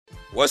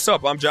What's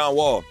up? I'm John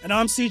Wall. And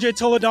I'm CJ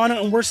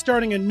Toledano, and we're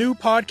starting a new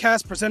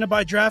podcast presented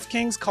by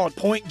DraftKings called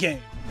Point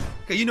Game.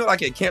 Okay, you know,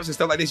 like at camps and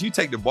stuff like this, you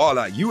take the ball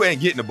out, you ain't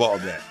getting the ball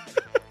back.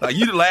 Like,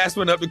 you the last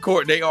one up the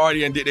court, they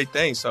already did their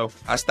thing. So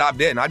I stopped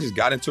that, and I just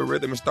got into a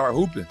rhythm and started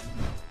hooping.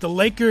 The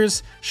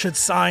Lakers should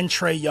sign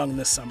Trae Young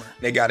this summer.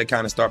 They got to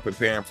kind of start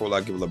preparing for,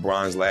 like, if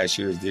LeBron's last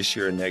year is this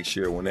year, next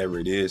year, whenever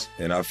it is.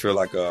 And I feel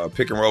like a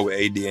pick and roll with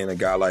AD and a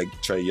guy like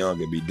Trae Young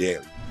would be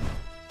deadly.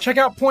 Check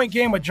out Point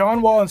Game with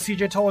John Wall and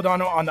CJ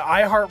Toledano on the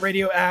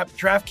iHeartRadio app,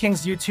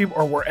 DraftKings YouTube,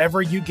 or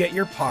wherever you get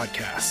your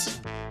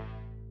podcasts.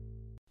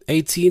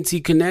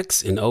 AT&T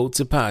connects an ode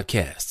to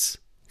podcasts.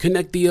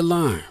 Connect the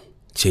alarm.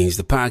 Change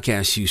the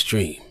podcast you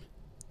stream.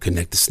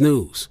 Connect the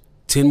snooze.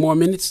 10 more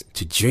minutes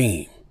to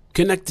dream.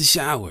 Connect the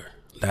shower.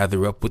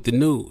 Lather up with the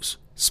news,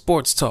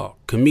 sports talk,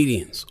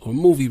 comedians, or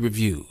movie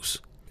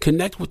reviews.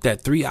 Connect with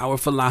that 3-hour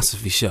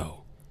philosophy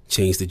show.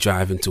 Change the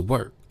drive into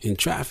work in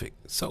traffic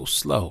so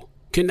slow.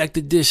 Connect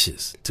the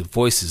dishes to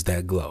voices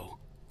that glow.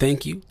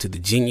 Thank you to the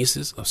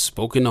geniuses of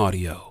spoken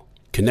audio.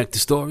 Connect the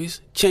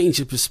stories, change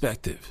your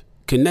perspective.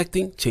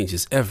 Connecting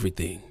changes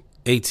everything.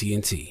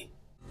 AT&T.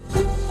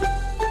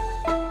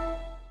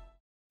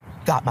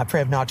 Got my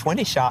Prevnar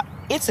 20 shot.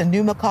 It's a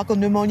pneumococcal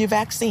pneumonia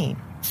vaccine.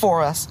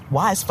 For us,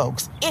 wise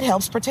folks, it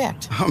helps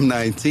protect. I'm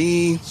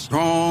 19,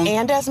 strong.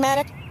 And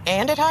asthmatic,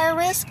 and at higher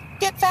risk.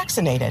 Get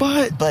vaccinated.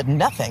 But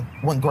nothing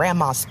when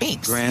grandma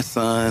speaks.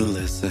 Grandson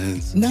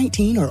listens.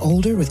 19 or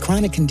older with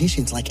chronic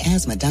conditions like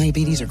asthma,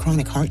 diabetes, or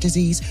chronic heart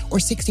disease, or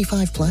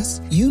 65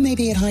 plus, you may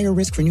be at higher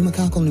risk for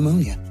pneumococcal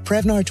pneumonia.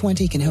 Prevnar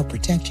 20 can help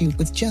protect you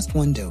with just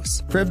one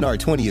dose. Prevnar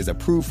 20 is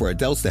approved for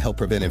adults to help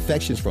prevent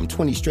infections from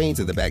 20 strains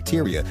of the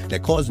bacteria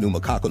that cause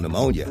pneumococcal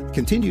pneumonia.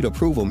 Continued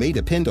approval may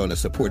depend on a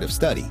supportive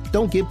study.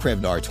 Don't give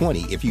Prevnar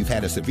 20 if you've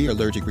had a severe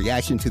allergic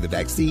reaction to the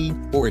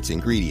vaccine or its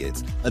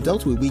ingredients.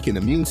 Adults with weakened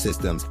immune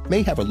systems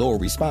may have a lower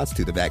response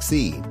to the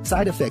vaccine.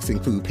 Side effects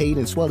include pain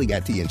and swelling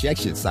at the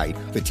injection site,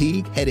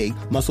 fatigue, headache,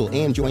 muscle,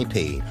 and joint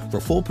pain.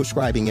 For full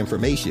prescribing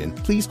information,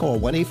 please call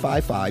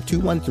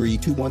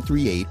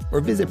 1-855-213-2138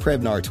 or visit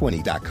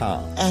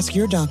Prevnar20.com. Ask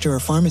your doctor or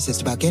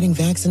pharmacist about getting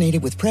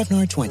vaccinated with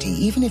Prevnar 20,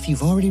 even if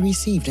you've already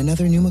received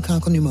another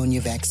pneumococcal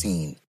pneumonia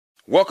vaccine.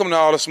 Welcome to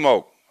All the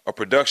Smoke, a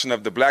production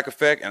of The Black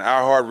Effect and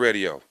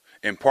iHeartRadio,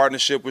 in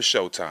partnership with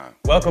Showtime.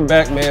 Welcome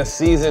back, man.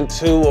 Season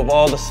 2 of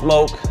All the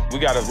Smoke. We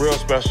got a real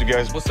special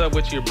guest. What's up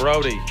with you,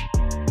 Brody?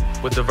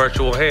 With the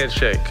virtual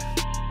handshake.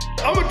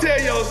 I'm gonna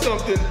tell y'all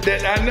something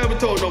that I never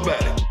told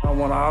nobody. I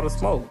want all the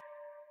smoke.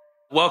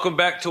 Welcome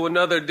back to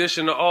another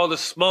edition of All the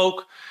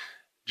Smoke.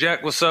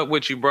 Jack, what's up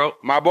with you, bro?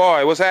 My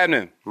boy, what's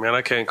happening? Man,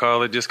 I can't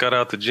call it. Just got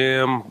out the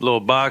gym, little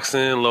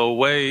boxing, little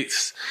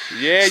weights.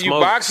 Yeah, you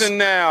boxing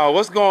now.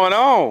 What's going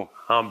on?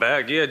 I'm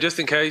back. Yeah, just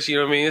in case, you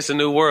know what I mean? It's a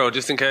new world,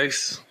 just in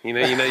case. You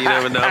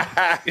never know.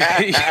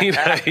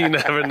 you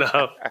never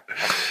know.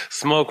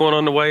 Smoke one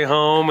on the way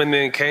home and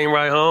then came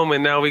right home,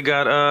 and now we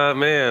got,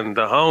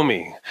 the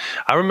homie.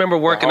 I remember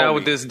working out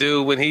with this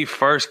dude when he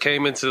first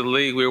came into the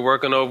league. We were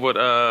working over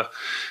at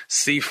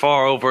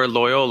C-Far over at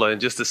Loyola, and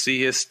just to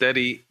see his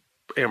steady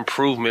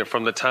improvement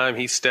from the time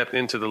he stepped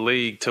into the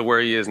league to where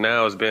he is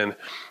now has been...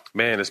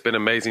 Man, it's been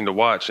amazing to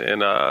watch,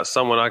 and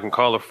someone I can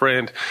call a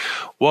friend.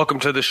 Welcome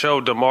to the show,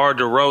 DeMar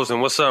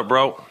DeRozan. What's up,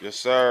 bro? Yes,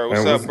 sir.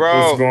 What's up,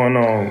 bro? What's going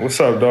on? What's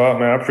up,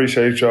 dog, man? I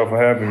appreciate y'all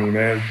for having me,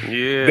 man.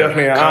 Yeah.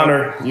 Definitely an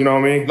honor, you know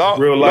what I mean?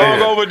 Real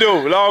life. Long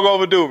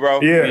overdue,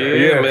 bro.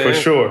 Yeah, man. For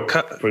sure.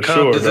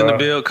 Compton's in the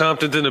building.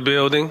 Compton's in the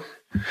building.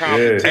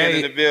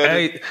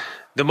 Hey,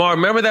 DeMar,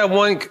 remember that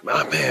one?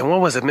 Oh, man,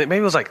 what was it? Maybe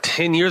it was like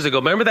 10 years ago.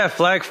 Remember that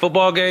flag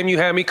football game you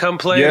had me come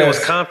play? Yes. It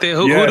was Compton.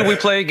 Who did we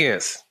play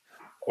against?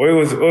 Well, it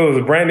was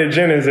Brandon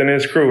Jennings and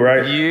his crew,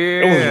 right?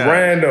 Yeah. It was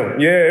random.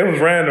 Yeah, it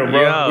was random,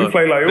 bro. Yo, we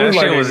played like, it was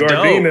like in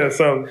Gardena or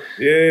something.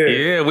 Yeah.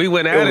 Yeah, we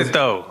went at it,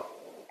 though.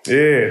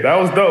 Yeah, that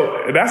was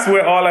dope. That's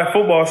where all that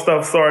football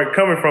stuff started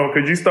coming from,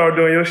 because you started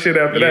doing your shit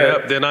after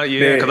that. Yep,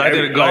 because I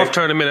did a golf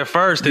tournament at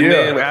first, and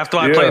then after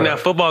I played in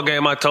that football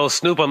game, I told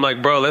Snoop, I'm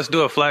like, bro, let's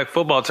do a flag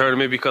football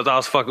tournament, because I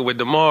was fucking with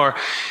DeMar,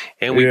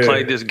 and we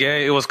played this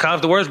game. It was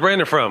Compton. Where's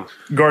Brandon from?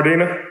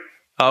 Gardena.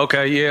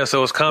 Okay, yeah, so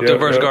it was Compton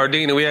versus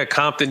Gardena. We had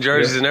Compton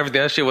jerseys and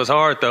everything. That shit was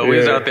hard, though. We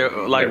was out there,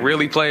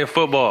 really playing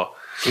football.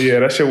 Yeah,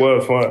 that shit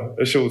was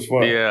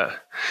fun. Yeah.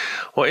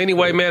 Well,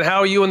 anyway, man, how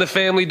are you and the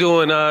family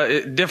doing?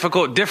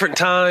 Different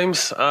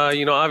times.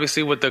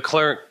 Obviously with the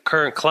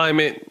current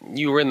climate,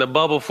 you were in the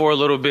bubble for a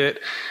little bit.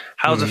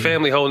 How's the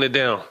family holding it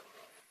down?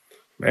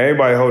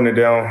 Everybody holding it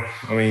down.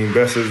 I mean,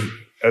 best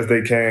as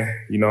they can.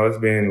 It's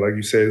been, like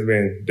you said, it's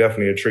been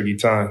definitely a tricky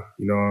time.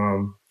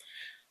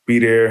 Be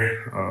there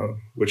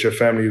with your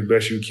family as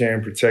best you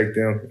can, protect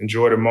them,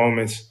 enjoy the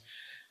moments.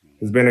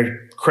 It's been a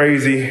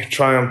crazy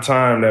triumph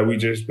time that we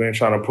just been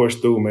trying to push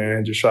through,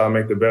 man. Just try to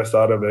make the best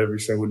out of it every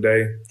single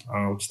day.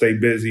 Stay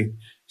busy,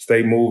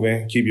 stay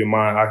moving, keep your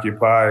mind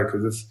occupied,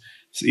 because it's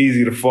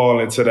easy to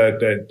fall into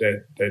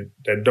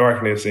that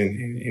darkness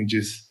and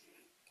just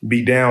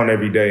be down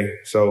every day.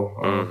 So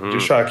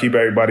just try to keep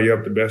everybody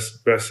up the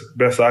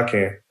best I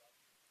can.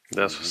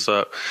 That's what's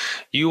up.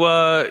 You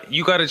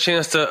got a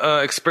chance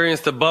to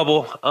experience the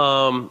bubble.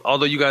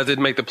 Although you guys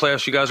didn't make the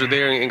playoffs, you guys were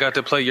there and got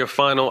to play your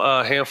final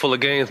handful of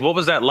games. What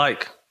was that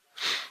like?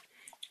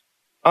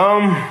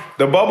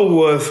 The bubble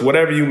was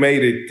whatever you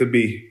made it to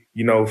be.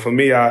 You know, for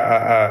me,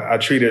 I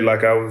treated it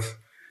like I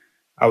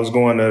was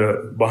going to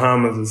the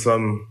Bahamas or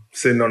something,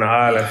 sitting on the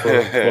island for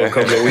a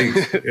couple of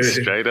weeks.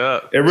 Straight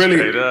up. It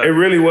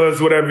really was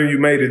whatever you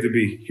made it to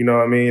be. You know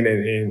what I mean?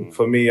 And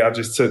for me, I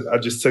just took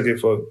it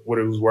for what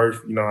it was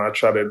worth. You know, I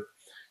try to,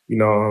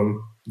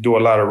 do a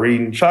lot of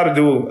reading, try to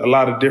do a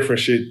lot of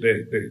different shit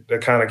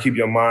that kind of keep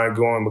your mind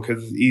going,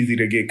 because it's easy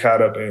to get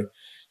caught up in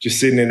just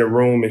sitting in the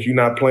room. If you're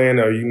not playing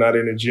or you're not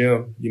in the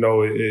gym,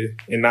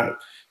 and not,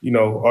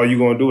 all you're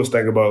going to do is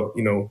think about,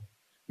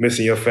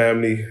 missing your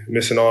family,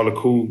 missing all the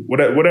cool,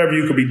 whatever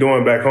you could be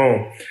doing back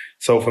home.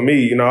 So for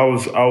me, I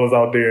was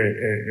out there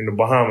in the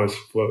Bahamas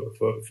for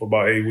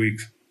about 8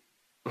 weeks.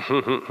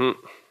 Oh,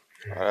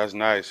 that's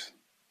nice.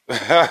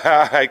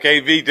 I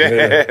can't beat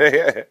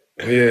that.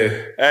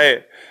 Yeah.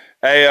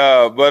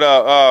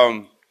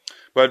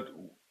 But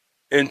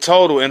in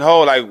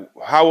whole, like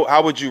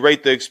how would you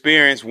rate the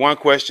experience? One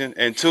question,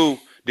 and two,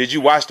 did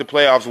you watch the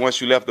playoffs once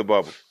you left the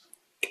bubble?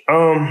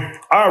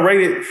 I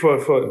rate it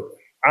for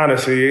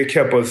honestly, it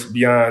kept us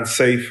beyond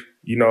safe.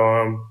 We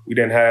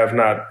didn't have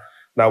not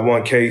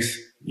one case,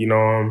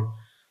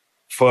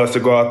 for us to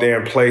go out there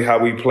and play how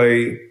we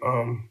played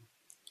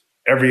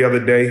every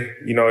other day.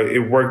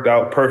 It worked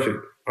out perfect.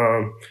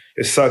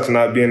 It sucks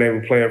not being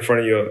able to play in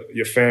front of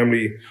your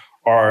family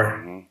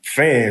or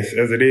fans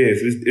as it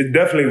is. It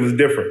definitely was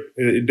different.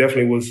 It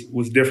definitely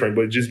was different.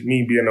 But just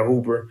me being a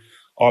hooper,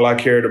 all I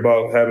cared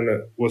about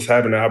was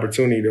having the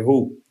opportunity to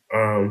hoop.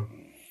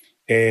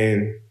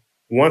 And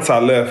once I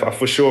left, I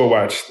for sure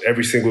watched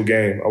every single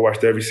game. I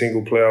watched every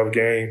single playoff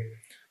game.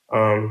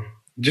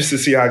 Just to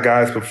see how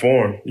guys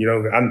perform.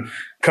 I'm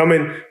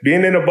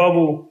being in a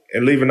bubble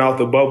and leaving out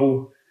the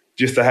bubble,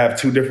 just to have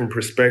two different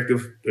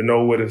perspectives, to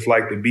know what it's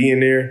like to be in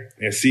there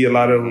and see a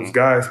lot of those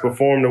guys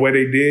perform the way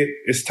they did.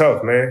 It's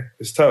tough, man.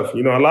 It's tough. A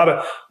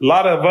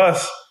lot of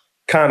us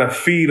kind of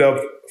feed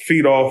off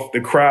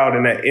the crowd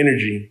and that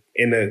energy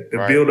and the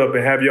right. build up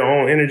and have your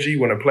own energy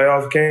when the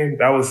playoffs came.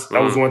 That was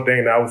one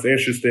thing that I was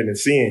interested in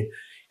seeing.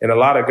 And a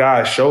lot of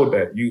guys showed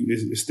that.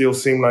 It still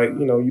seemed like,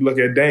 you look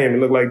at Dame, it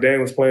looked like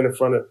Dame was playing in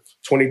front of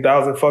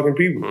 20,000 fucking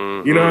people.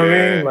 You know what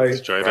I mean? Like,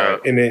 straight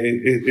up. And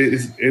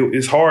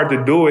it's hard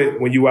to do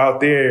it when you out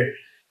there.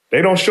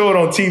 They don't show it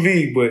on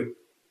TV, but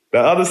the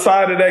other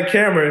side of that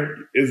camera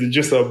is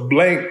just a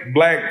blank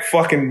black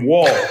fucking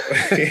wall.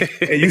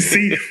 And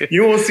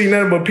you don't see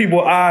nothing but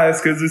people's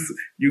eyes, because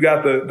you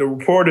got the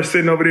reporter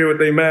sitting over there with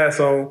their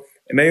mask on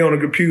and they on a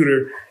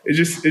computer. It's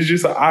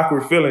just an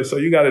awkward feeling. So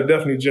you got to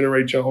definitely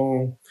generate your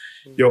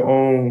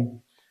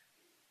own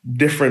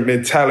different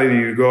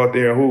mentality to go out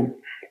there and hoop.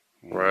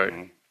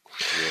 Right.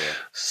 Yeah.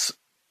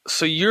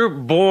 So you're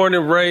born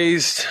and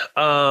raised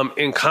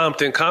in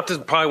Compton.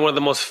 Compton's probably one of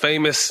the most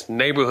famous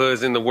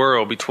neighborhoods in the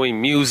world,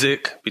 between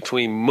music,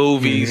 between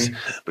movies,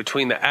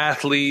 between the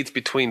athletes,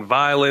 between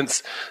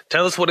violence.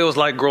 Tell us what it was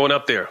like growing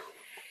up there.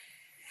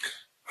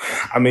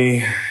 I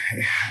mean,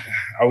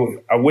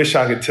 I wish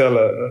I could tell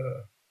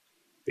a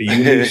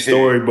unique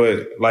story,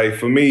 but like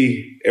for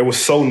me, it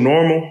was so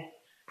normal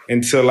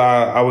until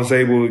I was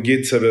able to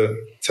get to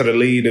the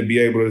league to be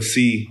able to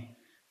see,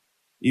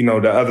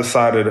 the other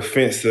side of the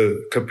fence,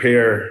 to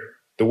compare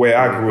the way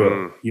I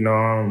grew up.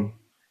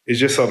 It's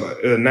just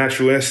a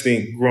natural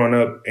instinct growing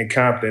up in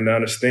Compton to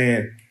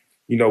understand,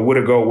 where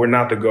to go, where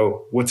not to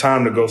go, what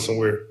time to go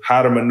somewhere,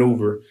 how to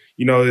maneuver.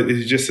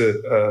 It's just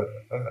a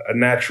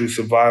natural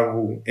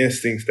survival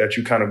instincts that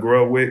you kind of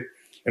grow up with.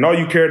 And all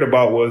you cared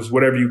about was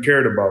whatever you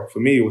cared about.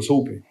 For me, it was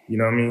hooping. You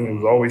know what I mean? It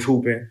was always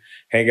hooping,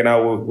 hanging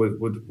out with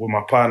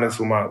my partners,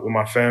 with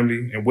my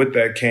family. And with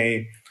that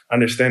came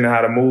understanding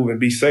how to move and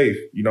be safe.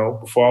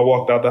 Before I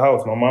walked out the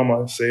house, my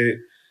mama said,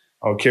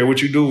 I don't care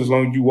what you do as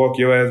long as you walk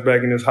your ass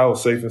back in this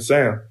house safe and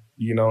sound.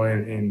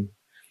 And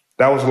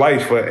that was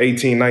life for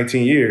 18,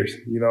 19 years,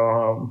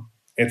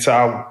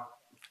 until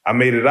I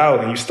made it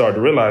out, and you start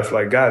to realize,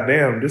 like, God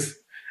damn,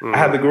 I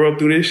had to grow up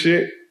through this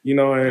shit.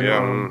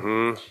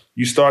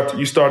 You start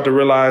to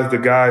realize the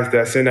guys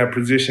that's in that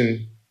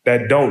position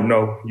that don't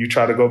know. You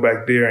try to go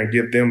back there and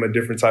give them a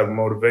different type of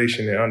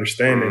motivation and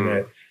understanding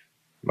that,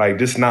 like,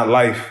 this is not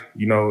life.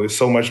 It's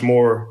so much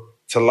more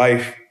to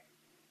life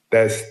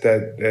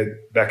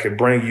that could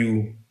bring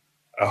you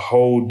a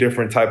whole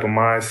different type of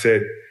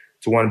mindset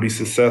to want to be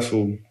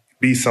successful,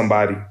 be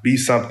somebody, be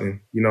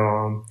something.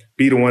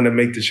 Be the one to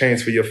make the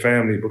change for your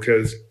family,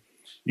 because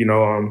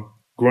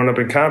growing up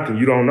in Compton,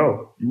 you don't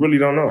know. You really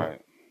don't know. Right.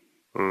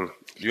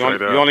 You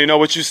only know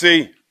what you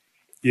see.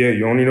 Yeah,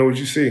 you only know what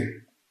you see.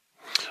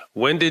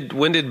 When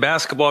did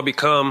basketball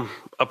become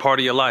a part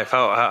of your life?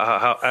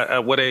 How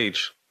at what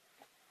age?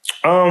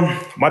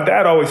 My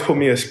dad always put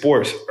me in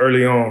sports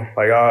early on.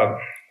 Like, I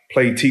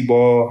played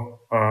t-ball,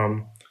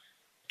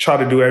 try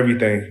to do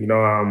everything.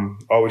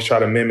 Always try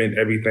to mimic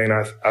everything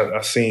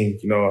I seen.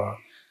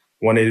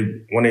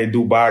 wanted to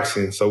do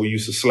boxing, so we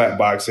used to slap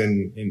box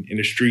in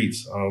the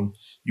streets.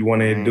 You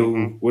wanted to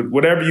do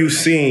whatever you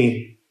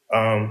seen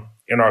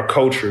in our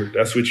culture.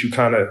 That's what you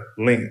kind of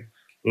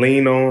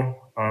lean on.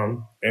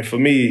 And for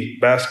me,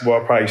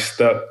 basketball probably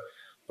stuck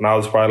when I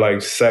was probably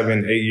like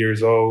 7, 8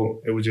 years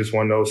old. It was just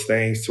one of those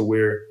things to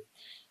where,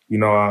 you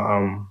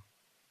know,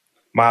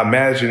 my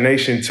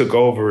imagination took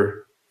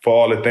over for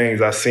all the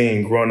things I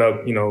seen growing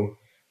up, you know,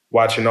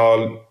 watching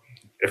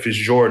if it's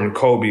Jordan,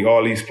 Kobe,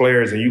 all these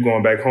players, and you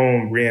going back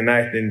home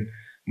reenacting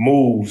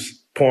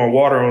moves, pouring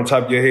water on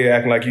top of your head,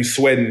 acting like you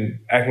sweating,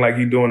 acting like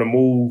you doing a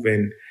move.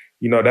 And,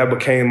 you know, that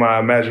became my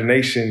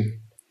imagination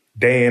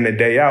day in and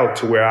day out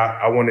to where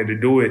I wanted to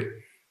do it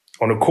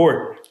on the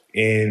court.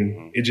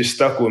 And it just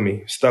stuck with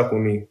me.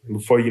 And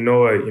before you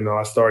know it, you know,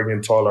 I started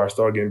getting taller, I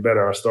started getting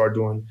better, I started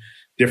doing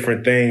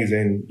different things.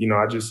 And, you know,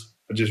 I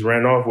just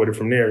ran off with it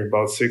from there,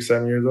 about 6,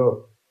 7 years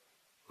old.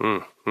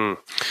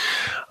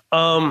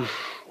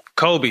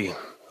 Kobe, you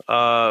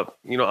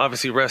know,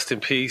 obviously rest in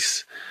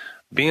peace.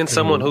 Being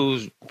someone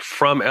who's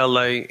from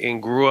LA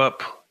and grew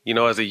up, you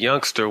know, as a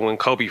youngster when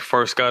Kobe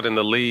first got in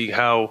the league,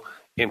 how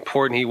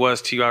important he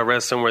was to you. I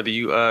read somewhere that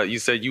you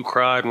said you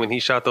cried when he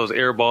shot those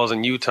air balls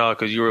in Utah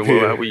because you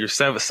were you're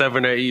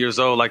 7 or 8 years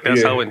old. Like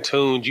that's how in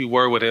tune you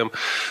were with him.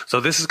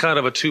 So this is kind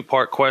of a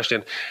 2-part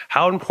question.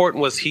 How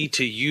important was he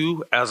to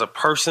you as a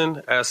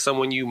person, as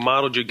someone you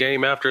modeled your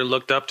game after and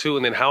looked up to?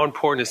 And then how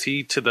important is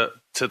he to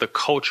the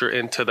culture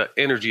and to the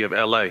energy of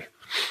LA?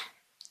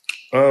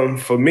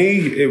 For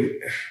me,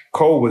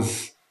 Cole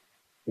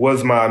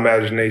was my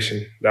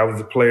imagination. That was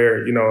the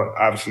player, you know,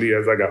 obviously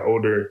as I got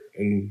older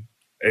and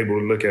able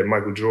to look at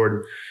Michael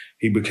Jordan,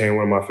 he became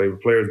one of my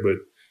favorite players. But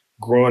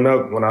growing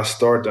up, when I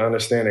started to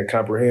understand and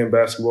comprehend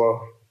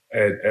basketball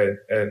at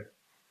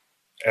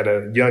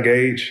a young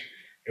age,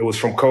 it was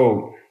from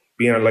Cole.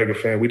 Being a Laker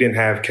fan, we didn't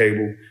have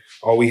cable.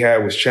 All we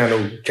had was channel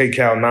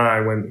KCAL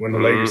 9 when the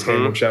Lakers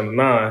came on channel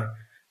 9.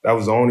 That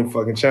was the only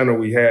fucking channel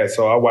we had.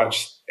 So I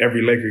watched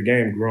every Laker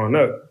game growing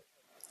up.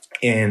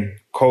 And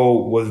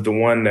Cole was the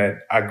one that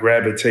I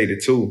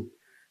gravitated to.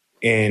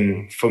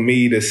 And for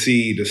me to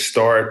see the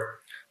start,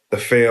 the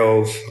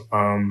fails,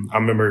 I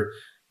remember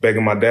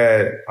begging my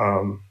dad,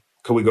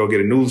 could we go get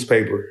a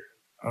newspaper?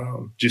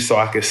 Just so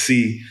I could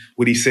see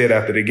what he said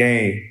after the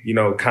game, you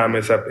know,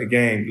 comments after the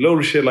game,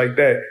 little shit like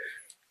that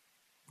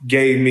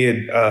gave me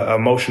an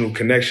emotional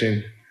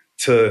connection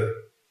to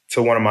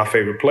one of my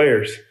favorite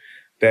players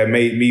that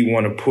made me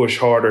want to push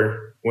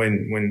harder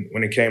when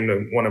it came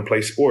to want to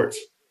play sports,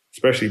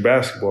 especially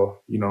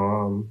basketball. You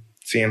know,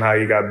 seeing how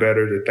he got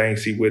better, the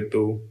things he went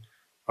through.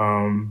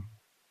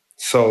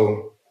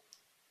 So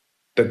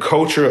the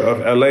culture of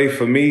LA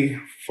for me,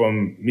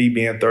 from me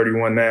being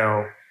 31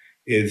 now,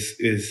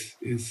 is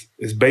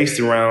based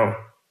around,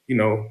 you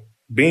know,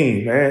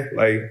 Bean, man.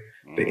 Like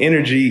the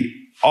energy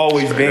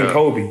always been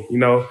Kobe, you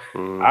know.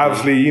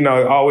 Obviously, you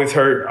know, I always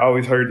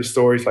heard the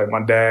stories, like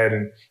my dad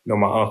and, you know,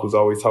 my uncles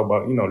always talk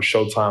about, you know, the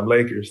Showtime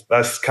Lakers.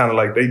 That's kind of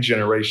like their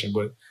generation.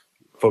 But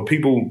for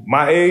people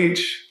my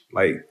age,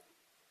 like,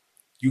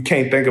 you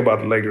can't think about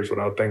the Lakers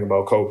without thinking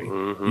about Kobe.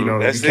 You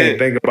know, you can't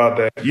think about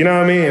that. You know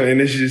what I mean?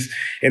 And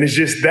it's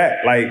just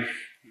that, like,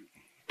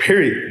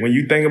 period. When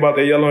you think about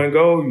that yellow and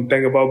gold, you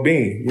think about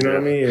Bean. You know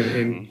what I mean?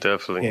 And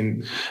definitely.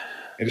 And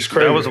it's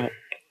crazy.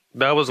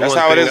 That's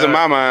how it is in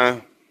my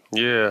mind.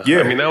 Yeah.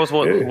 I mean, that was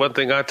one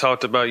thing I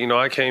talked about. You know,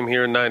 I came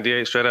here in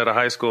 98 straight out of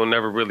high school and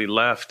never really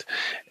left.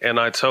 And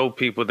I told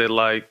people that,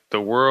 like,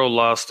 the world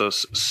lost a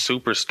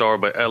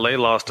superstar, but LA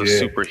lost a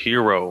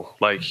superhero.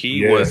 Like,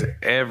 he was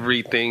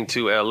everything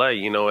to LA,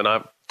 you know, and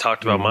I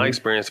talked about my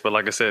experience. But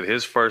like I said,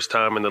 his first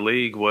time in the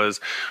league was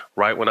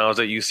right when I was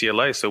at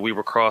UCLA. So we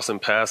were crossing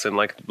paths and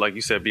like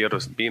you said,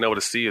 being able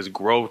to see his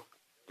growth,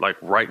 like,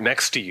 right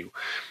next to you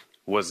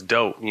was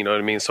dope. You know what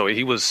I mean? So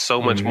he was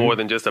so much more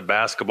than just a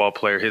basketball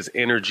player. His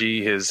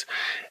energy, his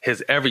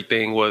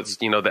everything was,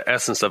 you know, the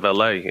essence of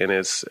LA. And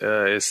it's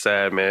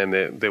sad,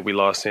 man, that we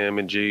lost him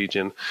and Jeej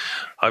and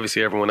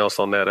obviously everyone else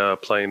on that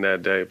plane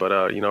that day.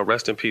 But, you know,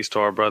 rest in peace to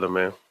our brother,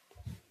 man.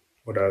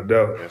 Without a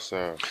doubt. Yes,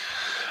 sir.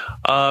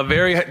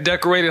 Very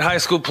decorated high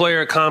school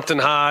player at Compton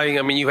High.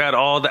 I mean, you had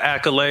all the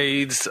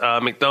accolades,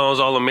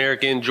 McDonald's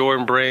All-American,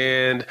 Jordan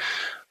Brand,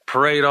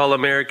 Parade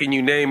All-American,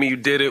 you name it, you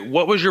did it.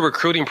 What was your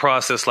recruiting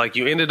process like?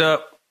 You ended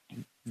up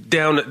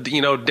down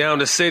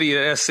to city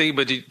at SC,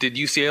 but did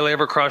UCLA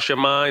ever cross your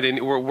mind?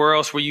 And where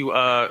else were you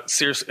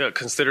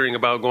considering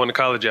about going to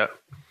college at?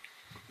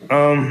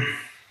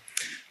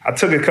 I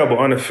took a couple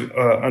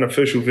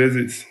unofficial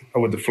visits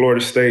with the Florida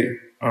State.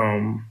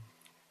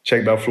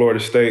 Checked out Florida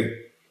State.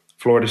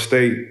 Florida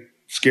State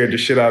scared the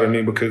shit out of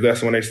me because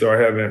that's when they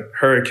started having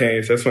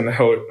hurricanes. That's when the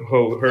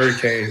whole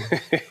hurricane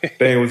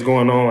thing was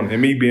going on.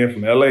 And me being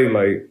from LA,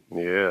 like,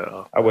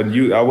 I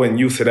wasn't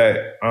used to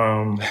that.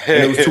 And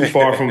it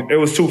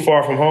was too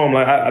far from home.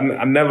 Like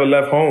I never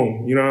left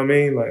home. You know what I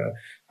mean? Like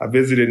I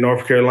visited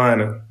North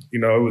Carolina. You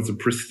know, it was a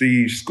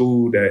prestige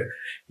school that,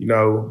 you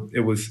know, it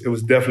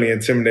was definitely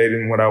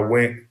intimidating when I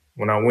went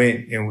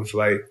and was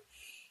like,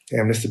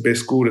 damn, this is a big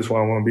school. That's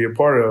what I want to be a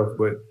part of.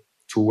 But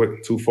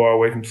too far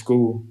away from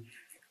school.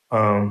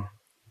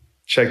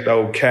 Checked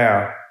out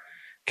Cal.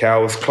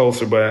 Cal was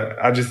closer, but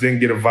I just didn't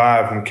get a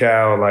vibe from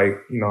Cal. Like,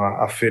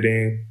 I fit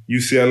in.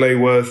 UCLA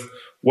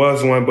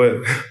was one,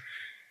 but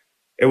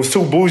it was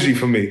too bougie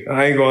for me.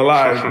 I ain't gonna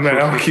lie, man.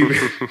 I'm keep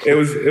it. It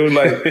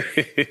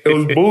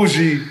was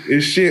bougie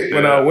as shit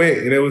when I went,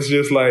 and it was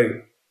just like,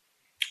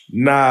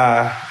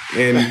 nah.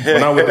 And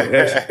when I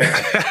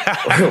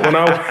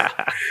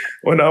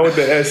went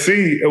to SC,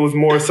 it was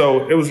more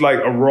so. It was like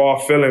a raw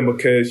feeling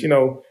because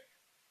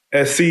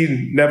SC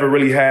never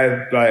really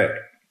had like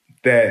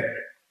that.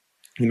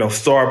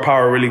 Star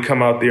power really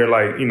come out there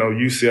like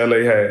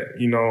UCLA had.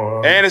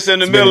 And it's in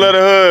the middle of the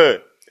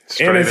hood.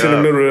 And it's in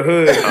the middle of the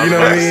hood. You know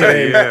what I mean?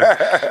 Yeah.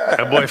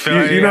 That boy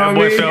felt.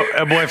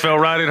 That boy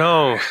felt right at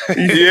home.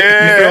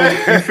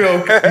 You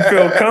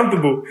feel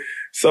comfortable.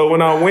 So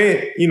when I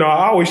went,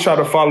 I always try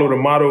to follow the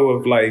motto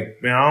of like,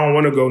 man, I don't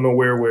want to go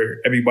nowhere where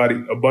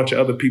a bunch of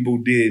other people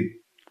did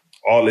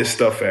all this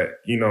stuff at.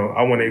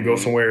 I want to go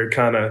somewhere and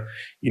kind of,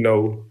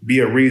 be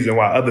a reason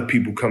why other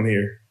people come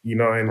here.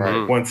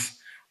 And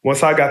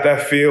once I got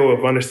that feel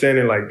of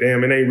understanding, like,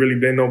 damn, it ain't really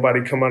been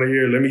nobody come out of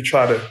here. Let me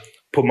try to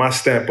put my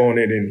stamp on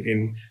it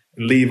and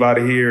leave out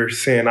of here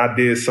saying I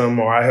did something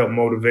or I helped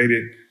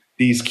motivated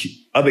these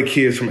other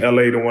kids from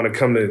LA to want to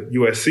come to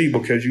USC,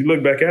 because you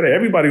look back at it,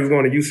 everybody was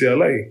going to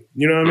UCLA.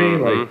 You know what I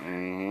mean?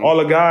 Like all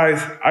the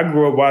guys I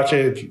grew up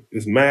watching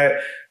is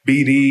Matt,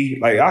 BD.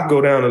 Like I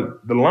go down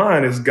the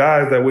line as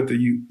guys that went to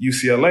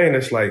UCLA, and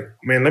it's like,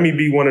 man, let me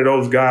be one of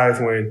those guys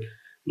when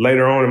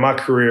later on in my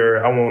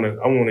career, I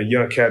want a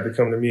young cat to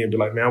come to me and be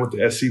like, man, I went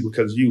to SC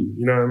because you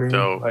know what I mean?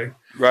 Dope. Like,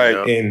 right.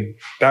 And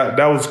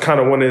that was kind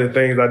of one of the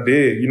things I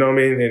did, you know what I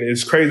mean? And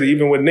it's crazy,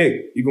 even with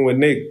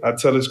Nick, I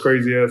tell his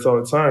crazy ass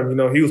all the time,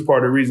 he was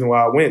part of the reason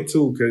why I went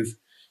too, because,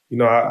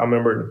 I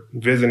remember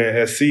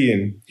visiting SC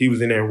and he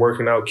was in there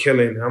working out,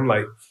 killing. And I'm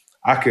like,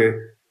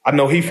 I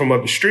know he from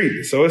up the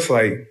street. So it's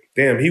like,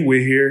 damn, he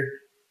with here.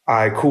 All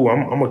right, cool.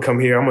 I'm going to come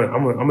here.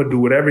 I'm going to do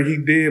whatever he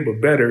did, but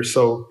better.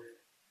 So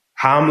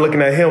how I'm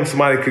looking at him,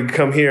 somebody could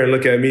come here and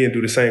look at me and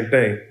do the same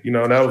thing.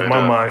 That was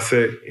my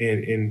mindset.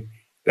 And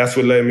that's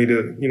what led me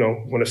to,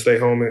 want to stay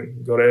home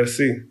and go to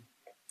SC.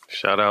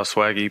 Shout out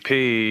Swaggy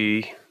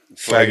P.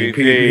 Swaggy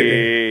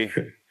P.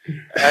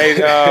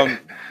 Hey,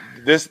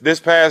 this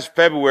past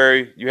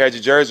February, you had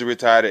your jersey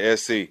retired at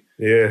SC.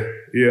 Yeah.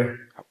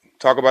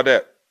 Talk about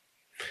that.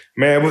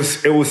 Man,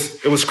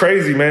 it was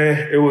crazy,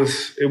 man. It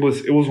was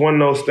one of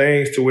those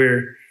things to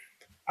where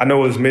I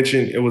know it was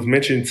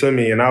mentioned to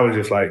me, and I was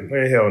just like,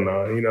 man, hell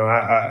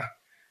no.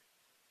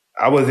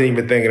 I wasn't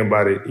even thinking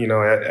about it.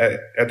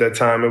 At that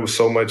time, it was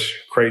so much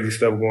crazy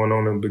stuff going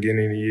on in the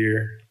beginning of the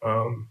year.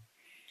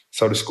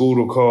 So the school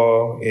will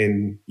call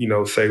and,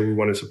 say we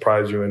want to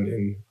surprise you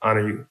and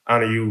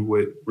honor you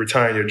with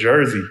retiring your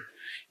jersey.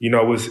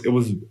 It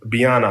was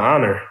beyond an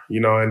honor,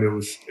 and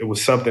it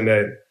was something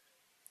that,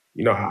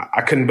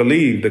 I couldn't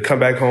believe to come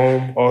back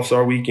home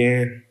All-Star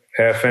weekend,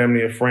 have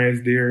family and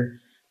friends there,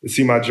 to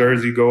see my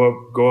jersey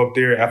go up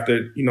there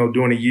after,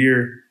 doing a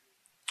year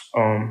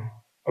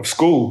of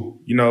school.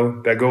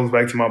 That goes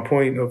back to my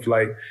point of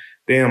like,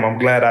 damn, I'm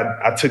glad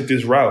I took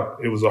this route.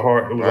 It was a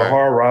hard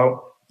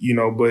route,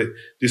 but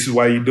this is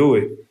why you do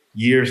it.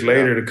 Years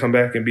later to come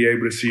back and be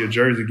able to see your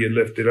jersey get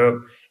lifted up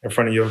in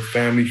front of your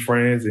family,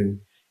 friends,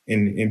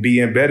 and be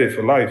embedded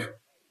for life.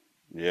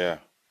 Yeah.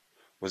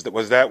 Was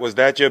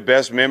that your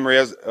best memory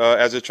as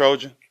a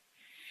Trojan?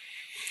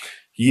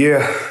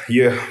 Yeah,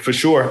 for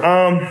sure.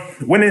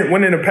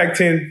 Winning the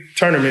Pac-10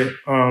 tournament,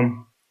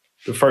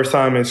 the first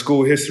time in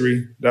school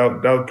history,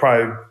 that was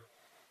probably,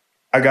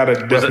 I gotta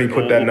definitely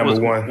put that number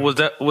one.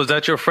 Was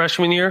that your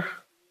freshman year?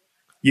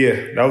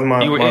 Yeah, that was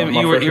my. You were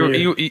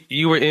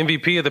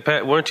MVP of the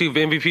Pac. Weren't you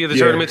MVP of the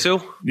tournament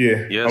too?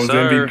 Yeah, yes, I was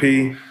sir.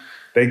 MVP.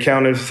 They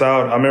counted us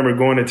out. I remember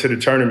going into the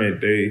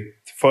tournament.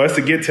 For us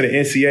to get to the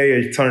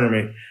NCAA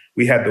tournament,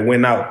 we had to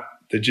win out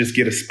to just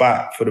get a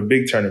spot for the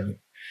big tournament.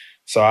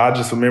 So I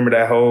just remember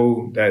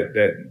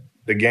that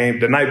the game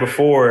the night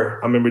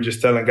before. I remember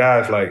just telling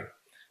guys like,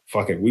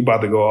 "Fuck it, we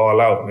about to go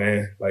all out,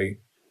 man. Like,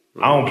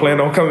 I don't plan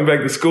on coming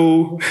back to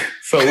school,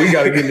 so we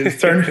got to get in this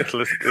tournament.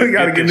 We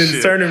got to get in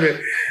this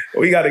tournament.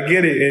 We got to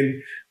get it,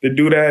 and to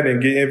do that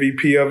and get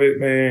MVP of it,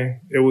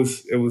 man. It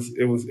was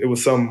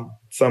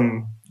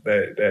something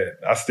that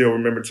I still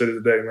remember to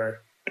this day, man."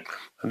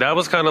 That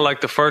was kind of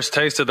like the first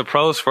taste of the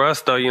pros for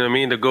us, though. You know what I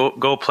mean? To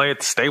go play at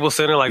the Staples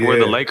Center, like where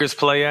the Lakers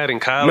play at in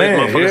college.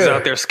 Motherfuckers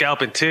out there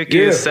scalping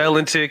tickets,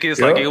 selling tickets.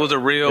 Like it was a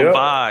real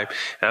vibe.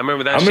 And I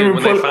remember that shit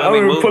when they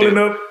finally moved it.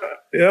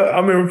 I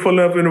remember pulling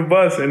up in a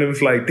bus, and it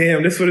was like,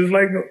 damn, this what it's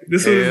like.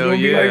 This what it's gonna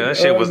be like. That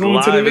shit was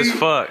live as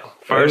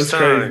fuck. First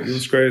time. It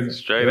was crazy.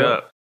 Straight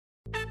up.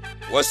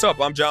 What's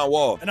up? I'm John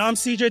Wall. And I'm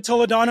CJ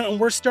Toledano, and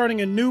we're starting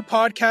a new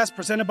podcast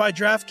presented by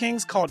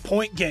DraftKings called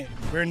Point Game.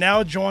 We're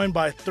now joined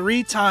by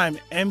 3-time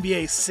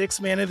NBA Sixth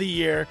Man of the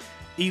Year,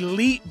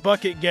 elite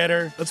bucket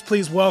getter. Let's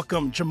please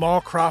welcome Jamal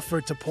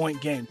Crawford to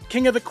Point Game.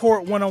 King of the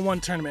Court one-on-one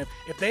tournament.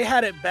 If they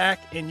had it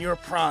back in your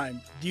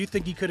prime, do you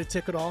think you could have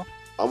took it all?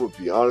 I'm going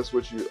to be honest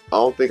with you. I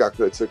don't think I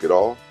could have took it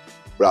all,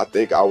 but I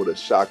think I would have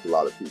shocked a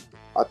lot of people.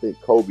 I think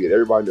Kobe and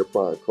everybody in their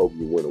prime, Kobe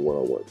would win a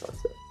one-on-one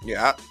contest.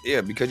 Yeah,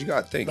 because you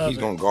got to think, he's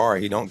going to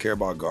guard. He don't care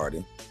about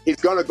guarding. He's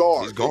going to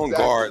guard. He's going to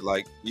guard.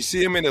 Like, you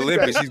see him in the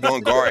Olympics, he's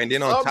going to guard. And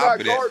then on top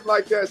of that. I'm not guarding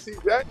like that,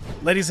 CJ.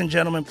 Ladies and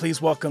gentlemen,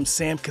 please welcome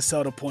Sam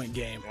Cassell to Point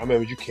Game. I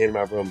remember you came in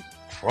my room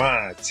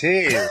crying,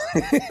 tears,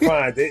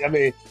 crying. I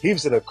mean, he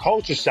was in a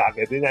culture shock.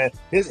 And then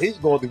he's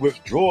going through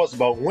withdrawals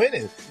about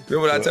winning.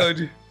 Remember what I told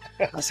you?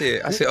 I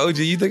said, OG,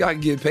 you think I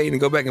can get paid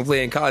and go back and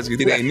play in college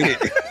because it ain't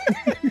it?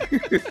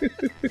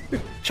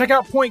 Check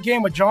out Point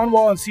Game with John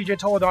Wall and CJ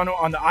Toledano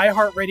on the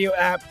iHeartRadio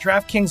app,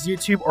 DraftKings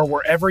YouTube, or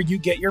wherever you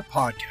get your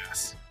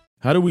podcasts.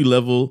 How do we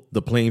level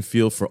the playing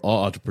field for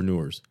all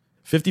entrepreneurs?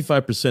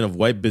 55% of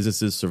white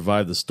businesses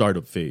survive the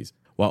startup phase,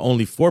 while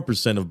only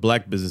 4% of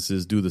black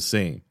businesses do the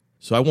same.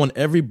 So I want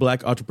every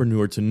black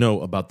entrepreneur to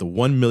know about the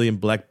 1 Million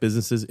Black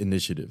Businesses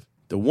Initiative.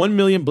 The 1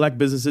 Million Black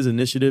Businesses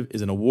Initiative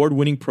is an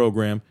award-winning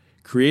program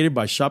created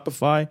by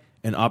Shopify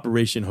and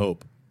Operation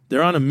Hope.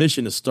 They're on a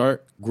mission to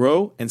start,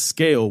 grow, and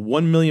scale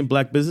 1 million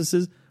black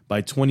businesses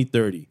by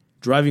 2030,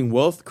 driving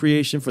wealth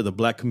creation for the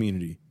black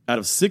community. Out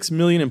of 6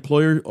 million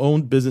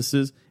employer-owned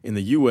businesses in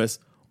the U.S.,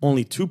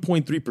 only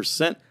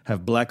 2.3%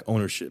 have black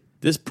ownership.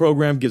 This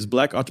program gives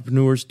black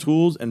entrepreneurs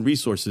tools and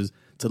resources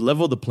to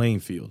level the playing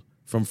field,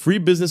 from free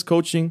business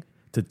coaching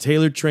to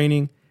tailored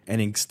training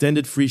and an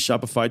extended free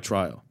Shopify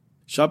trial.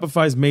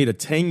 Shopify's made a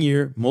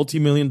 10-year,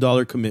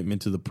 multi-million-dollar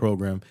commitment to the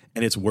program,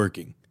 and it's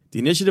working. The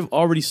initiative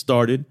already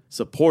started,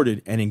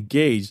 supported, and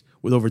engaged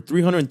with over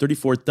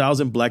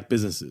 334,000 black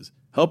businesses,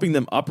 helping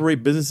them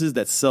operate businesses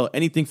that sell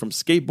anything from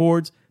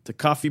skateboards to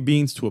coffee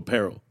beans to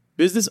apparel.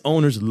 Business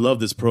owners love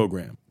this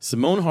program.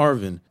 Simone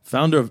Harvin,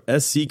 founder of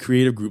SC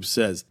Creative Group,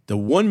 says, "The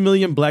 1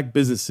 Million Black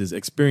Businesses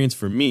experience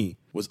for me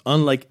was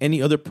unlike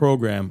any other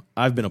program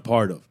I've been a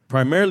part of,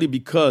 primarily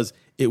because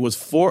it was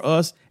for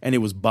us and it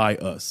was by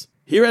us."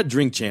 Here at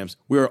Drink Champs,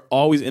 we are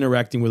always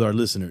interacting with our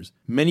listeners,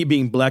 many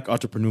being black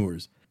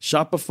entrepreneurs.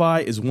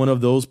 Shopify is one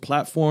of those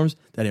platforms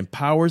that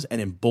empowers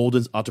and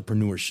emboldens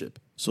entrepreneurship.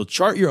 So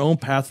chart your own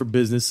path for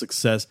business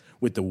success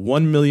with the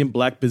 1 Million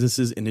Black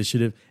Businesses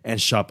Initiative and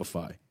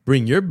Shopify.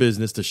 Bring your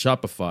business to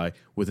Shopify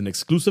with an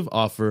exclusive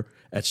offer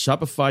at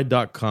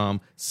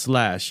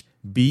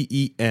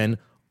shopify.com/BEN,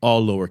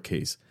 all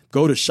lowercase.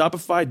 Go to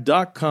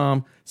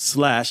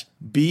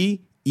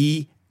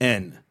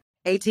shopify.com/BEN.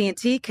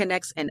 AT&T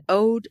connects an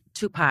ode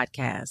to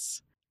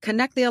podcasts.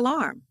 Connect the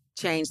alarm.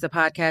 Change the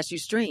podcast you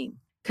stream.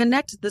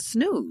 Connect the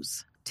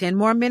snooze. 10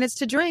 more minutes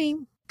to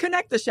dream.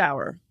 Connect the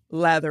shower.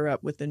 Lather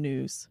up with the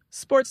news,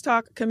 sports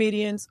talk,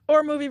 comedians,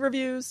 or movie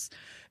reviews.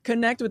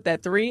 Connect with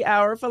that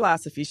 3-hour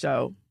philosophy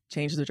show.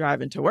 Change the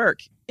drive into work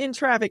in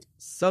traffic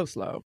so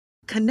slow.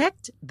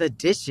 Connect the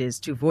dishes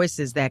to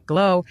voices that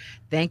glow.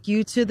 Thank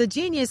you to the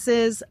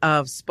geniuses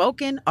of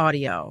spoken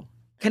audio.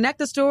 Connect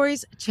the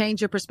stories,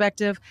 change your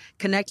perspective.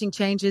 Connecting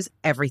changes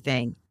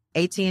everything.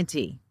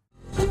 AT&T.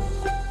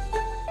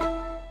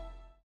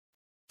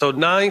 So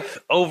 9th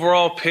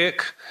overall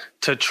pick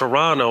to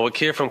Toronto, a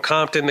kid from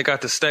Compton that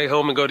got to stay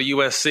home and go to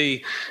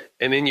USC,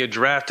 and then you're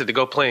drafted to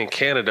go play in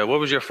Canada. What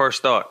was your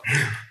first thought?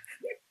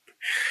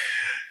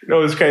 You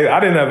know, it's crazy. I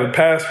didn't have a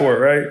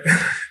passport, right?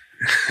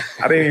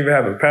 I didn't even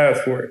have a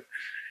passport.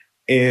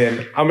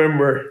 And I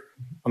remember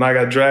when I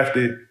got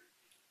drafted,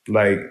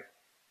 like,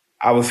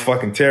 I was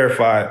fucking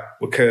terrified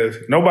because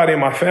nobody in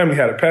my family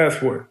had a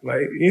passport.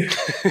 Like,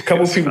 a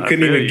couple people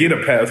couldn't even get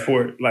a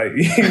passport. Like,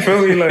 you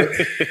feel me? Like,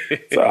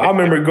 so I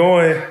remember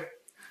going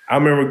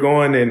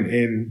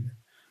and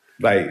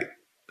like,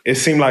 it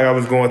seemed like I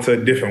was going to a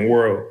different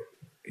world.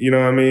 You know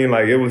what I mean?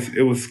 Like,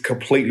 it was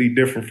completely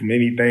different from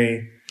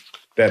anything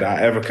that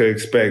I ever could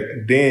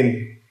expect.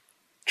 Then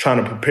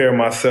trying to prepare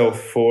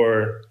myself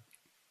for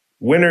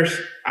winners,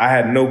 I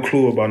had no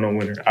clue about no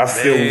winner. I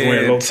still was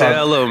wearing low top.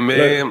 Tell them,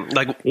 man.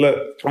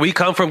 Look, we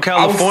come from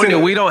California.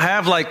 We don't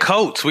have like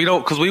coats. We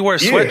don't, because we wear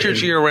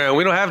sweatshirts year round.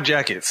 We don't have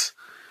jackets.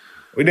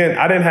 I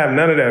didn't have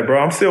none of that, bro.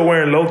 I'm still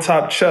wearing low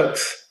top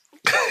Chucks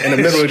in the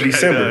middle of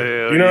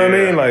December. You know what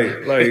I mean?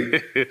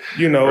 Like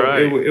you know,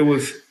 right.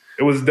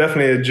 It was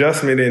definitely an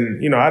adjustment,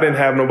 and you know, I didn't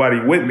have nobody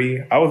with me.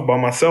 I was by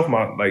myself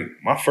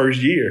my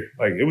first year.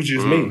 Like, it was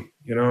just me.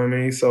 You know what I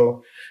mean?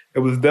 So it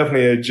was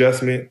definitely an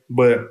adjustment,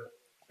 but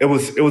it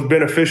was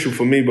beneficial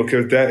for me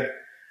because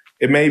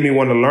it made me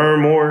want to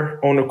learn more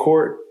on the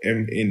court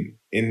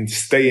and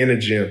stay in the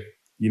gym,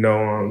 you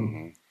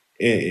know.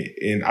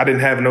 And I didn't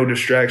have no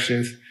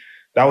distractions.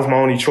 That was my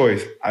only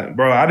choice,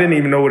 bro. I didn't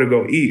even know where to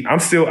go eat. I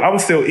was still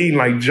eating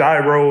like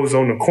gyros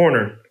on the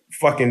corner,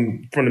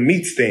 fucking from the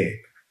meat stand.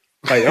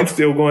 Like, I'm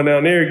still going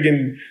down there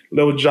getting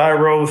little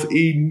gyros,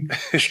 eating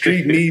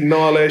street meat and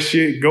all that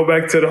shit. Go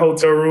back to the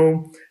hotel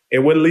room.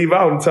 And wouldn't leave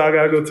out until I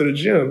got to go to the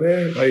gym,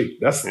 man. Like,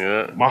 that's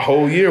my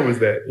whole year was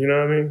that. You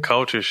know what I mean?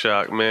 Culture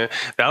shock, man.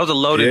 That was a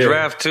loaded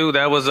draft, too.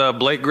 That was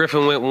Blake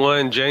Griffin went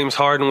 1, James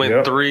Harden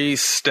went 3,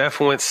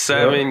 Steph went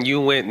 7, you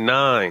went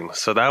 9.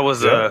 So that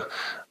was a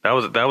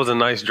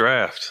nice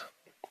draft.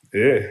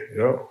 Yeah,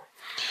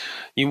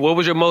 What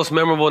was your most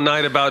memorable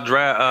night about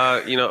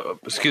draft?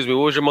 What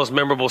was your most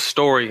memorable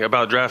story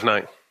about draft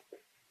night?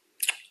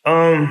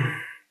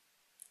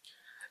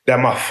 That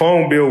my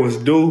phone bill was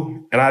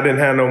due and I didn't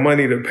have no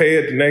money to pay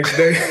it the next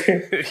day.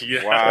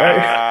 Yeah.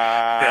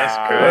 Wow. That's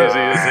crazy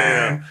as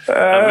hell.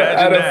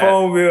 I had a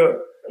phone bill.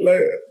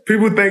 Like,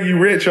 people think you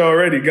rich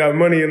already, got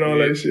money and all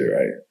that shit,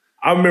 right?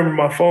 I remember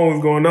my phone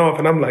was going off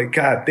and I'm like,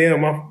 God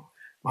damn,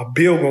 my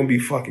bill gonna be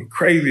fucking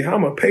crazy. How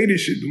am I gonna pay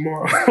this shit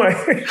tomorrow?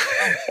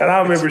 And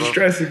I remember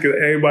stressing because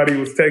everybody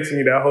was texting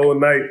me that whole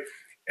night.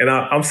 And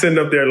I'm sitting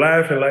up there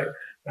laughing like,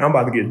 I'm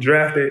about to get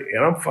drafted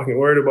and I'm fucking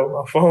worried about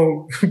my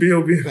phone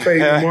bill being paid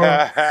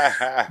tomorrow.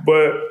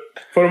 But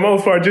for the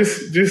most part,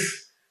 just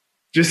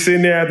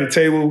sitting there at the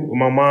table with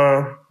my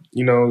mom,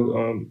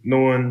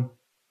 knowing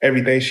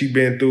everything she's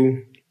been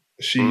through.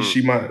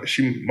 She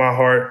my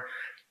heart,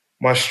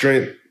 my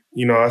strength.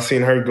 I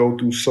seen her go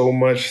through so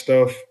much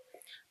stuff.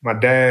 My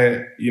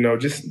dad,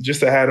 just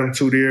to have them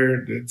two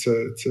there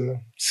to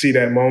see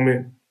that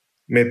moment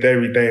meant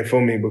everything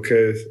for me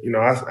because,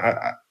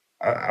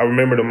 I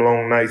remember them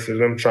long nights of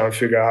them trying to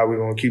figure out how we're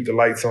going to keep the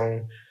lights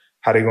on,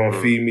 how they going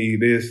to feed me,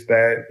 this,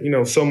 that,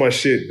 so much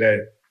shit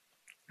that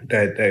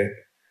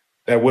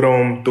went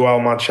on throughout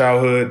my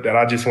childhood that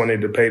I just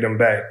wanted to pay them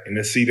back and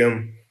to see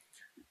them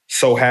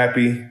so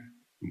happy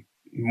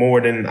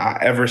more than I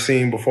ever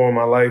seen before in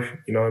my life.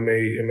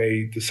 It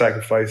made the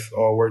sacrifice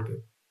all worth it.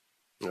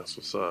 That's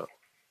what's up.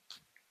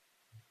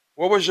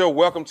 What was your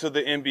welcome to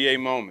the NBA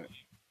moment?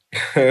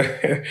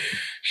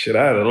 Shit,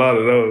 I had a lot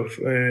of those,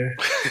 man.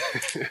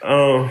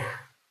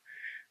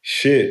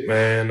 Shit,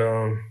 man.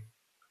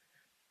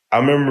 I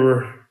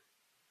remember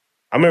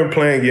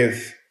playing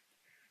against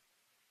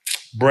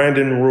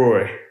Brandon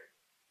Roy.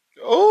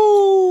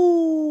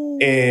 Ooh.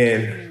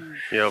 And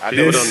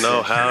people don't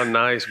know how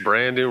nice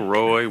Brandon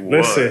Roy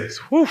was.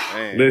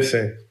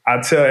 Listen,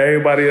 I tell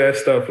everybody that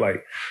stuff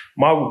like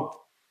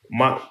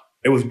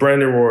it was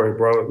Brandon Roy,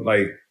 bro.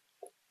 Like,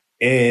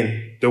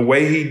 and the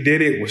way he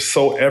did it was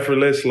so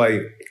effortless.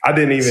 Like, I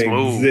didn't even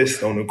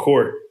exist on the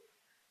court.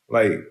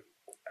 Like,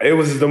 it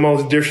was the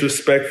most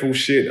disrespectful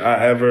shit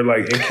I ever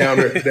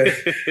encountered.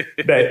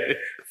 that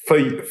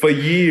for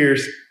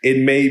years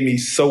it made me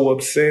so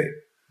upset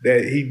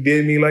that he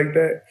did me like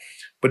that.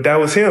 But that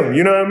was him,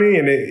 you know what I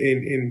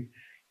mean?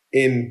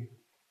 And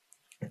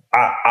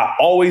I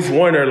always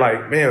wonder,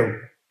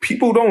 man,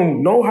 people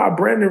don't know how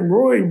Brandon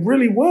Roy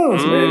really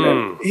was,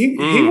 man. He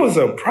was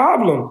a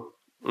problem.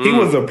 He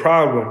was a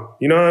problem.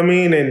 You know what I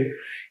mean?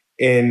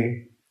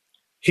 And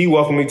he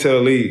welcomed me to the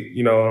league,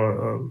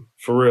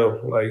 for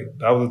real.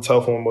 That was a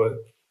tough one, but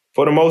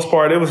for the most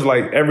part, it was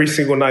every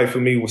single night for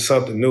me was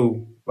something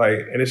new.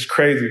 And it's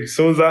crazy. As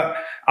soon as I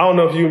don't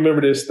know if you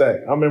remember this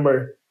stat. I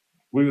remember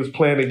we was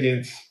playing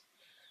against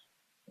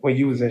when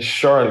you was in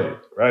Charlotte,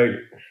 right?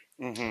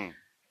 Mm-hmm.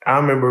 I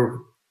remember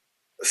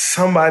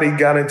somebody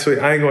got into it.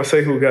 I ain't gonna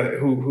say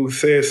who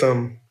said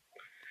something,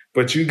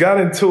 but you got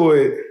into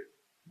it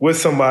with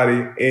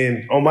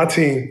somebody on my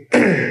team,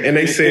 and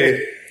they said,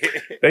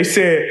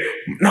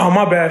 no,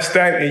 my bad,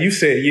 Stack. And you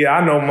said, yeah,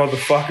 I know,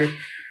 motherfucker.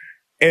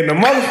 And the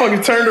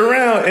motherfucker turned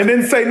around and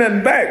didn't say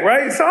nothing back,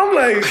 right? So I'm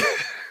like,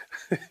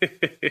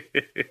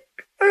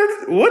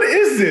 what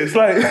is this?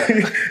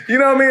 You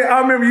know what I mean? I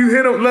remember you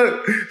hit him,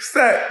 look,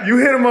 Stack, you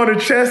hit him on the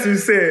chest and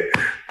said,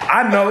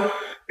 I know,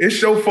 it's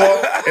your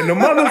fault. And the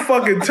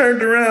motherfucker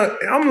turned around.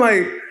 And I'm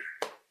like,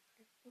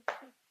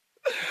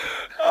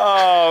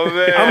 oh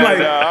man! I'm like,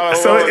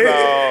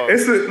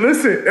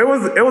 listen. It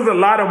was a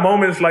lot of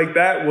moments like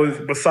that. Was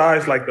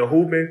besides the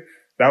hooping,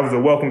 that was a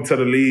welcome to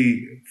the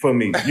league for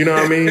me. You know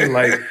what I mean?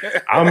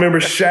 I remember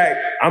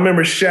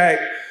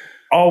Shaq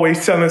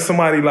always telling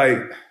somebody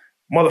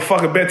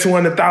motherfucker, bet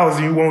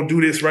 200,000 you won't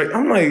do this, right?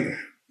 I'm like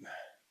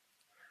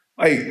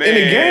man, in the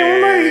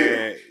game,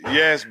 I'm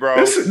yes, bro.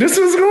 This is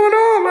what's going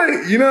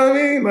on. You know what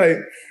I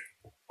mean?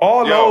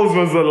 All those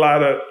was a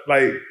lot of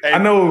hey,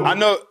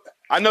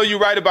 I know you're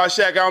right about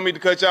Shaq. I don't mean to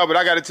cut you out, but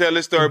I got to tell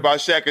this story about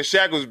Shaq. Because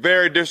Shaq was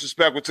very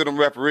disrespectful to them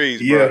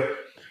referees, bro. Yeah.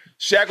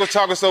 Shaq was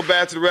talking so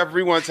bad to the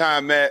referee one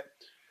time, Matt,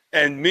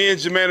 and me and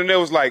Jermaine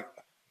O'Neal was like,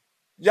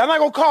 y'all not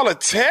going to call a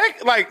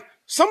tech?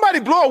 Somebody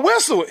blow a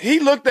whistle. He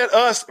looked at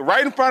us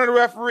right in front of the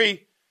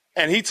referee,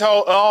 and he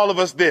told all of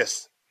us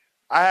this.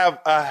 I have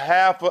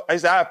he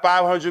said, I have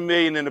 $500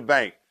 million in the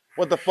bank.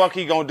 What the fuck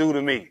he going to do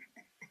to me?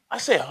 I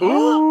said, huh?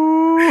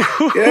 Ooh.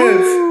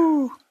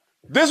 Yes.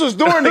 This was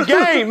during the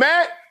game,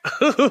 Matt.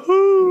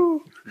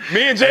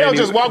 Me and JL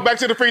just walked back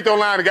to the free throw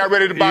line and got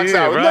ready to box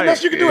out. Right. Nothing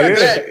else you can do after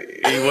that.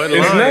 He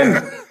wasn't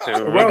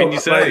lying. What can you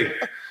say?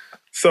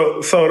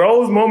 So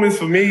those moments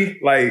for me,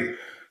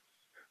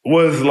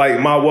 was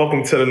my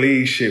welcome to the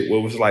league shit.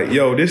 Where it was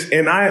yo, this,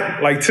 and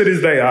I to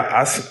this day,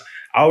 I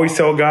always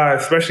tell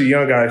guys, especially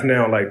young guys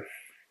now,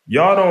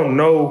 y'all don't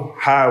know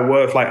how it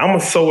was. I'm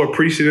so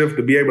appreciative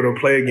to be able to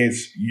play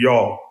against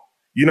y'all.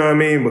 You know what I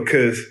mean?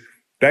 Because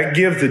that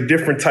gives a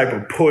different type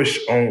of push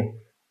on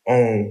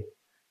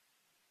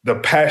the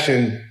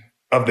passion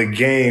of the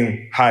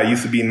game, how it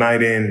used to be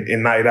night in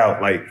and night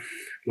out.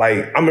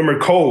 Like, I remember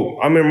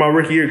my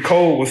rookie year,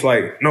 Cole was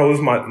like, no, it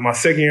was my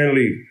second year in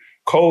the league.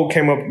 Cole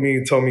came up to me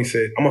and told me, he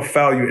said, I'm going to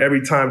foul you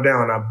every time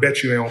down. I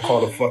bet you they don't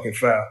call the fucking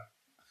foul.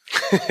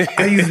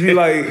 I used to be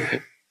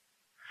like,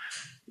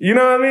 you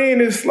know what I mean?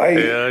 It's like,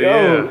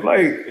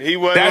 like. He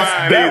wasn't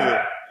lying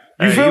either.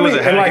 You feel me?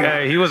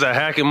 He was a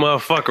hacking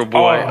motherfucker,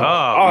 boy.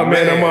 Oh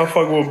man, that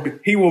motherfucker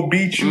will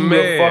beat you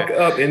the fuck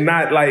up and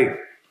not like,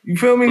 you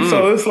feel me?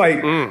 So it's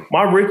like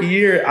my rookie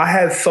year, I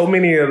had so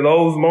many of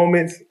those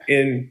moments,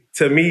 and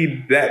to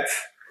me, that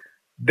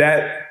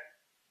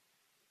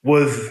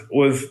was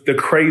the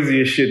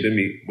craziest shit to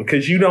me,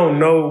 because you don't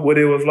know what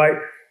it was like.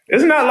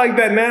 It's not like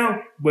that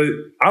now, but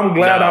I'm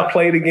glad I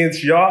played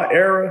against y'all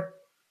era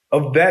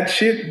of that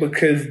shit,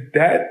 because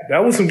that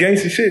was some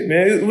gangster shit,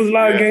 man. It was a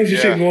lot of gangster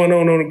shit going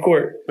on the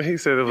court. He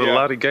said there was a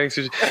lot of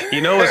gangster shit.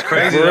 You know what's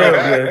crazy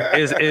though,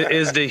 is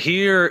to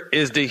hear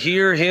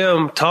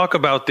him talk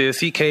about this.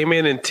 He came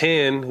in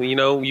 10, you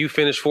know, you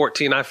finished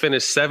 14, I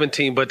finished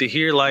 17, but to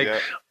hear like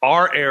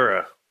our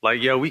era,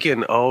 like, yo, we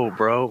getting old,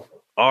 bro.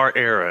 Our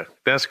era.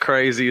 That's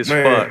crazy as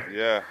fuck.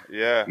 Yeah.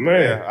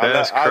 Man.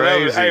 That's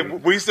crazy. Hey,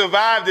 we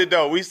survived it,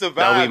 though. We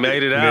survived we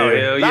made it out.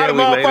 A lot of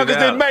motherfuckers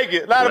didn't make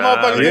it. A lot of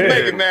motherfuckers didn't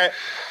make it, man.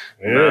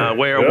 Nah,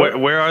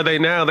 where are they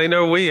now? They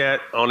know where we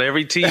at on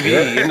every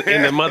TV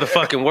in the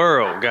motherfucking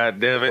world. God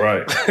damn it.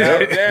 Right.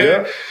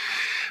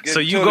 So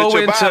you go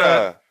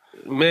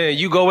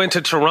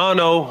into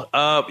Toronto.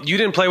 You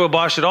didn't play with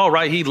Bosh at all,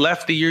 right? He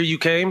left the year you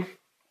came?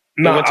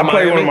 No, I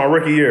played with him my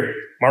rookie year.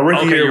 My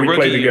rookie year, we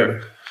played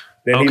together.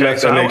 Then he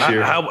left the next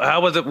year.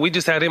 How was it? We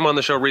just had him on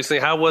the show recently.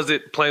 How was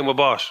it playing with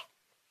Bosh?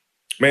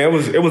 Man,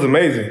 it was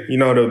amazing. You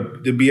know,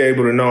 to be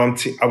able to know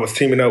I was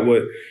teaming up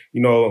with,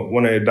 you know,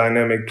 one of the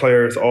dynamic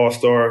players,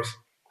 all-stars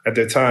at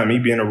that time. Me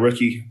being a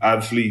rookie,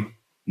 obviously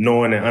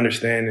knowing and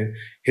understanding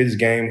his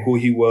game, who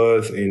he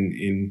was,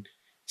 and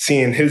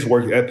seeing his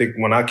work ethic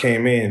when I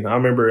came in. I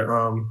remember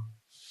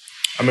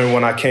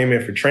when I came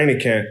in for training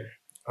camp,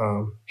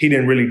 he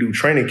didn't really do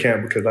training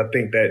camp because I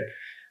think that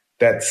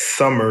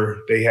summer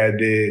they had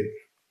did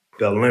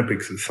the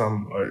Olympics or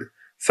something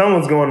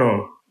was going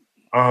on.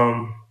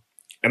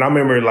 And I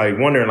remember like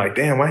wondering like,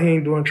 damn, why he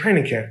ain't doing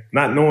training camp?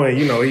 Not knowing,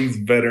 you know, he's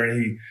a veteran,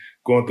 he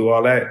going through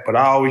all that. But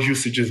I always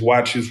used to just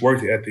watch his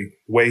work ethic,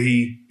 the way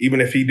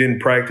even if he didn't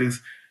practice,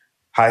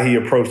 how he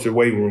approached the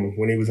weight room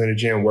when he was in the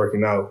gym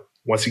working out.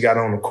 Once he got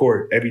on the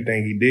court,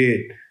 everything he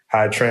did,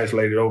 how it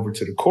translated over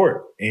to the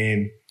court,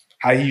 and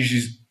how he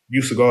used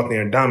to go out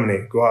there and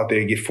dominate, go out there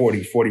and get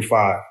 40,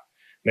 45.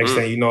 Next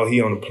thing you know,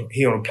 he on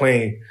a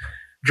plane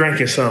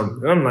drinking something.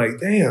 And I'm like,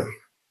 damn,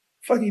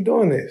 fuck he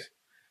doing this?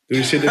 Do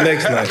this shit the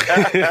next night.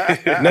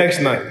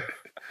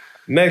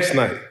 Next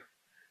night.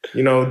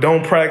 You know,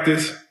 don't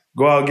practice,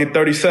 go out and get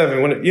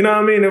 37. You know what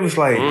I mean? It was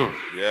like, man,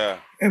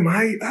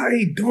 how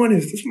he doing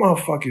this? This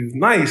motherfucker is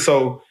nice.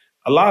 So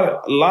a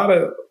lot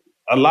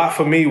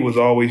for me was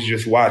always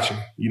just watching,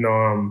 you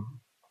know.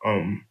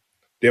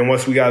 Then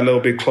once we got a little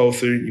bit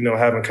closer, you know,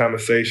 having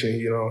conversation,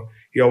 you know,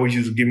 he always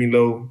used to give me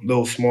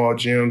little small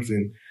gems,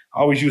 and I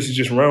always used to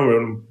just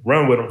run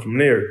with him from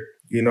there,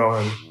 you know.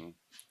 And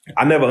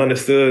I never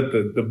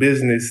understood the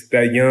business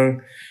that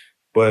young,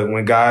 but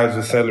when guys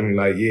were telling me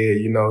like, yeah,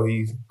 you know,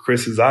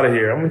 Chris is out of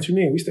here. I'm like, what you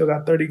mean? We still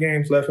got 30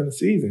 games left in the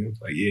season.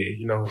 It's like, yeah,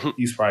 you know,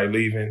 he's probably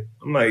leaving.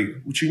 I'm like,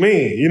 what you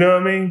mean? You know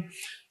what I mean?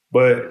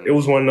 But it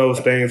was one of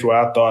those things where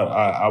I thought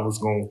I was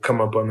going to come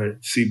up under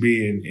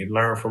CB and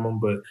learn from him.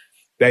 But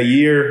that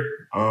year,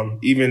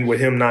 even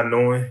with him not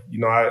knowing, you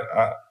know,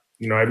 I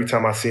you know, every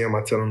time I see him,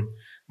 I tell him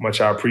how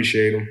much I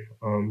appreciate him.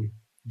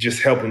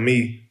 Just helping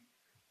me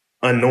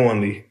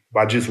unknowingly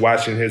by just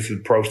watching his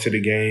approach to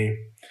the game,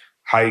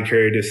 how he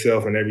carried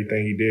himself and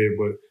everything he did.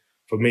 But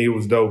for me, it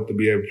was dope to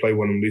be able to play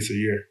with him at least a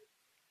year.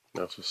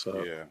 That's what's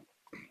up.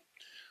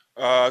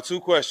 Yeah. 2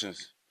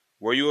 questions.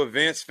 Were you a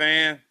Vince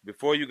fan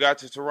before you got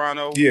to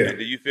Toronto? Yeah. And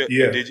did you feel?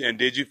 Yeah. And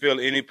did you feel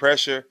any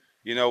pressure?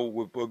 You know,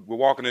 we're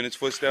walking in his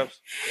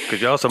footsteps.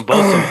 Cause y'all some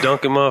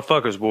dunking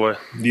motherfuckers, boy.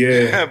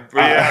 Yeah,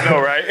 I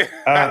know, right?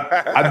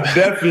 I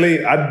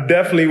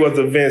definitely was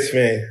a Vince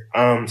fan,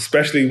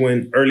 especially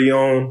when early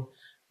on.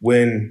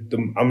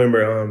 I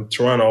remember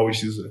Toronto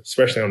always used to,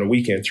 especially on the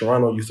weekend,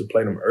 Toronto used to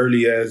play them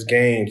early ass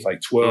games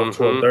like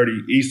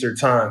 12:30 Eastern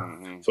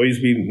time. So it used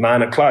to be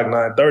 9 o'clock,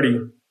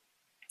 9:30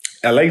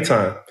 LA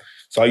time.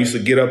 So I used to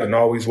get up and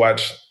always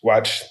watch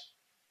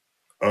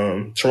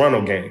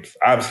Toronto games.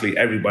 Obviously,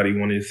 everybody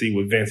wanted to see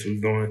what Vince was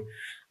doing,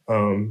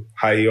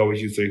 how he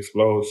always used to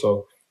explode.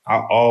 So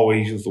I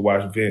always used to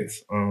watch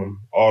Vince.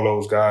 All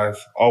those guys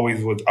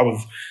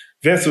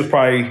Vince was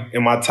probably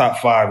in my top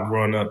 5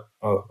 growing up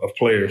of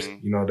players,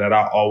 you know, that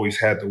I always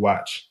had to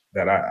watch,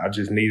 that I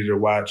just needed to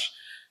watch,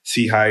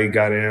 see how he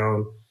got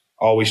down,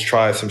 always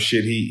try some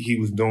shit he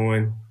was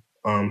doing.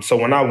 So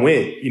when I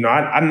went, you know,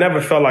 I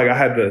never felt like I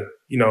had to,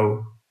 you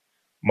know,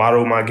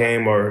 model my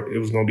game or it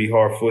was going to be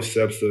hard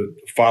footsteps to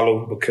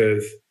follow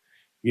because,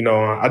 you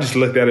know, I just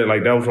looked at it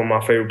like that was one of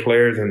my favorite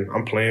players and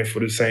I'm playing for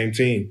the same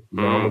team.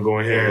 You know, I'm going to go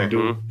in here and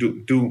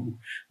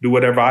do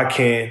whatever I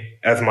can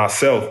as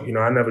myself. You know,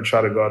 I never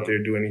try to go out there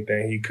and do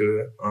anything he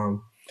could.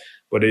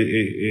 But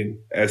it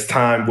as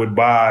time went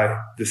by,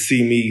 to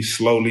see me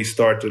slowly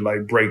start to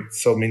like break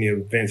so many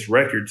of Vince's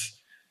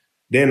records,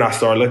 then I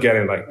started looking at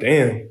it like,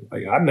 damn,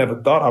 like I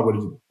never thought I would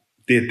have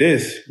did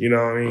this. You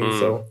know what I mean?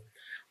 So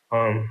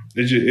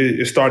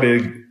it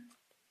started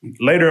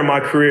later in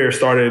my career. It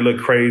started to look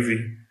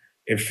crazy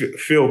and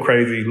feel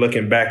crazy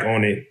looking back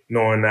on it,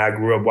 knowing that I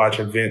grew up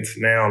watching Vince.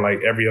 Now, like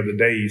every other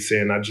day, he's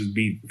saying I just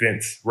beat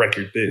Vince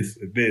record this.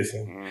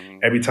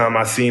 And every time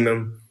I seen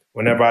him,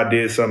 whenever I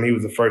did something, he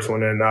was the first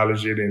one to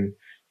acknowledge it. And,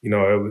 you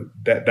know, it was,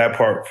 that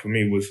part for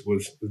me was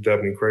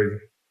definitely crazy.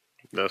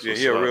 That's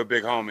he a real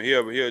big homie. He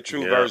a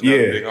true version of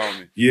a big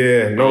homie.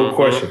 Yeah, no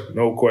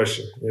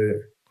question. Yeah.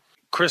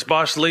 Chris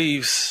Bosh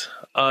leaves.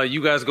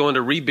 You guys go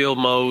into rebuild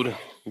mode.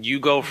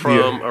 You go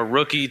from a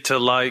rookie to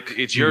like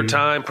it's your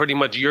time, pretty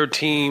much your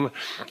team.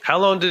 How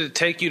long did it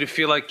take you to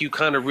feel like you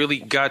kind of really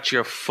got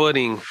your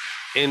footing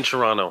in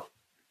Toronto?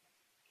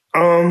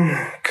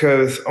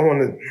 Because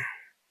I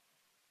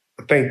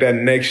think that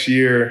next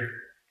year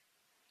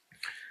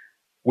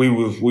we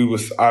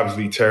was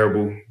obviously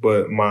terrible,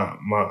 but my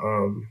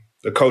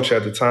the coach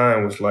at the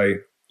time was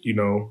like, you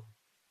know,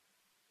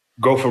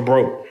 go for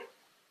broke.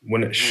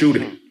 Shoot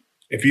it.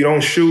 If you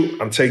don't shoot,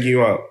 I'm taking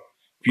you out.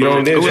 If you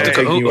don't who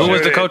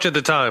was the coach at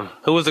the time?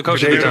 Who was the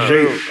coach at the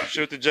time?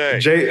 Shoot the J.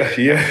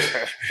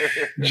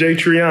 Jay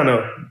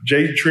Triano.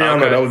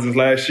 Okay. That was his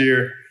last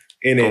year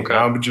in it. Okay.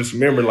 I just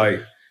remember,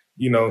 like,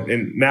 you know,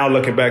 and now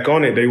looking back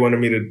on it, they wanted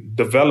me to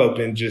develop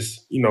and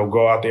just, you know,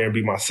 go out there and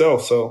be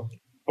myself. So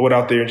I went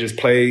out there and just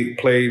played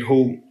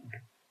hoop.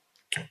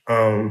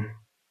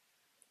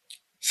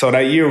 So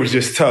that year was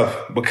just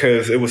tough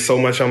because it was so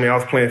much on me. I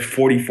was playing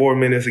 44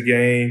 minutes a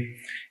game.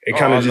 It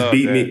kind of just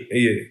beat me.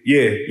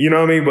 Yeah. You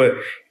know what I mean? But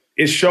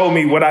it showed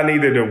me what I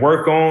needed to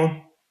work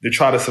on to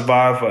try to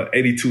survive an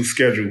 82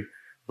 schedule,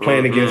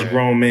 playing against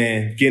grown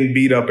men, getting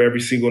beat up every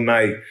single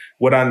night,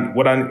 where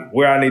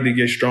I need to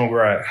get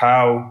stronger at,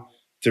 how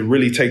to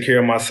really take care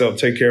of myself,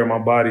 take care of my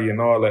body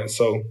and all that.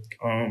 So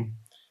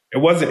it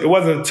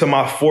wasn't to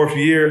my fourth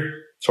year.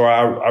 So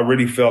I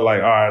really felt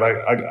like, all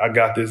right, I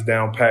got this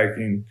down packed,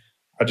 and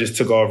I just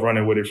took off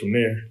running with it from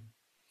there.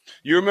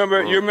 You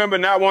remember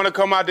not wanting to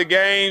come out to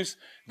games?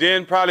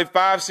 Then probably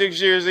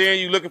 5-6 years in,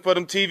 you looking for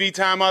them TV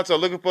timeouts or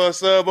looking for a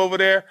sub over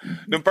there.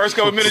 The first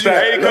couple minutes you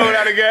hated coming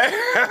out of the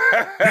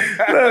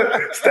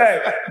game.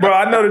 Stack, bro,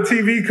 I know the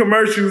TV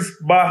commercials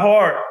by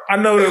heart. I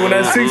know that when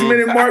that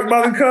 6-minute mark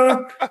about to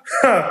come,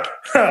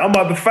 I'm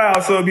about to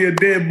foul, so it'll be a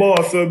dead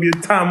ball, so it'll be a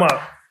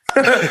timeout.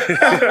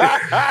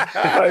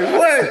 Like,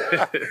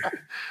 what?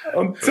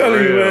 I'm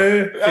telling you,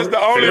 man. That's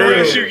the only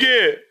rest you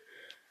get.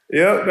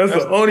 Yep, that's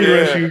the only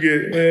rest you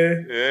get,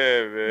 man.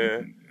 Yeah,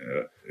 man.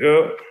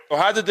 Yep. So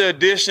how did the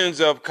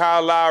additions of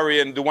Kyle Lowry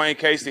and Dwayne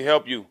Casey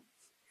help you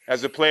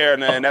as a player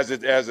and as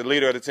a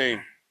leader of the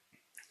team?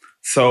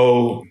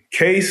 So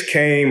Case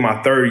came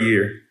my third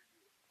year.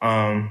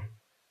 I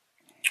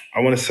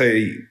want to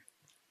say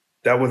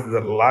that was the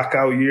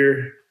lockout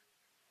year.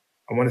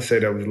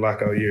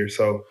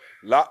 So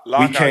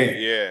lockout came,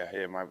 year.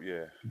 I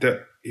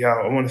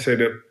want to say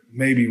that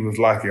maybe it was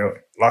lockout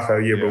year.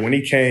 Yeah. But when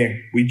he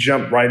came, we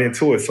jumped right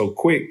into it so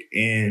quick,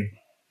 and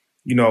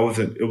you know,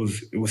 it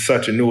was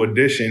such a new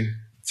addition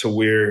to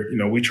where, you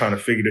know, we trying to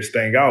figure this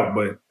thing out,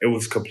 but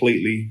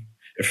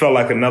it felt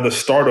like another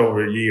start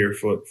over year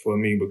for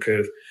me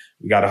because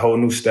we got a whole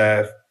new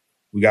staff.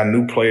 We got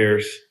new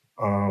players.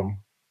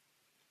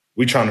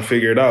 We trying to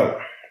figure it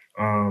out.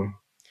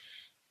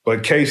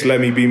 But Case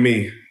let me be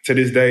me. To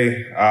this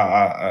day,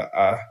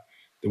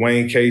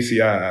 Dwayne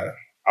Casey,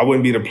 I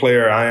wouldn't be the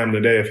player I am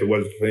today if it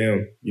wasn't for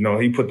him. You know,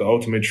 he put the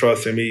ultimate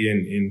trust in me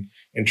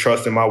and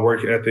trust in my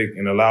work ethic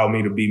and allowed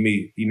me to be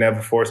me. He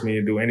never forced me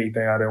to do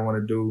anything I didn't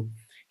want to do.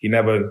 He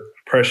never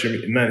pressured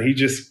me, none. He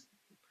just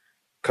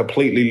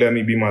completely let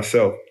me be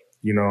myself.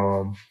 You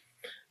know,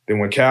 then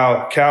when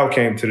Cal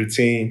came to the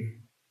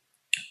team,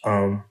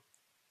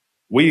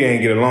 we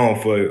didn't get along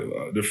for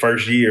the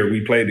first year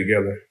we played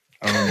together.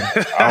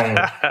 I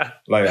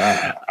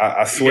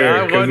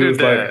swear. I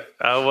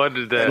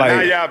wondered that. Like,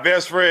 now y'all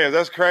best friends.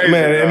 That's crazy,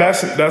 man. Dog.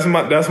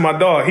 And that's my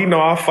dog. He know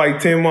I'll fight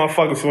 10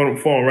 motherfuckers for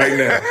him right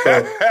now.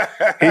 So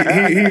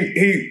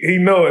he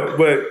know it.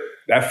 But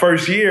that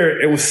first year,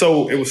 it was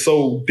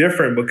so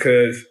different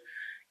because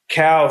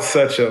Cal's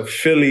such a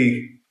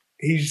Philly.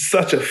 He's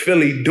such a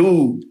Philly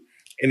dude,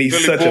 and he's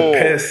Philly such a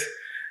pest.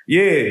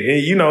 Yeah,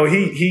 and you know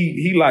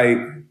he like.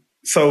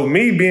 So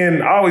me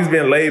always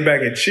been laid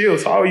back and chill,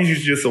 so I always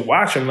used just to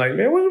watch him like,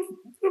 man, what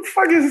the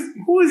fuck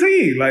who is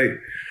he? Like,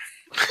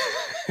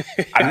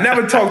 I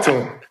never talked to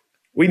him.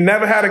 We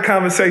never had a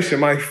conversation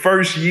my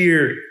first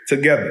year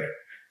together.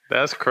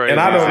 That's crazy.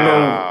 And I don't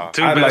know.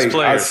 Two best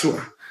players.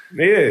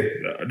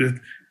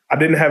 I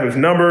didn't have his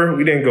number.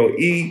 We didn't go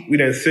eat. We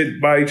didn't sit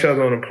by each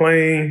other on a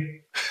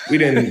plane. We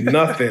didn't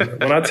nothing.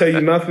 When I tell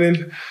you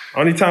nothing,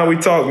 only time we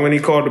talked when he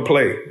called to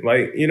play.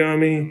 Like, you know what I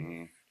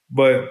mean?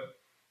 But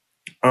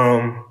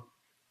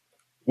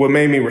what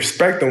made me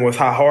respect him was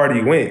how hard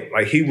he went.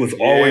 Like, he was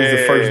always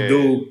the first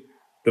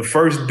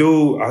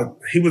dude.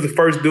 He was the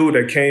first dude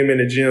that came in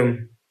the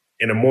gym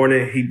in the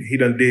morning,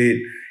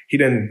 he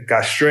done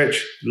got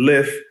stretched,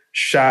 lift,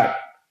 shot,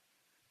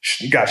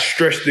 got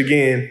stretched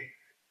again,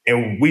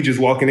 and we just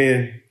walking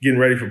in, getting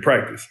ready for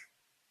practice.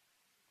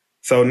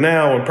 So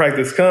now when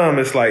practice come,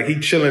 it's like he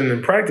chilling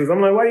in practice.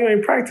 I'm like, why you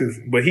ain't practice?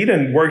 But he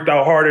done worked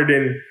out harder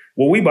than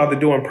what we about to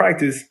do in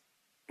practice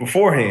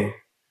beforehand.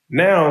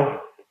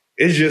 Now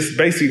it's just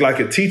basically like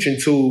a teaching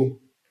tool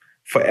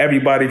for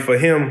everybody, for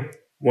him,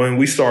 when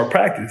we start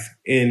practice.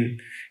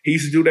 And he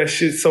used to do that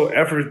shit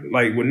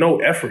with no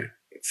effort.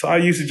 So I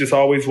used to just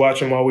always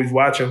watch him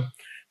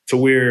to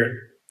where,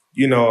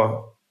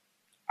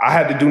 I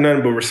had to do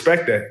nothing but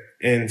respect that.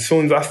 And as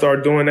soon as I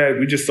started doing that,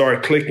 we just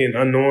started clicking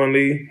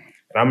unknowingly.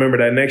 And I remember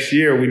that next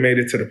year we made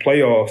it to the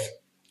playoffs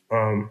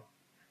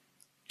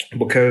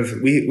because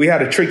we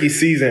had a tricky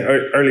season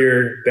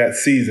earlier that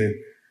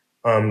season.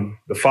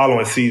 The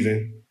following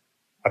season,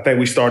 I think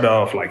we started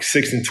off like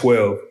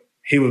 6-12.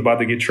 He was about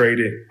to get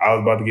traded. I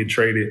was about to get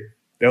traded.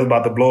 They was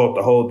about to blow up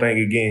the whole thing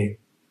again.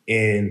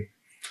 And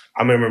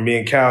I remember me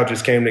and Cal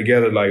just came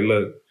together like,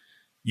 look,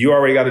 you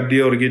already got a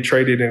deal to get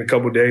traded in a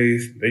couple of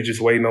days. They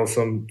just waiting on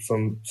some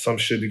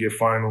shit to get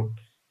final.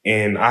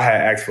 And I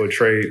had asked for a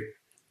trade.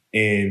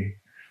 And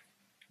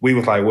we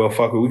was like, well,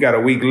 fuck it. We got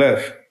a week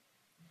left.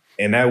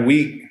 And that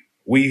week,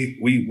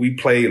 we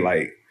played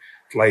like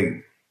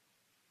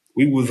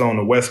we was on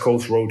the West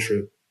Coast road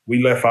trip.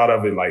 We left out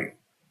of it like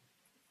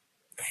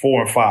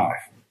 4-5.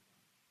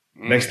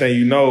 Next thing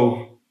you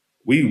know,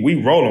 we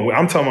rolling.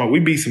 I'm talking about we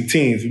beat some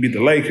teams. We beat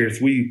the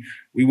Lakers. We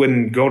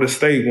wouldn't go to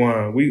state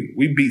one.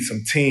 We beat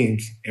some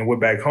teams and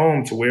went back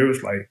home to where it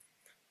was like,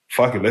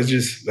 fuck it,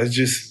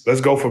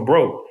 let's go for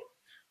broke.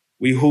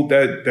 We hooped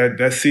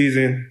that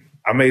season.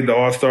 I made the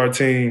All-Star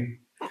team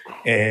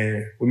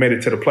and we made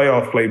it to the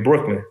playoffs, played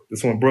Brooklyn.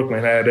 This one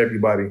Brooklyn had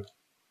everybody.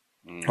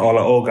 All the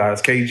old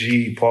guys,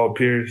 KG, Paul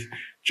Pierce,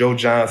 Joe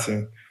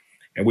Johnson.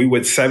 And we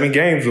went 7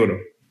 games with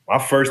them. My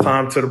first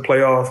time to the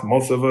playoffs,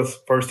 most of us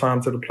first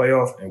time to the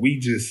playoffs, and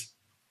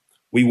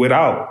we went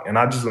out. And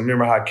I just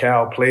remember how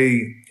Cal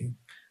played. I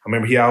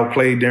remember he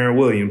outplayed Darren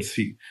Williams.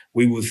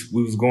 We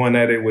was going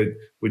at it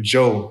with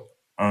Joe,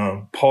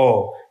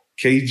 Paul,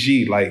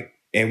 KG,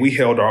 and we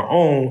held our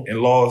own and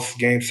lost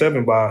Game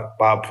 7 by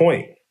a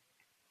point.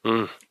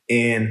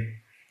 And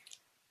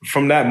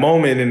from that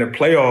moment in the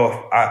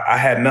playoff, I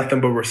had nothing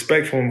but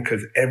respect for him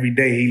because every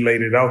day he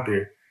laid it out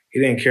there. He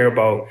didn't care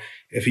about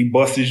if he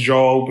bust his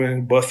jaw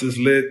open, bust his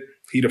lip.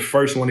 He the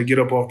first one to get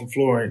up off the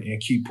floor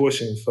and keep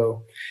pushing.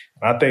 So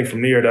I think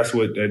from there, that's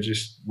what that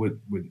just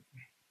would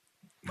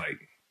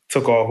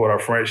took off with our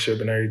friendship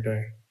and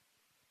everything.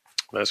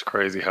 That's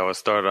crazy how it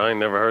started. I ain't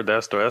never heard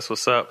that story. That's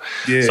what's up.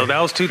 Yeah. So that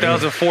was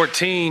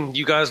 2014.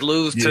 You guys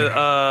lose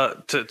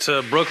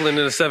to Brooklyn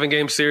in a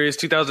 7-game series.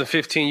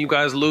 2015, you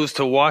guys lose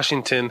to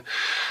Washington.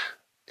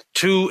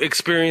 2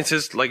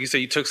 experiences, like you said,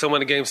 you took someone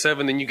to Game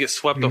 7, then you get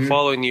swept the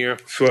following year.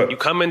 You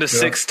come into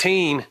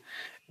 16,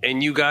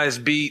 and you guys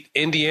beat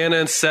Indiana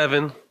in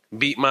 7,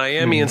 beat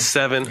Miami in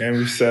 7.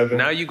 Miami 7.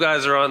 Now you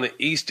guys are on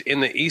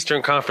in the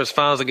Eastern Conference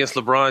Finals against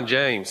LeBron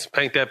James.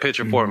 Paint that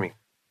picture for me.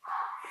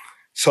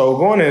 So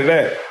going into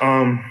that,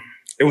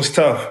 it was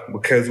tough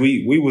because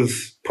we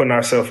was putting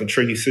ourselves in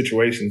tricky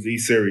situations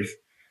each series.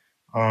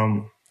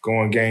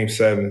 Going Game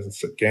 7,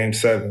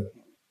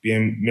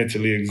 being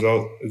mentally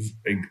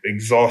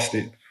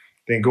exhausted,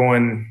 then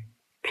going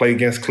play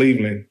against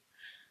Cleveland.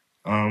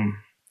 I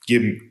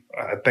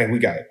think we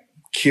got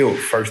killed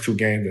first 2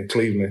 games in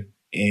Cleveland,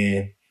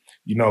 and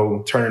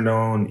turning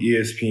on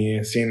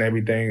ESPN, seeing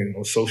everything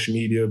on social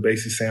media,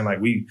 basically saying like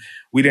we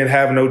didn't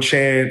have no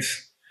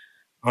chance.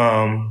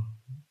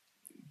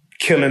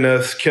 Killing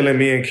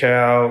me and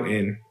Cal,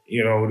 and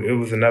it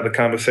was another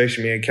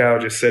conversation. Me and Cal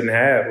just sitting and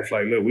had. It's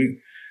like, look,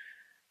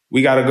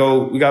 we gotta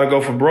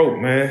go for broke,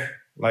 man.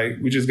 Like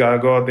we just gotta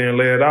go out there and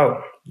lay it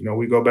out.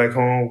 We go back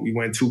home. We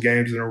win 2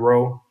 games in a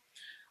row.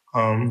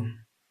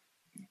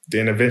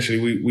 Then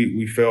eventually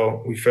we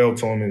fell to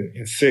them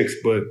in 6,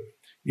 but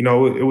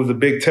it was a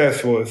big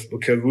test for us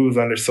because we was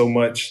under so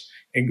much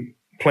and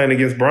playing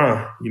against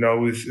Bron.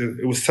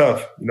 It was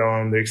tough.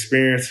 The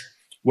experience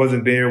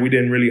wasn't there. We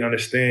didn't really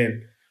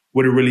understand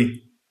what it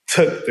really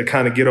took to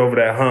kind of get over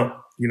that hump.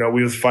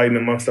 We was fighting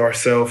amongst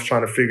ourselves,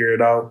 trying to figure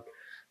it out.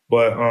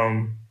 But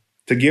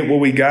to get what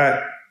we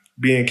got,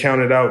 being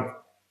counted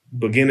out,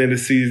 beginning of the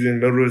season,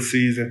 middle of the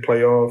season,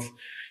 playoffs,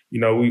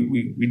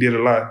 we did a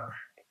lot.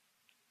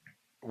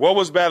 What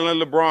was battling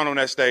LeBron on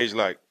that stage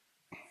like?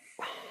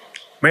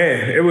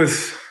 Man, it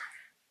was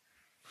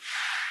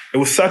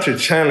such a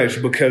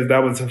challenge because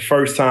that was the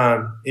first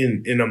time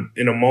in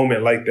a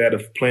moment like that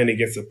of playing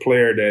against a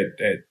player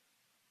that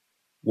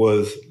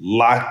was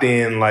locked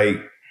in like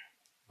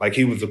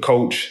he was a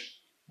coach,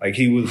 like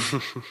he was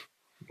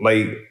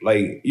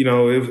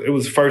it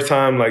was the first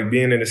time like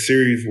being in a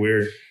series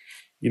where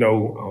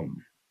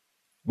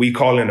we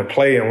call in a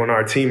play, and when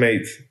our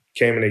teammates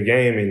came in the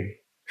game and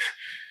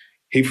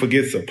he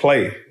forgets a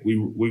play, we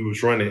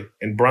was running,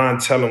 and Bron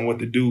tell him what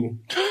to do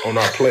on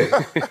our play.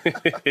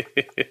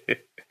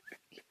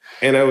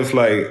 And I was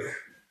like,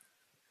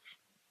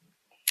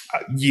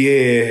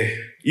 Yeah.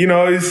 You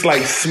know, it's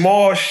like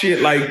small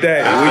shit like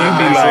that where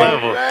you be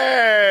like,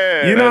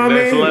 Man, you know what I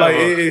mean? level. Like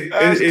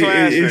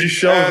it just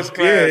shows.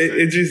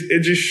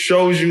 It just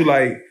shows you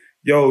like,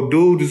 yo,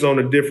 dude is on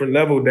a different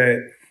level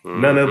that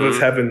none of us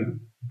haven't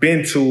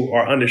been to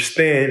or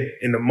understand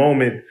in the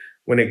moment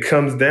when it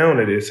comes down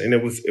to this. And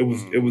it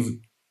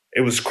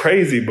was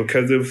crazy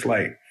because it was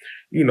like,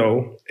 you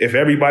know, if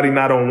everybody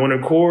not on one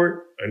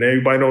accord and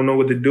everybody don't know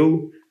what to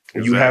do,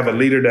 and you have a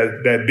leader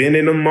that been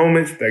in them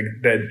moments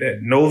that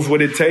knows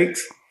what it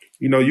takes,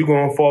 you know, you're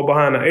gonna fall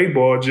behind the 8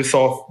 ball just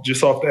off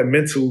that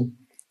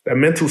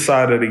mental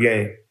side of the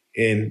game.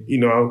 And, you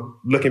know,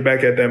 looking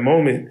back at that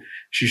moment,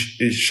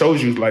 it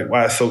shows you like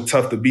why it's so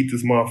tough to beat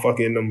this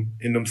motherfucker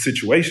in them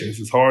situations.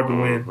 It's hard to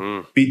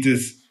win.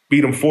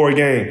 Beat them 4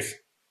 games.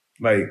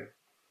 Like,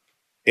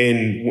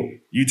 and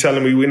you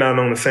telling me we're not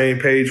on the same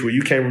page where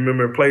you can't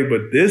remember a play,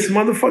 but this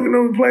motherfucker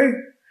never played?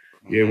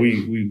 Yeah,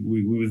 we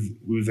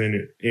was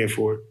in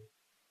for it.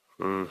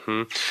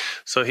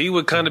 So he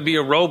would kind of be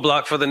a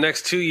roadblock for the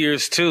next 2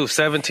 years too.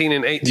 17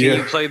 and 18,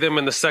 you play them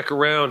in the second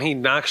round. He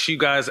knocks you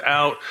guys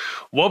out.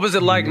 What was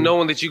it like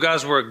knowing that you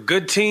guys were a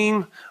good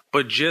team,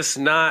 but just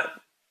not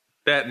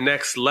that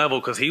next level?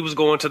 Because he was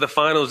going to the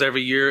finals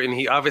every year, and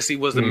he obviously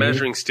was the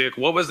measuring stick.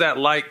 What was that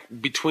like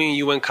between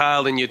you and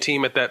Kyle and your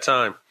team at that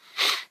time?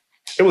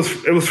 It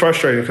was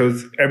frustrating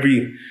because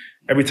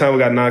every time we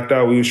got knocked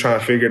out, we was trying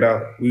to figure it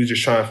out. We was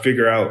just trying to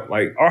figure out,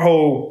 like, our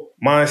whole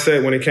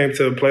mindset when it came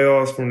to the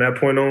playoffs from that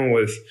point on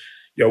was,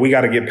 yo, we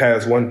got to get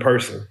past one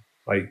person.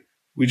 Like,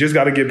 we just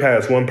got to get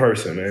past one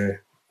person, man.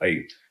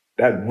 Like,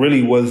 that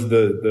really was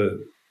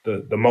the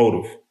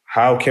motive.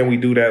 How can we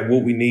do that?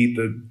 What we need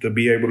to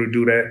be able to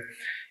do that?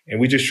 And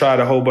we just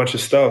tried a whole bunch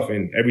of stuff.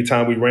 And every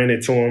time we ran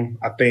into him,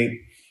 I think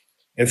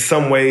in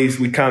some ways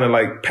we kind of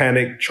like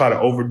panicked, try to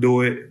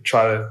overdo it,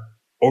 try to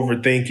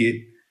overthink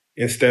it,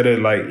 instead of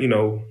like, you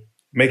know,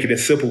 making it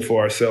simple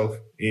for ourselves.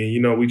 And,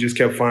 you know, we just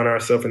kept finding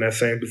ourselves in that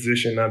same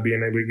position, not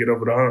being able to get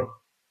over the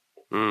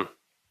hump.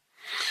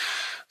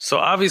 So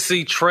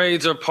obviously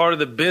trades are part of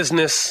the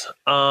business,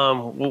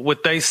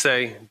 what they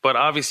say, but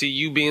obviously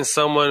you being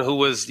someone who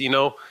was, you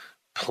know,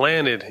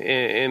 planted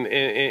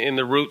in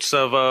the roots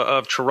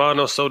of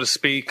Toronto, so to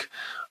speak,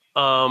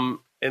 and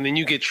then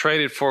you get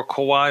traded for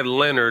Kawhi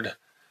Leonard.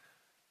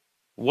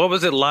 What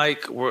was it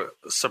like? Were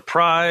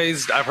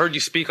surprised? I've heard you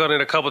speak on it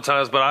a couple of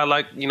times, but I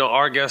like, you know,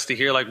 our guests to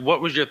hear, like, what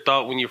was your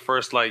thought when you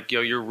first, like, yo,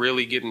 you're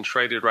really getting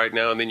traded right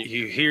now, and then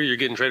you hear you're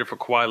getting traded for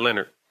Kawhi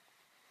Leonard?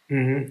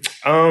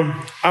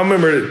 I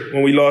remember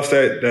when we lost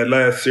that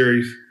last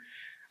series,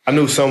 I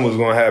knew something was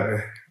going to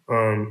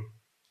happen.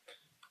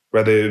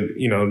 Whether,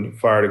 you know,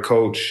 fire the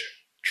coach,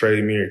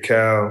 trade me or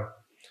Cal,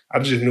 I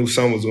just knew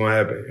something was going to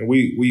happen. And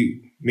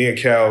me and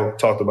Cal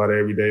talked about it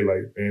every day,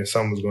 like, man,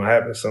 something was going to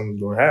happen, something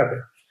was going to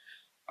happen.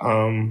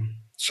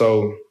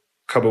 So a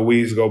couple of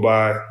weeks go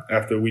by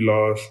after we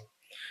lost.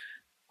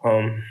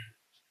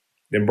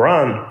 Then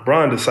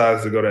Bron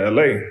decides to go to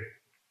LA.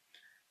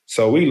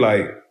 So we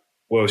like,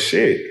 well,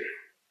 shit,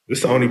 this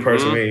is the only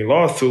person we ain't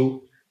lost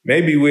to.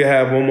 Maybe we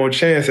have one more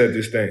chance at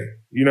this thing.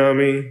 You know what I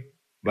mean?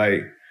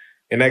 Like,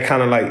 and that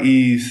kind of like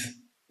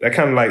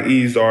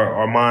eased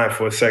our mind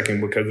for a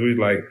second, because we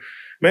like,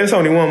 man, it's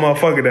only one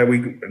motherfucker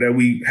that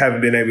we haven't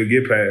been able to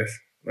get past.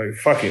 Like,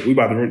 fuck it. We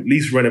about to at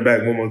least run it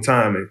back one more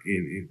time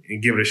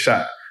and give it a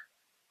shot.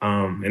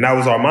 And that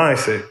was our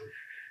mindset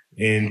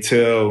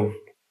until,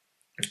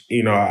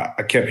 you know,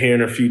 I kept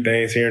hearing a few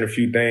things.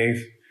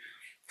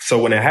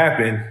 So when it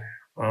happened,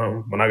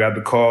 when I got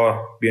the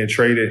call being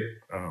traded,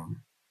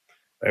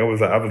 I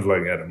was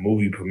like at a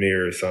movie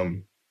premiere or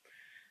something.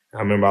 I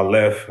remember I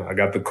left, I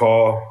got the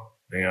call,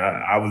 and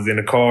I was in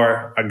the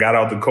car. I got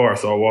out the car,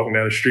 started walking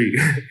down the street.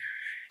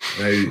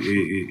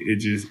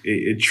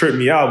 It tripped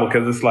me out,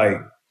 because it's like,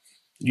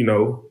 you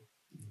know,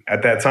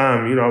 at that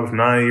time, you know, I was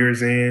 9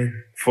 years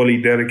in,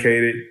 fully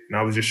dedicated, and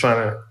I was just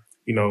trying to,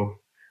 you know,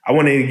 I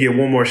wanted to get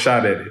one more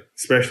shot at it,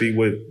 especially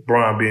with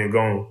Bron being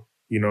gone,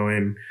 you know,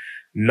 and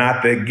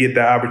not to get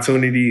the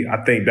opportunity.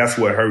 I think that's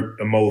what hurt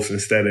the most,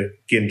 instead of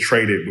getting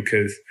traded,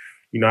 because,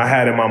 you know, I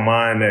had in my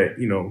mind that,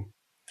 you know,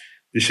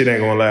 this shit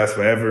ain't gonna last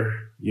forever,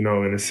 you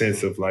know, in the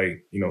sense of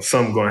like, you know,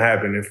 something's gonna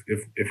happen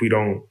if we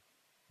don't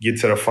get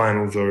to the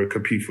finals or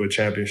compete for a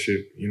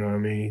championship, you know what I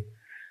mean?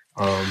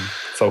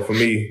 So for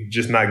me,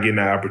 just not getting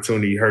that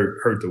opportunity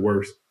hurt the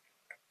worst.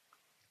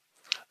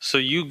 So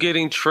you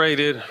getting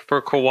traded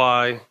for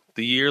Kawhi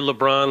the year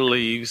LeBron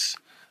leaves,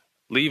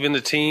 leaving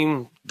the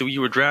team that you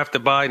were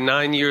drafted by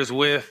 9 years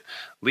with,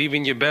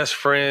 leaving your best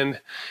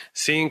friend,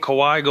 seeing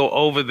Kawhi go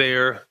over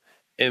there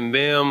and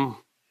them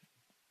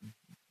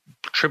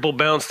triple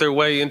bounce their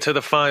way into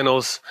the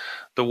finals,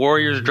 the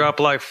Warriors drop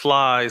like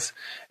flies,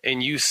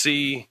 and you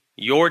see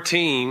your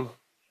team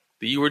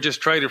that you were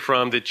just traded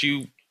from, that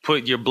you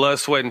put your blood,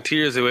 sweat, and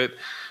tears to it,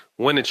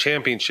 win a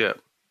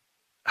championship.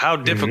 How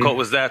difficult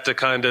was that to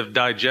kind of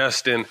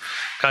digest and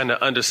kind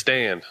of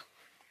understand?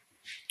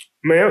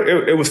 Man,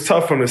 it was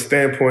tough from the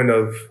standpoint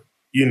of,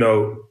 you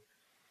know,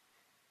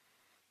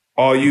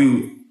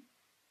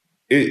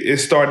 it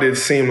started to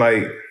seem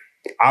like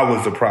I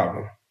was the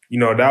problem. You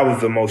know, that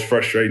was the most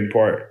frustrating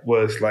part,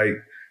 was like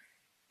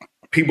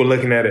people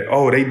looking at it,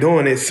 oh, they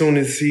doing it soon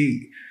as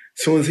he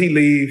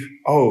leave.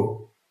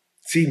 Oh,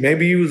 see,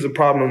 maybe he was the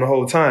problem the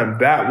whole time.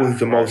 That was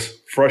the most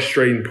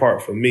frustrating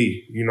part for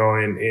me, you know,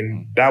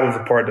 and that was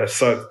the part that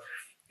sucked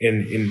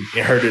and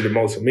hurted the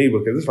most for me,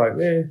 because it's like,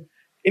 man,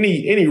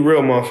 any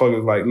real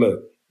motherfuckers like,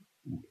 look,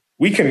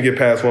 we couldn't get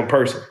past one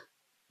person.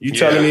 You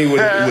telling me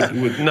the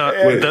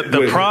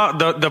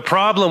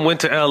problem went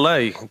to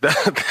LA.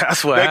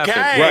 That's what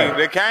happened.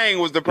 The Kang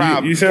was the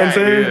problem. You see what I'm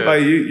saying? Yeah.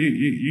 Like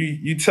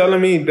you telling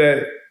me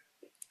that,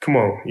 come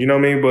on, you know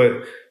what I mean?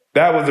 But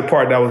that was the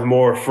part that was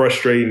more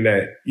frustrating,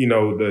 that, you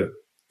know,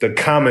 the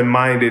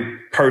common-minded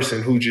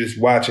person who just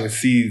watching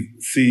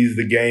sees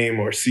the game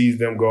or sees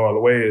them go all the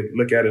way and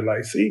look at it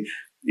like, see,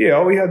 yeah,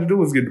 all we had to do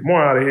was get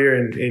more out of here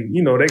and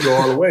you know, they go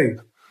all the way.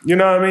 You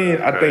know what I mean?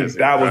 I think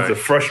that was the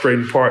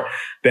frustrating part,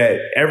 that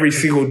every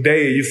single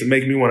day it used to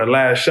make me want to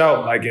lash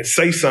out, like, and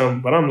say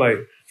something, but I'm like,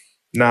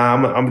 nah,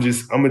 I'm gonna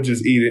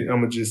just eat it. I'm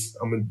gonna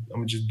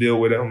just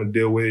deal with it. I'm gonna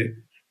deal with it,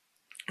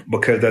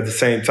 because at the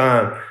same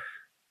time,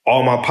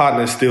 all my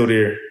partners still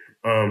there.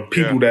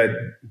 People that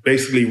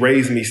basically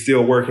raised me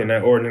still work in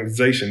that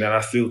organization that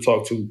I still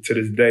talk to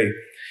this day.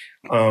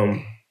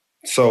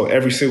 So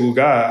every single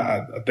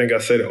guy, I think I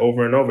said it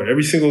over and over,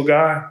 every single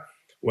guy,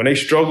 when they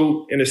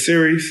struggled in a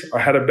series or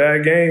had a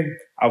bad game,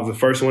 I was the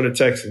first one to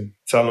text them,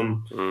 tell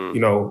them, you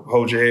know,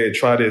 hold your head,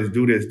 try this,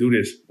 do this, do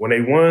this. When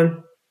they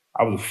won,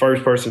 I was the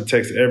first person to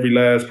text every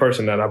last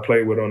person that I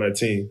played with on that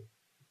team.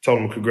 Told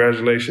them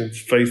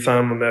congratulations,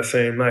 FaceTime on that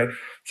same night.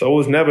 So it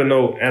was never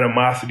no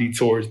animosity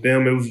towards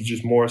them. It was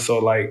just more so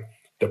like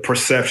the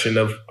perception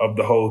of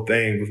the whole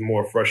thing was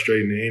more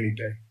frustrating than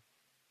anything.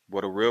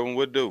 What a real one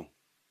would do.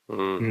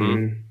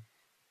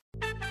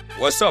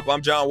 What's up?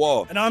 I'm John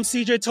Wall. And I'm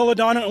CJ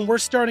Toledano, and we're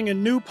starting a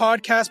new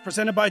podcast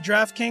presented by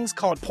DraftKings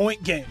called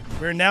Point Game.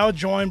 We're now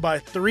joined by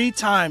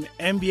 3-time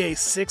NBA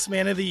Sixth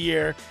Man of the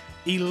Year,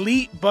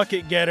 elite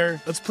bucket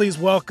getter. Let's please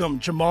welcome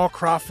Jamal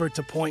Crawford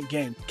to Point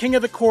Game. King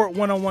of the Court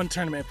one-on-one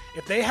tournament.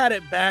 If they had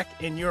it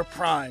back in your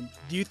prime,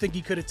 do you think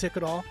you could have took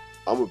it all?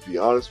 I'm going to be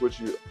honest with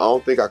you. I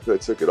don't think I could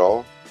have took it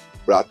all,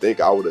 but I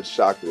think I would have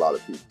shocked a lot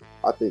of people.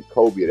 I think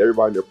Kobe and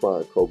everybody in their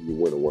prime, Kobe would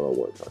win a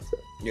one-on-one contest.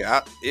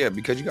 Yeah,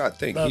 because you got to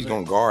think, he's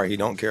going to guard. He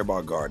don't care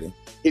about guarding.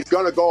 He's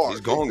going to guard.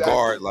 He's going to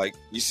guard. Like,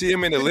 you see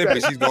him in the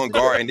Olympics, he's going to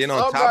guard. And then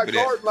on top of that. I'm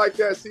not guarding like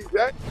that, see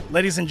that?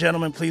 Ladies and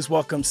gentlemen, please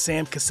welcome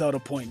Sam Cassell to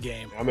Point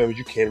Game. I remember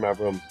you came out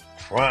from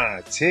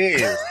crying,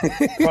 tears.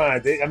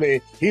 I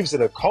mean, he was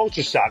in a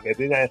culture shock. And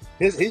then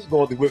he's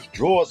going through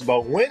withdrawals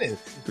about winning.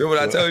 Remember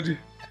what I told you?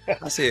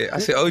 I said,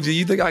 OG,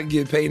 you think I can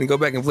get paid and go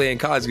back and play in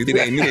college because it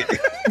ain't it?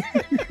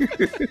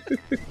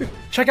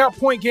 Check out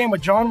Point Game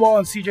with John Wall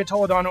and CJ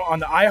Toledano on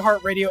the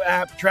iHeartRadio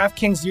app,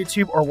 DraftKings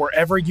YouTube, or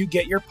wherever you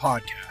get your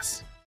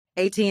podcasts.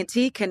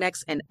 AT&T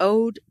connects an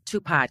ode to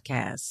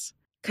podcasts.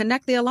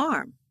 Connect the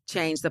alarm.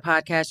 Change the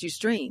podcast you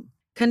stream.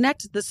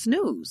 Connect the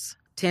snooze.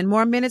 10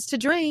 more minutes to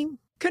dream.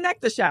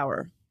 Connect the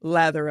shower.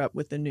 Lather up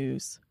with the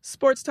news,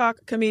 sports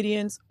talk,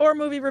 comedians, or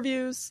movie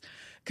reviews.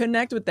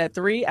 Connect with that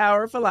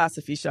 3-hour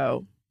philosophy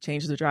show.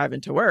 Change the drive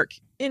into work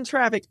in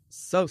traffic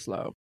so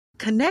slow.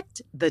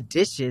 Connect the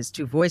dishes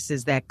to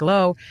voices that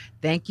glow.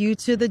 Thank you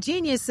to the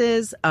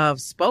geniuses of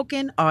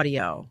spoken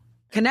audio.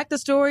 Connect the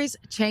stories,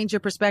 change your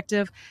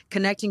perspective.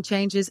 Connecting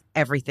changes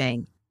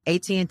everything.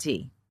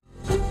 AT&T.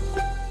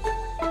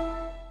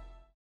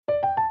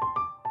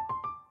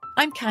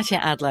 I'm Katya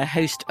Adler,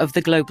 host of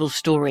The Global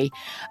Story.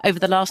 Over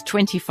the last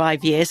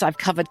 25 years, I've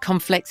covered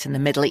conflicts in the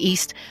Middle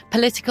East,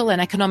 political and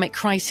economic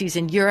crises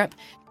in Europe,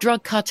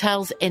 drug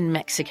cartels in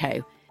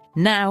Mexico.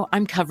 Now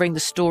I'm covering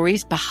the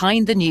stories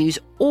behind the news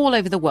all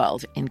over the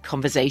world in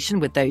conversation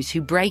with those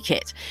who break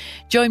it.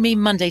 Join me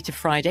Monday to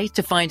Friday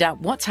to find out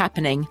what's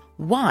happening,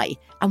 why,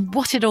 and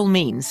what it all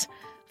means.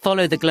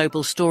 Follow The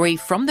Global Story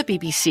from the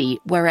BBC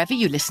wherever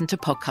you listen to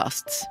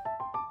podcasts.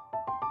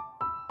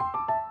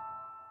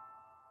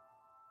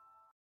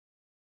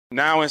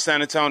 Now in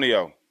San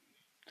Antonio,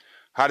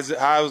 how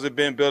has it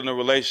been building a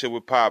relationship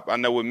with Pop? I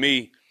know with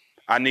me,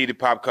 I needed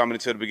Pop coming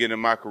into the beginning of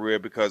my career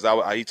because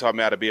he taught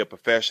me how to be a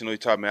professional. He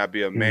taught me how to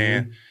be a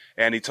man.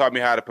 And he taught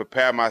me how to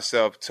prepare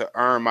myself to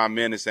earn my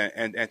minutes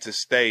and to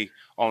stay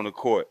on the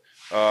court.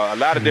 A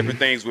lot of different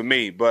things with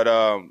me. But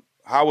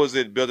how was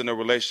it building a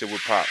relationship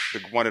with Pop,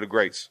 one of the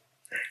greats?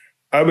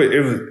 I think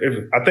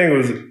it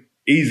was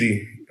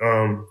easy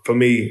for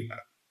me,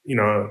 you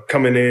know,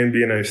 coming in,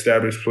 being an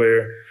established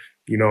player,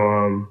 you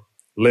know,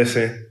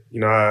 listen,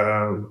 you know,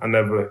 I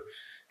never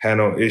had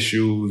no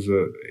issues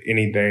or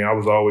anything. I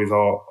was always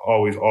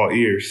all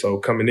ears. So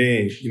coming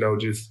in, you know,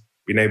 just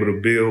being able to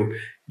build,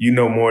 you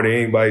know, more than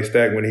anybody,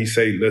 Stack, when he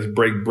say, let's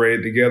break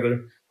bread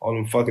together on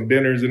them fucking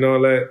dinners and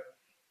all that,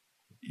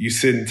 you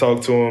sit and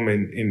talk to him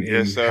and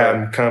yes,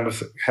 have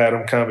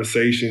them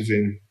conversations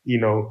and, you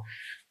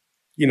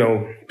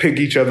know, pick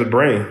each other's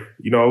brain.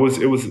 You know,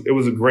 it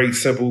was a great,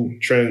 simple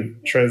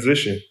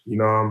transition. You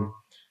know,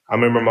 I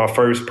remember my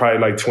first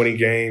probably like 20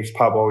 games,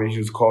 Pop always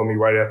used to call me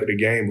right after the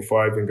game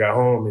before I even got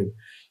home. And,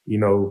 you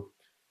know,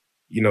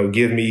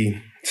 give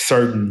me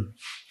certain,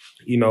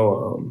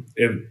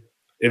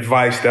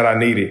 advice that I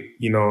needed.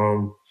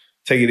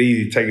 Take it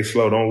easy, take it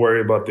slow. Don't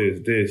worry about this.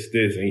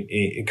 And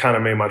it kind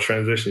of made my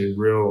transition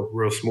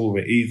real smooth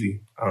and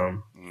easy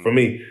for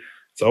me.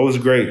 So it was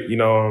great.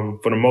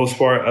 For the most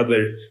part,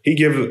 he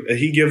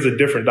gives a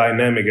different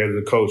dynamic as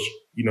a coach.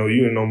 You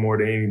know more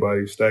than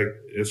anybody, Stack,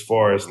 as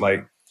far as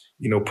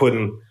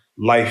putting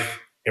life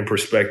in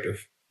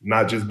perspective,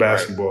 not just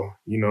basketball.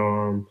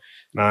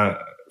 Now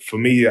for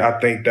me, I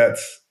think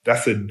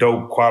that's a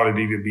dope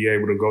quality to be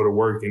able to go to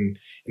work and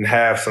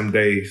have some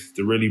days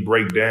to really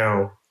break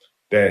down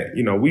that,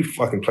 we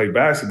fucking play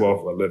basketball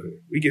for a living.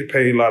 We get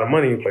paid a lot of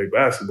money and play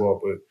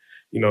basketball, but,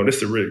 this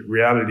is the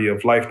reality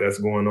of life that's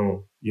going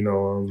on,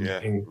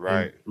 and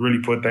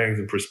really put things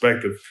in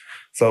perspective.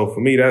 So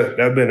for me, that's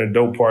been a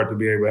dope part to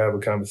be able to have a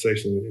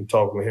conversation and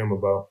talk with him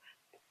about.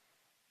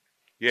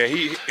 Yeah,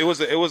 it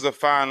was a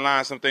fine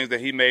line. Some things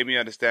that he made me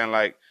understand,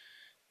 like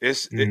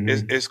it's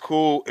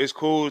cool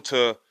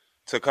to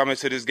come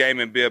into this game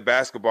and be a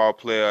basketball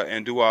player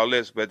and do all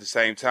this, but at the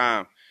same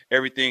time,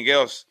 everything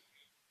else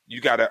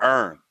you got to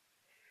earn.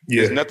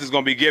 Yeah. Nothing's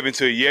going to be given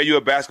to you. Yeah, you're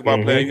a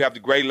basketball player. You have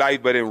the great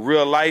life, but in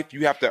real life,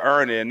 you have to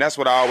earn it. And that's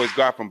what I always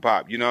got from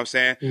Pop. You know what I'm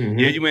saying?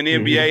 Yeah, you in the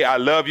NBA. I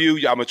love you.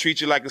 I'm going to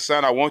treat you like a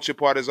son. I want you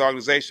part of this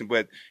organization.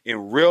 But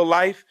in real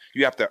life,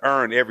 you have to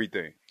earn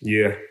everything.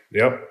 Yeah.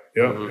 Yep.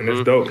 And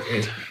it's dope.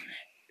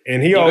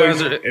 And he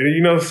always, and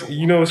you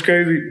know what's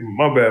crazy?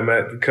 My bad,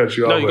 Matt, to cut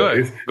you off. No, go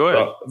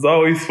ahead. It's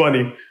always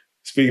funny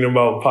speaking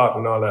about Pop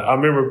and all that. I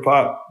remember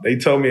Pop, they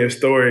told me a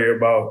story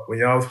about when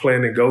y'all was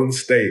playing in Golden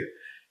State.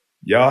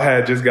 Y'all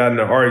had just gotten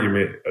an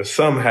argument or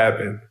something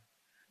happened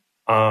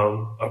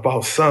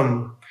about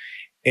something.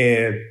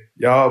 And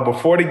y'all,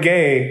 before the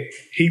game,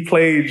 he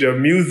played your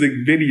music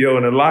video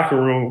in the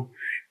locker room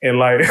and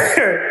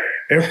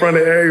in front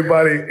of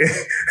everybody.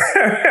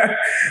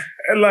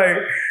 And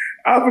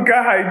I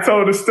forgot how he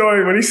told the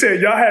story, but he said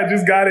y'all had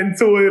just got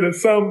into it or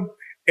something.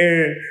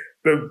 And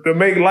to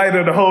make light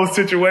of the whole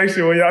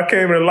situation, when y'all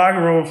came in the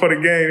locker room for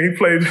the game,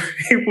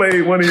 he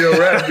played one of your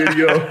rap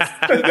videos.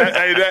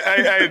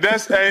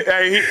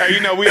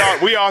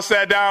 We all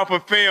sat down for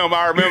film.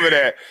 I remember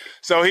that.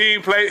 So he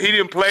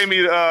didn't play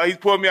me. He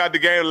pulled me out the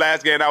game the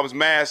last game. I was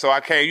mad, so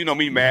I came. You know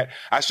me, Matt.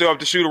 I show up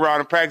to shoot around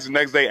in practice. The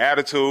next day,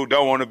 attitude,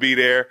 don't want to be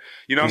there.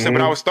 You know what I'm saying?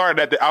 But I was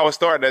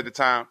starting at the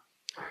time.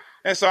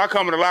 And so I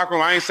come in the locker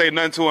room. I ain't say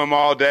nothing to him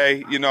all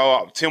day.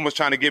 Tim was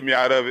trying to get me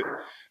out of it.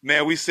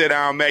 Man, we sit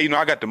down, man.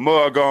 I got the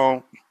mug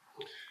on.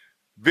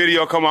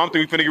 Video come on. I'm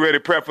thinking we finna get ready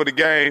to prep for the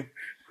game.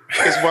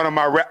 It's one of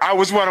my rap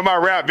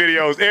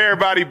videos.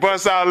 Everybody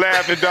busts out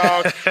laughing,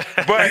 dog.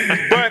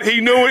 But he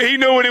knew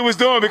what he was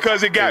doing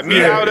because it got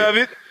me out of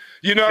it.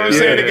 You know what I'm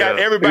saying? It got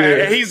everybody.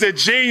 Yeah. And he's a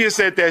genius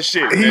at that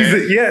shit.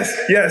 Yes.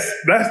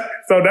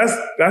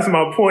 That's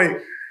my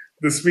point.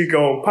 To speak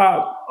on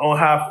Pop, on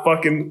how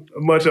fucking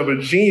much of a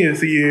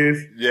genius he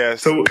is.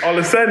 Yes. So all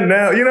of a sudden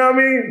now, you know what I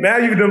mean? Now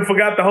you done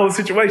forgot the whole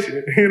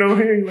situation. You know what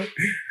I mean?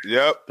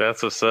 Yep.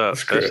 That's what's up.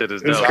 That shit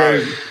is dope. It's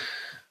crazy.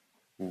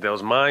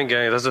 Those mind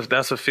games.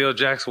 That's what Phil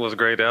Jackson was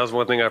great. That was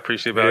one thing I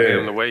appreciate about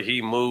him. The way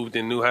he moved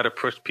and knew how to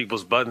push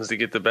people's buttons to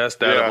get the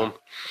best out of them.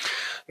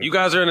 You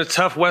guys are in a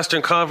tough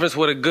Western Conference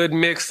with a good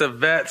mix of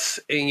vets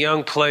and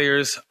young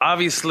players.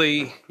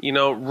 Obviously,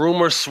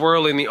 rumors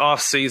swirl in the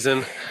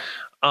offseason.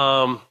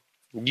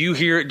 You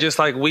hear it just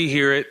like we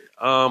hear it.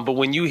 But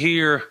when you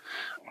hear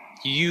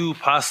you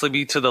possibly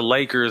be to the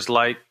Lakers,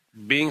 like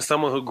being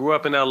someone who grew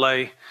up in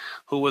LA,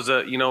 who was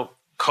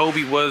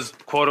Kobe was,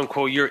 quote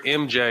unquote, your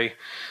MJ.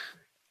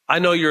 I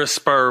know you're a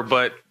Spur,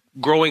 but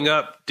growing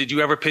up, did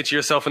you ever picture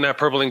yourself in that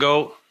purple and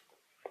gold?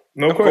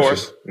 No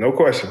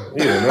question.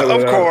 Yeah,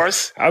 of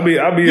course. I'll be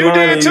you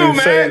lying did too,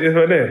 man.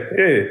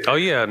 Yeah. Oh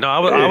yeah. No,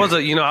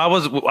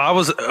 I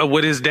was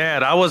with his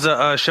dad. I was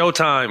a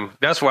Showtime.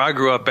 That's where I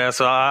grew up at.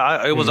 So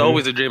it was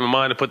always a dream of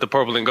mine to put the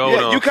purple and gold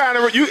on. You kind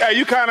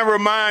of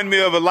remind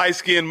me of a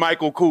light-skinned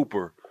Michael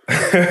Cooper.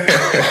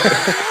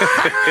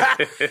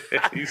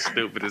 You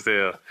stupid as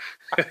hell.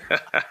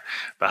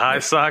 The high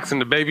socks and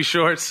the baby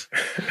shorts.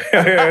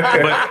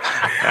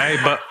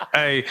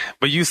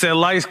 But you said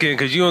light skin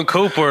because you and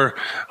Cooper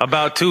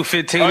about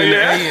 2:15 in the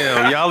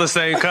AM. Y'all the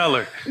same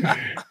color.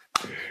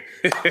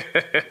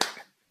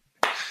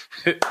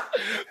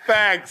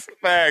 Facts.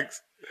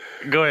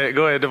 Go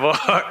ahead,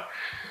 DeVar.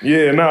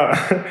 Yeah, no,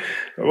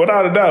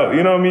 without a doubt.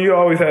 You know what I mean? You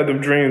always had them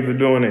dreams of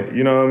doing it.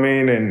 You know what I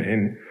mean?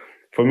 And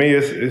for me,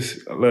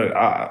 it's look,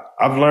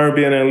 I've learned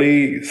being in the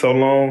league so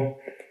long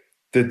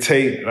to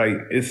take,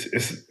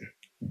 it's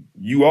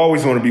you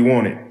always want to be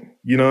wanted.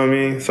 You know what I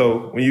mean?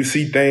 So when you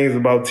see things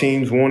about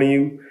teams wanting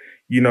you,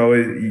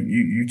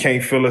 you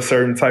can't feel a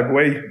certain type of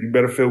way. You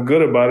better feel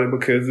good about it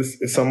because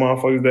it's some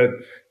motherfuckers that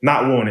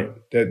not wanted.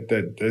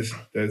 That's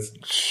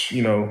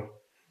you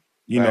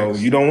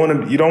don't want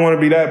to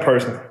be that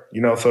person.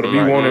 So to be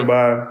wanted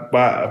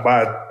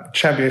by a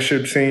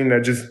championship team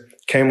that just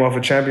came off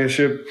a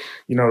championship,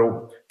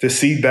 to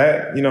see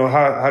that,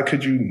 how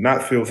could you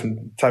not feel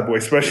some type of way,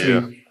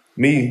 especially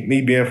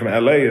me being from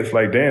LA, it's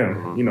like,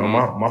 damn, you know,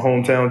 my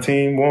hometown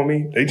team want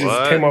me. They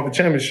just came off a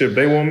championship.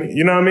 They want me.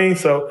 You know what I mean?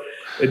 So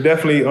it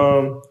definitely,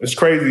 it's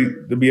crazy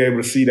to be able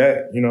to see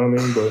that, you know what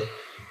I mean? But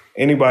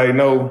anybody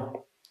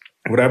know,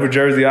 whatever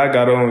jersey I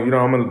got on, you know,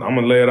 I'm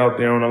gonna lay it out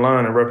there on the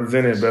line and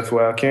represent it the best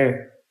way I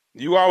can.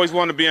 You always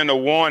want to be in the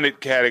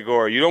wanted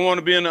category. You don't want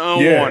to be in the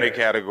unwanted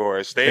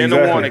category. Stay in the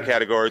wanted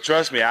category.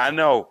 Trust me, I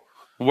know.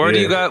 Where do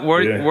you guys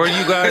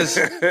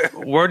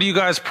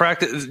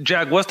practice?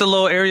 Jack, what's the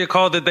little area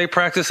called that they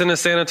practice in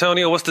San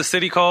Antonio? What's the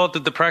city called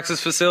that the practice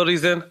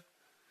facilities in?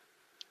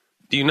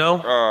 Do you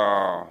know?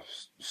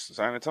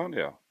 San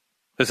Antonio.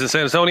 This is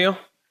San Antonio?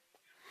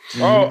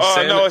 No,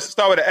 it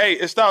started with an A.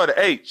 It started with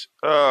an H.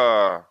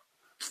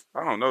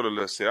 I don't know the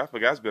list here. I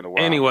forgot. It's been a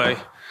while. Anyway,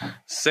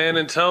 San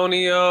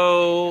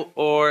Antonio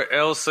or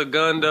El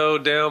Segundo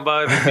down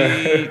by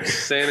the beach.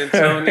 San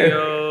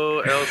Antonio,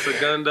 El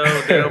Segundo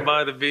down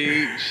by the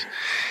beach.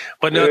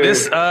 But no,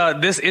 this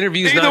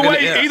interview is not going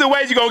to end. Either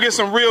way, you're going to get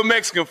some real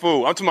Mexican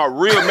food. I'm talking about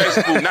real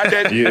Mexican food. Not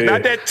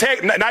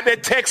that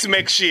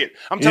Tex-Mex shit.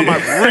 I'm talking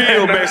about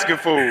real Mexican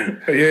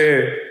food.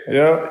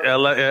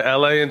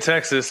 LA and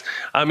Texas.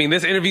 I mean,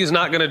 this interview is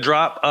not going to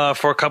drop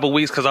for a couple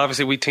weeks because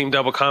obviously we teamed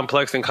up with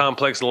Complex and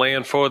Complex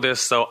Land for this.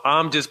 So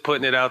I'm just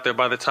putting it out there.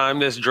 By the time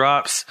this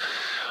drops,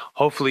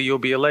 hopefully you'll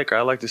be a Laker.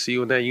 I like to see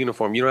you in that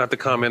uniform. You don't have to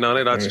comment on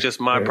it. That's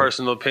just my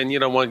personal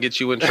opinion. I don't want to get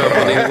you in trouble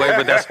anyway,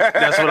 but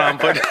that's what I'm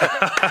putting.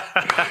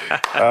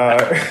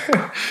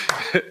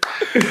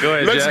 Go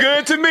ahead, looks Jack.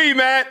 good to me,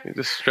 Matt.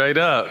 Just straight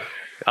up.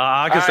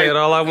 I can say it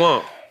all I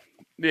want.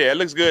 Yeah, it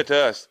looks good to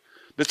us.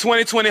 The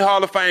 2020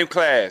 Hall of Fame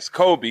class,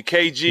 Kobe,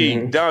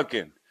 KG,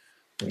 Duncan.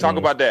 Talk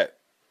about that.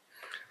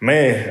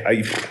 Man,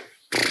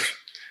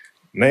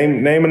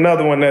 name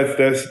another one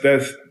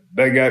that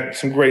got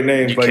some great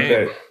names like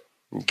that.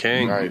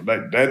 King.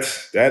 Like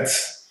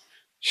that's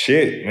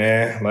shit,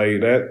 man.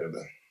 Like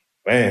that,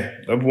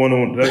 man. That's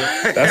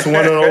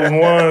one of those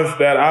ones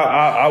that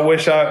I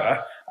wish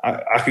I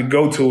could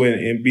go to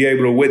and be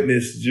able to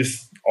witness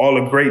just all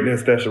the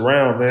greatness that's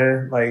around,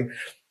 man.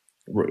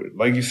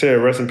 Like you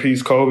said, rest in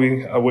peace,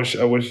 Kobe. I wish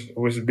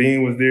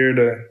Bean was there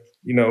to,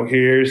 you know,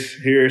 hear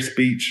his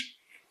speech,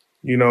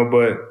 you know.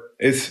 But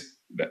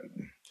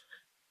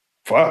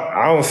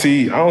I don't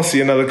see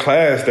another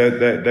class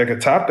that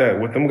could top that.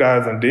 What them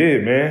guys done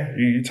did, man.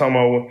 You talking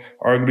about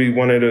arguably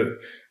one of the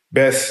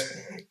best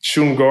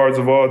shooting guards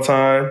of all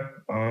time,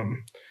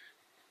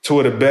 two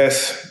of the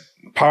best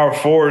power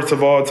forwards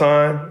of all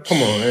time.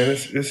 Come on, man.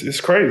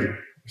 It's crazy.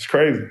 It's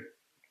crazy.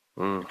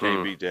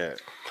 Can't beat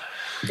that.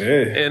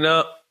 Yeah.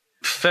 In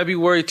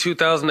February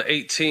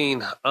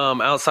 2018,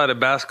 outside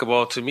of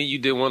basketball, to me, you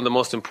did one of the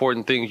most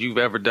important things you've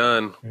ever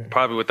done,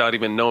 probably without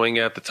even knowing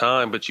at the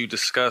time, but you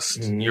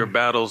discussed your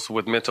battles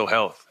with mental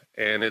health.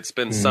 And it's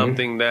been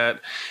something that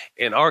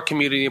in our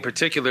community in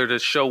particular, to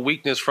show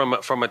weakness from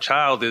a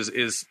child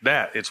is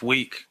that it's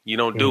weak. You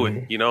don't do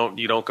it. You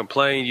don't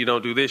complain. You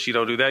don't do this. You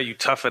don't do that. You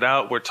tough it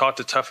out. We're taught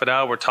to tough it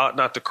out. We're taught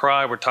not to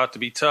cry. We're taught to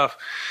be tough.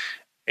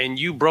 And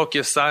you broke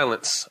your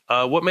silence.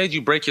 What made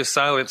you break your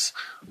silence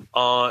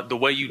the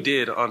way you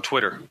did on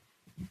Twitter?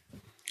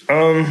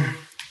 I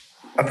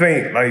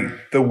think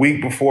like the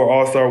week before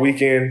All-Star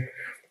Weekend,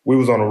 we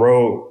was on the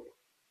road.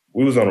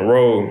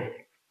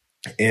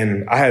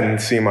 And I hadn't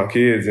seen my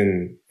kids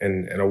in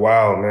a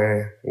while,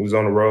 man. We was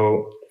on the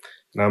road.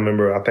 And I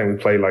remember, I think we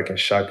played like in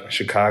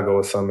Chicago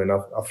or something. I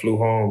flew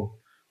home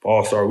for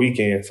All-Star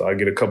Weekend. So I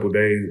get a couple of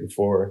days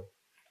before,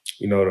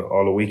 you know,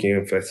 all the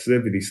weekend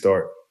festivities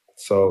start.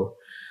 So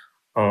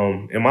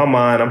in my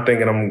mind, I'm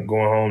thinking I'm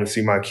going home to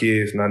see my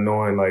kids, not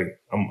knowing like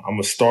I'm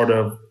a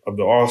starter of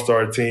the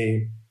All-Star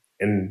team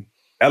in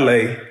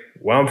LA,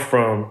 where I'm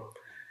from.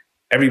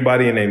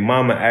 Everybody and their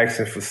mama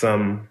asking for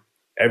something.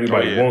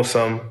 Everybody wants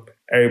something.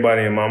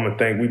 Everybody and mama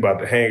think we about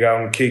to hang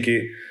out and kick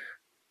it.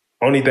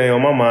 Only thing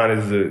on my mind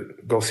is to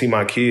go see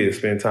my kids,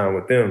 spend time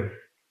with them.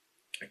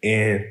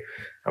 And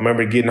I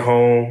remember getting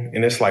home,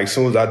 and it's like as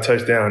soon as I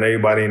touched down,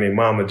 everybody and their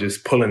mama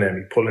just pulling at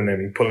me,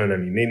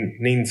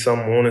 needing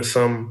something, wanting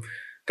something,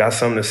 got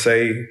something to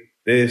say,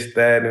 this,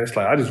 that. And it's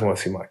like, I just want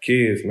to see my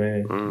kids,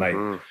 man. Like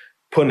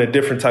putting a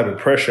different type of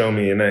pressure on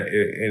me. And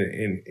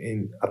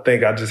I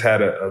think I just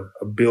had a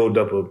build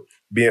up of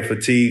being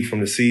fatigued from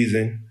the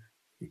season.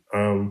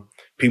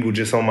 People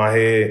just on my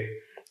head,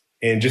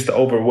 and just the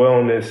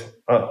overwhelming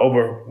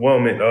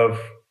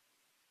of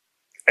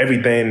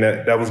everything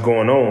that was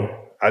going on.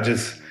 I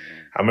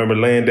remember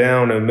laying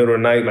down in the middle of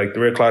the night, like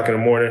 3 o'clock in the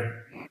morning,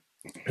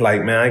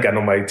 like, man, I ain't got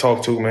nobody to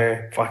talk to,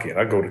 man. Fuck it.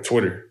 I go to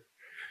Twitter.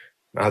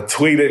 I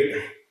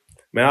tweeted.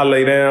 Man, I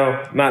lay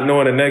down, not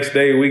knowing the next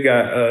day we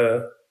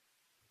got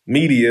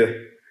media,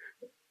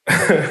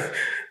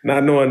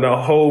 not knowing the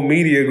whole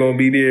media going to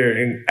be there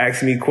and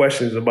asking me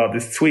questions about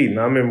this tweet. And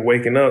I remember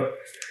waking up,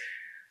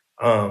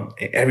 and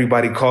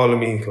everybody calling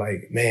me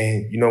like,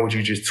 man, you know what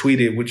you just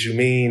tweeted? What you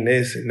mean?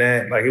 This and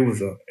that. Like it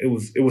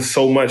was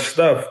so much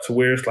stuff to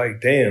where it's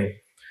like, damn.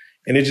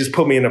 And it just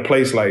put me in a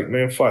place like,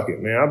 man, fuck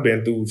it, man. I've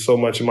been through so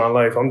much in my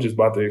life. I'm just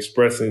about to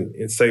express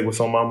and say what's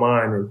on my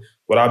mind and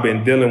what I've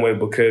been dealing with,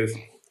 because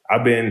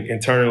I've been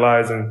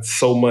internalizing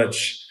so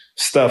much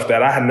stuff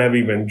that I had never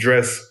even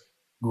addressed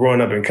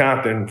growing up in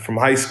Compton from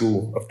high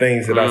school, of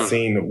things that I've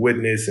seen,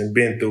 witnessed, and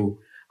been through,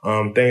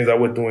 things I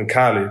went through in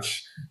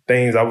college,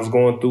 things I was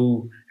going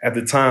through at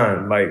the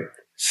time, like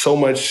so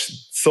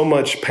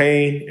much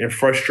pain and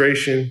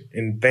frustration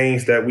and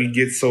things that we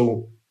get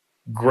so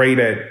great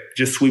at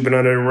just sweeping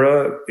under the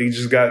rug. It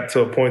just got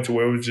to a point to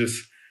where it was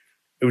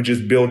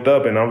just built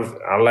up, and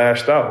I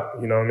lashed out,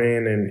 you know what I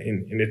mean?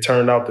 And it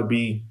turned out to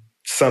be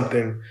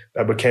something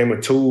that became a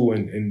tool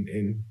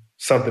and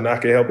something I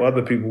could help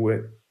other people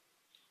with.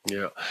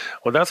 Yeah.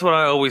 Well, that's what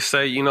I always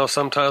say. You know,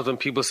 sometimes when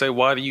people say,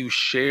 why do you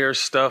share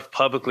stuff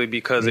publicly?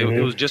 Because it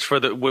was just for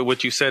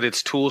what you said,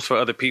 it's tools for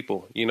other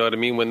people. You know what I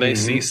mean? When they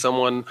see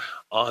someone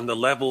on the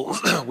level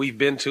we've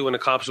been to and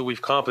accomplished what we've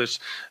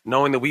accomplished,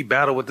 knowing that we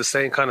battle with the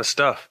same kind of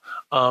stuff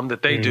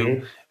that they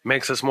do,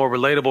 makes us more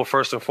relatable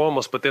first and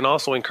foremost, but then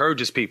also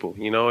encourages people,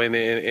 you know, and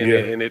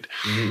it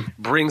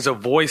brings a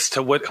voice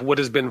to what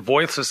has been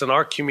voiceless in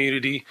our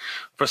community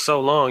for so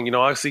long. You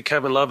know, I see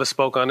Kevin Love has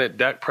spoke on it.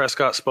 Dak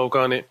Prescott spoke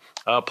on it.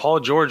 Paul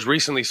George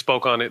recently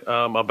spoke on it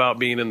about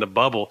being in the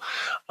bubble.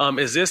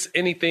 Is this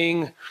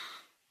anything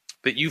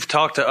that you've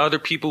talked to other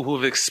people who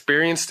have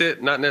experienced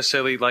it, not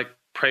necessarily like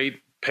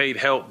paid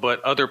help,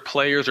 but other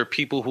players or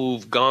people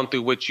who've gone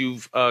through what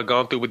you've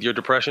gone through with your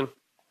depression?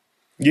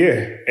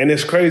 Yeah, and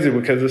it's crazy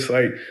because it's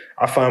like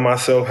I find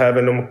myself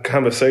having a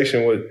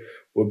conversation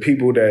with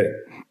people that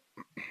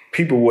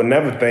people would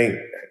never think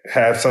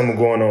have something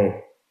going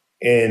on.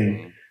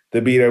 And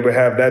to be able to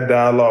have that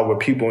dialogue with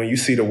people and you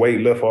see the weight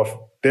lift off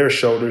their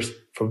shoulders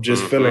from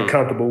just feeling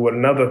comfortable with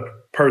another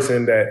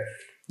person that,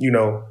 you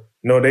know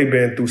they've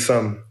been through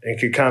something and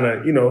could kind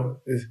of,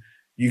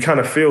 you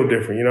kind of feel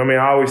different. You know what I mean?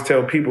 I always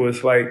tell people,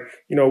 it's like,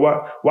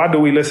 why do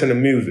we listen to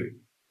music?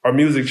 Our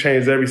music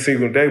changes every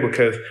single day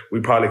because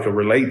we probably could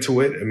relate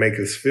to it and make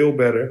us feel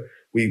better.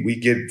 We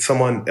get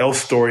someone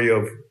else's story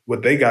of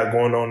what they got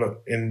going on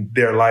in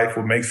their life,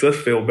 what makes us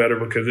feel better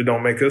because it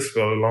don't make us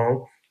feel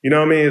alone. You know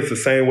what I mean? It's the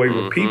same way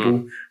with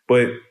people,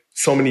 but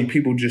so many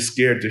people just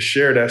scared to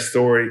share that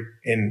story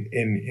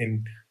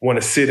and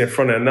want to sit in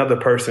front of another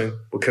person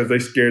because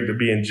they're scared to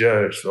being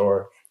judged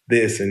or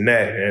this and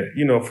that.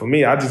 And, for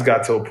me, I just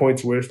got to a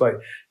point where it's like,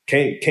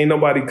 can't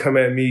nobody come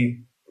at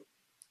me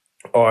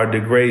or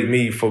degrade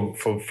me for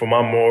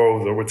my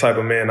morals or what type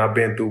of man I've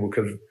been through,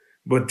 because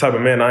what type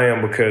of man I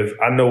am, because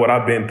I know what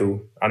I've been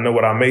through. I know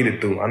what I made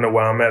it through. I know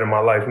where I'm at in my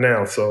life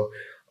now. So,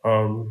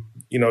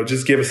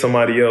 just giving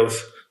somebody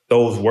else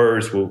those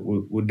words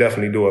will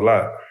definitely do a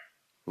lot.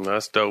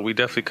 That's dope. We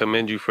definitely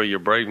commend you for your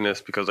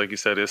braveness because, like you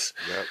said, it's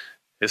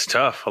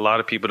tough. A lot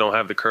of people don't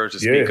have the courage to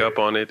speak up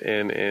on it,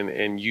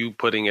 and you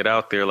putting it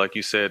out there, like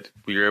you said,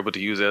 you're able to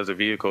use it as a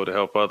vehicle to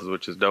help others,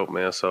 which is dope,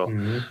 man.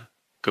 So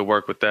good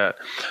work with that.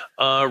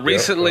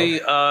 Recently,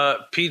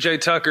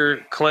 PJ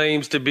Tucker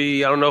claims to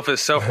be, I don't know if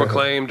it's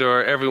self-proclaimed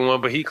or everyone,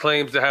 but he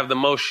claims to have the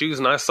most shoes,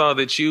 and I saw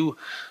that you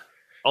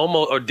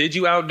almost, or did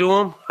you outdo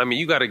him? I mean,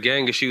 you got a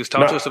gang of shoes.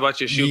 Talk to us about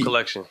your shoe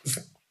collection.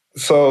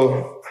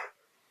 So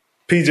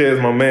PJ is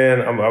my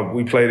man.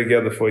 We played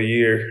together for a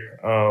year.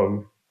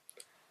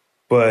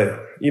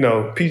 But,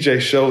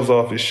 PJ shows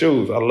off his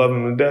shoes. I love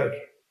him to death.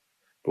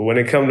 But when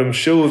it comes to them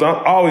shoes,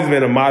 I've always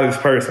been a modest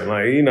person.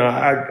 Like,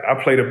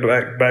 I play the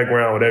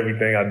background with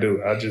everything I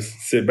do. I just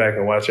sit back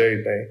and watch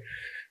everything.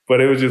 But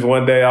it was just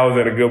one day I was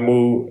in a good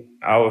mood.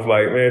 I was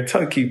like, man,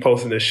 Tuck keep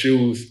posting the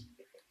shoes.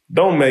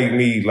 Don't make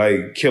me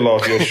kill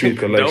off your shoe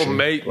collection. Don't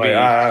make me.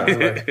 Yeah,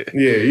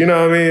 you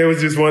know what I mean? It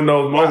was just one of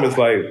those moments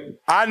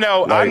I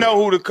know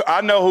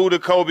who the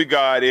Kobe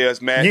God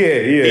is, man.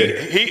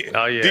 Yeah.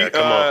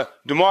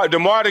 Come on.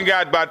 DeMar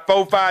got about 4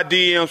 or 5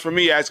 DMs from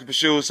me asking for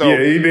shoes. So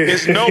he did.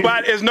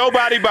 It's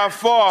nobody by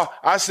far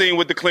I seen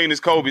with the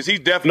cleanest Kobe's. He's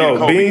definitely a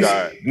Kobe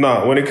God.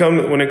 No, when it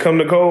come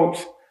to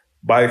Kobe's,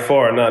 by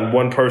far not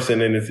one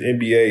person in this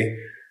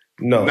NBA.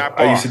 No,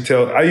 I used to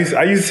tell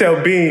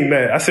Bean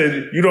that. I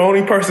said, "You the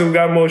only person who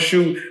got more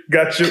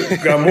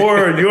got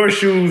more of your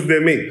shoes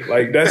than me.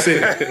 Like that's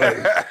it."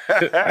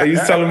 I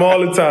used to tell him all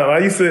the time. I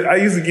used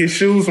to get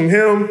shoes from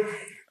him,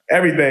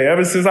 everything.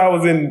 Ever since I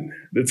was in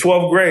the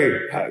 12th grade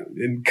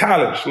in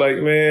college. Like,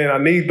 man, I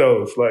need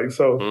those. Like,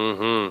 so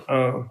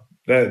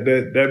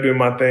that been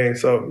my thing.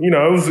 So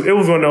it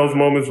was one of those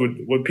moments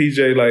with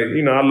PJ. Like,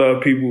 I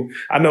love people.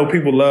 I know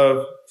people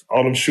love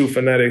all them shoe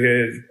fanatic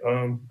heads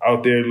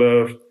out there.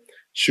 Love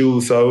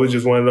shoes, so it was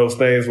just one of those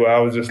things where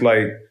I was just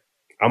like,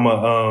 I'm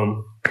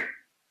a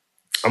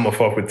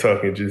fuck with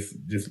Tuck and just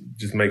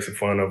make some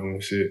fun of him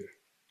and shit.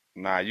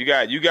 Nah, you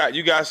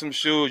got some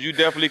shoes. You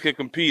definitely could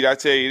compete. I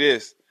tell you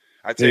this.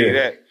 I tell you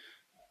that.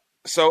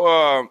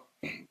 So,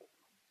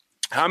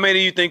 how many do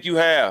you think you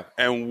have,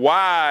 and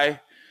why?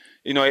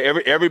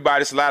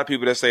 Everybody. It's a lot of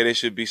people that say they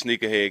should be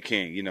sneakerhead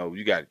king.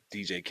 You got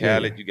DJ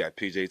Khaled, you got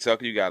PJ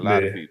Tucker, you got a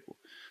lot of people.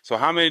 So,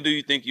 how many do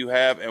you think you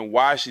have, and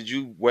why should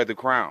you wear the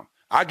crown?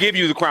 I give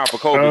you the crown for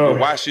Kobe, but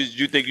why should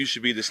you think you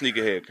should be the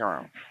sneakerhead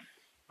crown?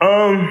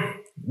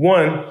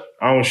 One,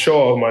 I don't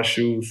show off my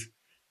shoes.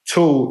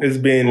 Two, it's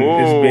been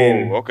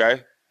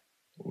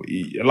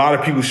a lot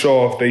of people show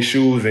off their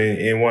shoes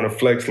and want to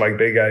flex like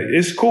they got.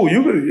 It's cool.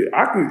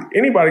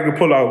 Anybody could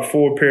pull out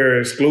 4 pair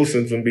of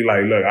exclusives and be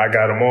like, "Look, I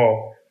got them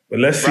all." But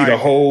let's see the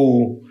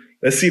whole.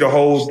 Let's see the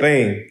whole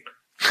thing.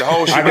 The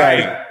whole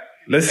shebang.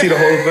 Let's see the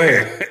whole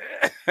thing.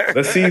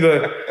 Let's see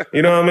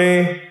you know what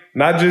I mean?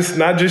 Not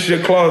just your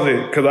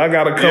closet, because I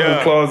got a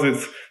couple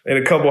closets and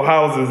a couple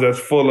houses that's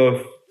full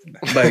of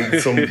like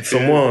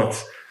some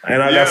ones,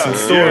 and I got some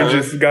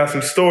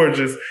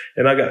storages,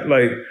 and I got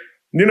like.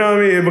 You know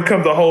what I mean? It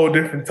becomes a whole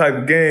different type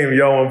of game.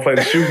 Y'all want to play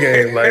the shoe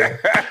game, like,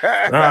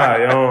 nah,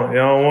 y'all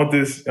don't want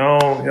this. Y'all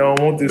don't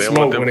want this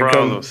smoke when it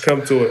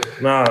come to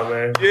it. Nah,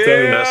 man.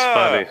 Yeah. That's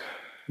funny.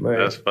 Man,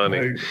 that's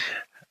funny.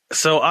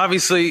 So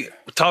obviously,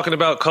 talking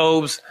about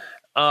Cobes,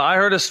 I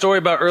heard a story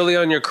about early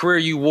on in your career.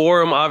 You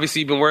wore them. Obviously,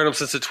 you've been wearing them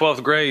since the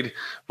 12th grade.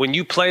 When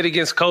you played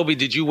against Kobe,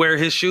 did you wear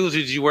his shoes or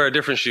did you wear a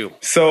different shoe?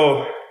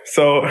 So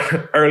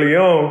early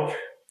on,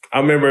 I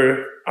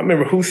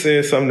remember who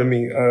said something to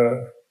me.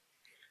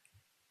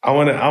 I'm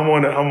gonna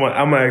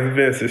ask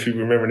Vince if you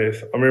remember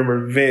this. I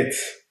remember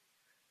Vince.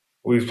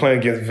 We was playing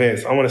against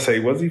Vince. I want to say,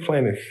 was he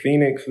playing in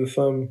Phoenix or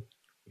something?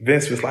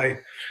 Vince was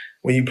like,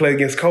 "When you play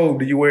against Kobe,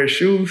 do you wear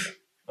shoes?"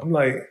 I'm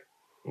like,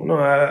 "No,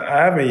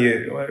 I haven't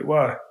yet." Like,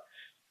 why?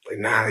 Like,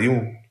 nah,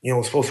 you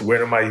don't supposed to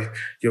wear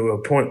your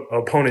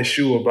opponent's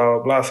shoe or blah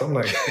blah blah. So I'm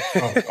like,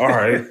 oh, all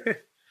right.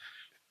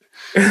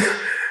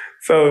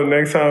 So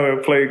next time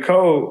I played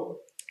Kobe,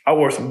 I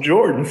wore some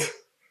Jordans.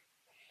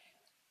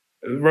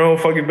 The wrong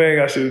fucking thing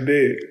I should have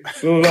did. As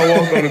soon as I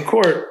walked on the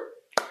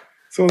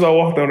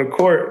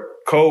court,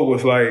 Cole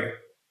was like,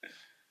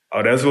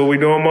 "Oh, that's what we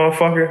doing,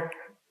 motherfucker?"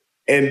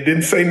 And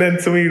didn't say nothing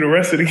to me the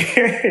rest of the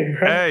game.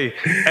 Right?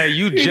 Hey,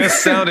 you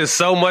just sounded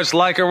so much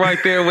like him right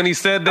there when he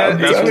said that.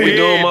 That's what we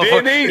doing,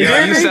 motherfucker.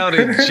 Yeah, you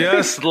sounded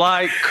just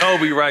like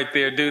Kobe right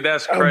there, dude.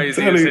 That's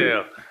crazy as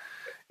hell.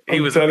 He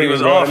was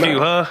off you,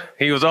 huh?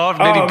 He was off.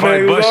 Then he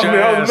probably bust your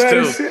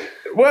ass too.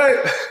 What,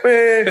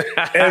 man?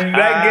 And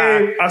that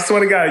game, I swear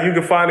to God, you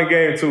can find the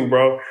game too,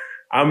 bro.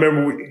 I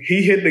remember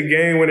he hit the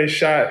game-winning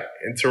shot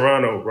in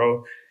Toronto,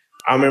 bro.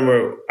 I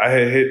remember I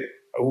had hit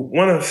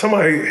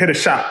somebody hit a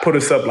shot, put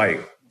us up like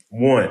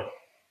 1.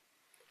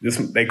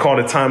 They called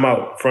a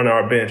timeout in front of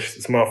our bench.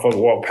 This motherfucker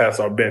walked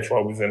past our bench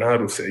while we was in the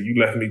huddle, said, "You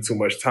left me too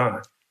much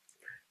time."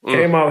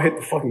 Came out, hit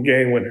the fucking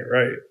game winner,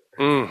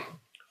 right?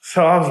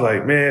 So I was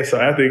like, man. So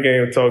after the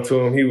game, I talked to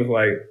him. He was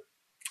like,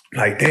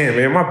 damn,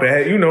 man, my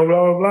bad, blah,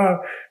 blah, blah.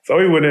 So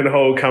we went in the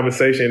whole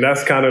conversation.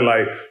 That's kind of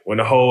like when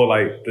the whole,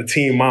 like, the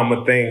Team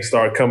Mama thing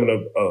started coming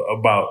up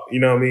about, you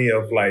know what I mean?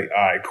 Of like,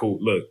 all right, cool,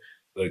 look,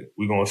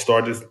 we're going to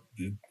start this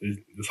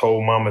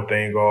whole mama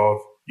thing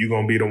off. You're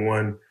going to be the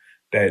one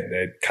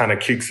that kind of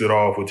kicks it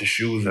off with the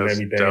shoes and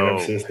everything. Dope.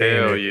 And since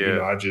then, Hell yeah. You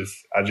know,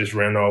 I just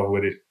ran off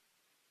with it.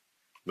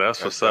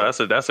 That's what's up.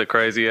 That's a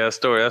crazy ass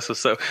story. That's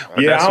what's up.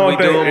 Yeah, that's I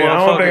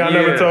don't think I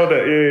never told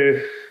that.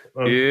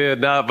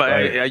 Yeah. But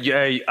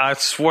I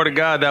swear to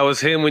God, that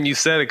was him when you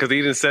said it, because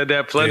he done said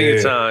that plenty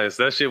of times.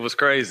 That shit was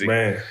crazy,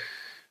 man.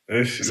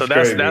 So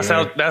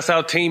that's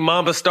how Team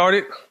Mamba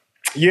started.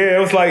 Yeah, it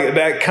was like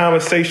that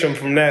conversation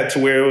from that to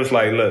where it was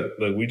like,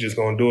 look, we just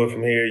gonna do it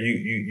from here.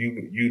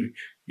 You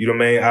the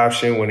main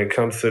option when it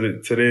comes to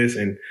this,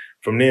 and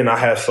from then I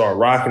had to start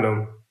rocking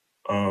them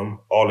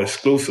all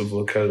exclusive,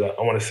 because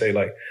I want to say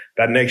like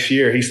that next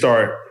year he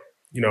started,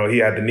 he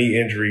had the knee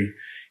injury.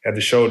 Had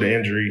the shoulder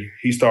injury.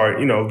 He started,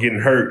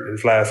 getting hurt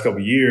his last couple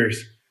of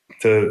years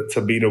to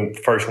be the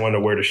first one to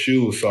wear the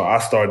shoes. So I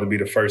started to be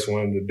the first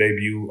one to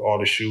debut all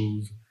the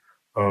shoes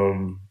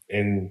and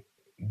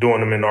doing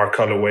them in our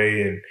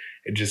colorway, and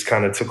it just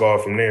kind of took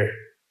off from there.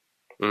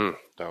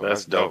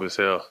 That's dope as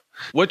hell.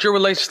 What's your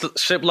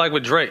relationship like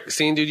with Drake?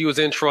 Seeing dude, you was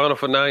in Toronto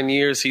for 9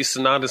 years. He's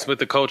synonymous with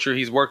the culture.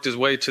 He's worked his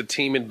way to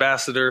team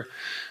ambassador,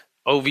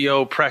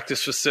 OVO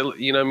practice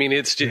facility. You know what I mean?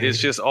 It's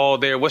just all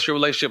there. What's your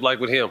relationship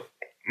like with him?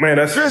 Man,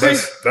 that's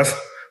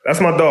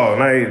my dog.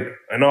 Like,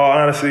 in all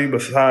honesty,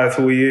 besides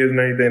who he is and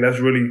everything, that's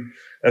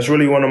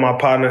really one of my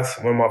partners,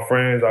 one of my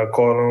friends. I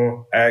call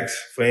on, ask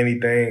for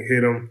anything,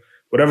 hit him,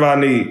 whatever I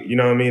need. You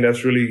know what I mean?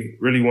 That's really,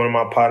 really one of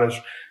my partners.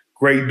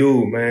 Great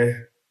dude,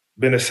 man.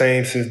 Been the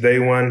same since day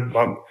one.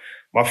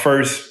 My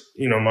first,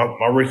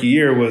 my rookie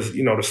year was,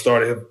 the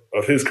start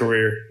of his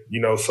career.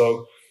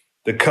 So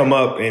to come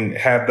up and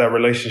have that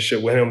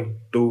relationship with him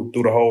through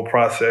the whole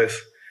process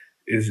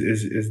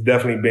is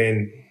definitely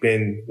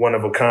been one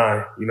of a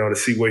kind, to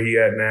see where he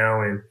at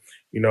now. And,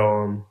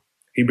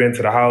 he been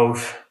to the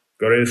house,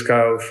 go to his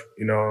house,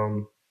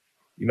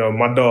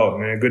 my dog,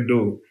 man, good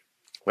dude.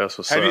 That's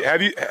what's up.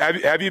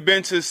 Have you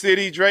been to the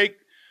city, Drake?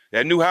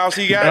 That new house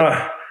he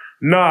got?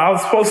 No, I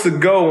was supposed to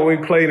go when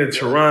we played in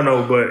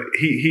Toronto, but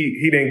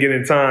he didn't get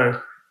in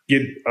time,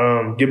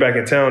 get back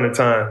in town in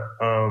time.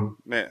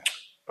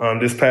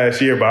 This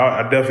past year, but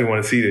I definitely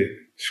want to see it.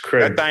 It's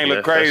crazy. That thing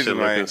look crazy,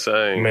 man.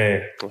 Insane.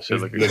 Man, that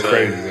shit look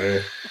crazy,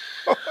 man.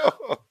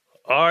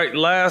 All right,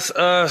 last,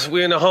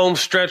 we're in the home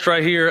stretch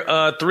right here.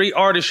 3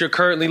 artists you're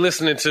currently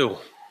listening to.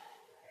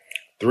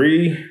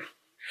 3?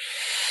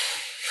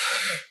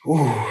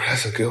 Ooh,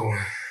 that's a good one.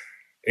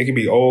 It could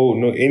be old,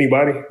 no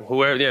anybody.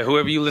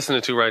 Whoever you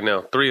listening to right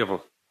now. 3 of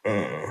them.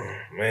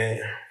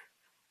 Man,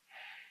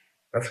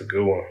 that's a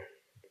good one.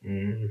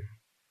 You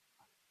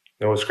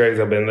know what's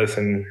crazy? I've been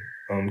listening.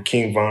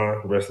 King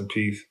Von, rest in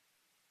peace.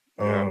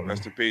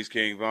 Rest in peace,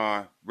 King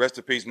Von. Rest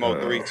in peace, Mo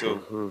 3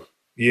 too.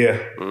 Yeah,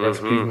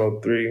 rest in peace, Mo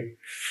 3.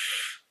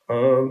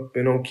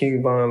 Been on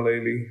King Von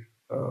lately.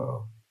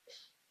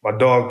 My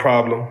Dog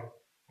Problem.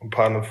 I'm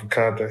partner for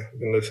Conte.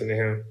 Been listening to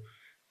him.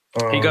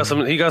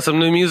 He got some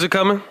new music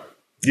coming.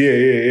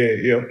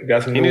 Yeah.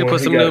 Got some. He need to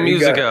put some new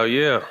music out.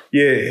 Yeah.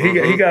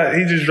 Yeah,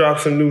 he just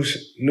dropped some new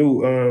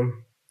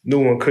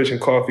one, Cushion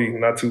Coffee,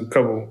 not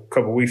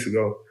couple weeks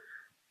ago.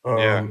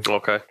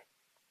 Okay.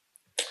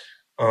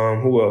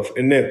 Who else?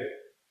 And Nip.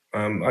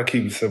 I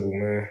keep it simple,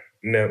 man.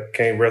 Nip.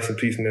 Can't rest in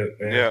peace, Nip,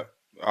 man. Yeah,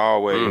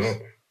 always.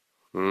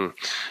 You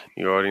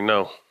already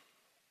know.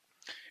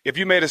 If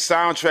you made a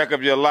soundtrack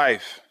of your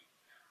life,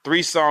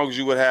 3 songs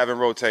you would have in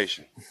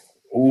rotation.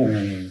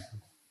 Ooh.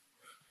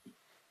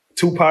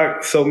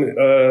 Tupac, so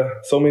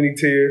many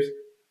tears.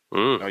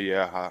 Oh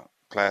yeah,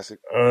 classic.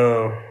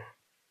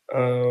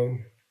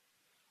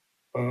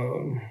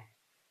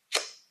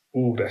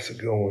 Ooh, that's a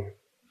good one.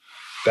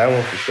 That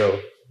one for sure.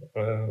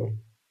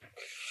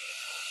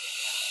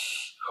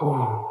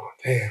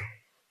 Damn.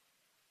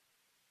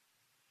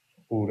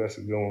 Ooh, that's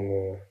a good one,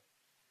 man.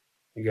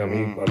 You got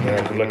me about to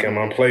have to look at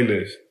my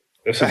playlist.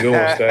 That's a good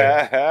one,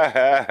 Stan.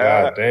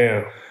 God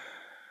damn.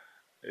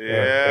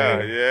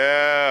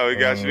 Yeah. We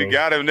got you. We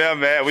got him there,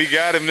 man.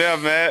 Yeah,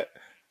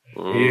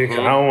 'cause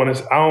I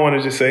don't want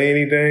to just say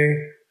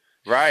anything.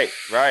 Right.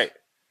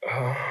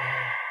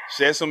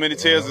 Shed So Many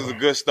Tears is a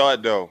good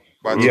start, though.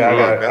 He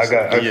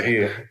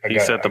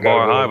set the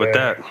bar high with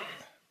that.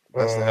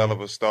 That's a hell of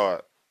a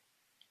start.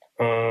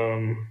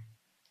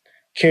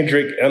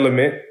 Kendrick,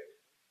 Element.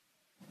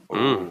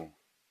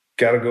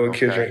 Gotta go with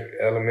Kendrick,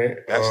 Element.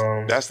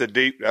 That's the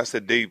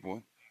deep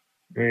one.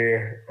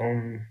 Yeah.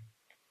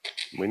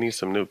 We need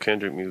some new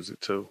Kendrick music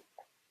too.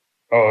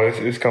 Oh,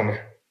 it's coming.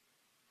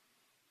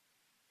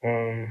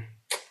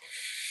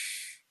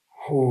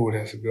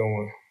 That's a good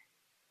one.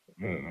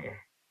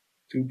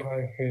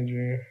 Tupac,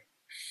 Kendrick.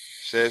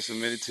 Shed So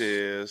Many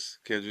Tears,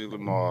 Kendrick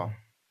Lamar,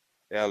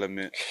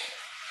 Element.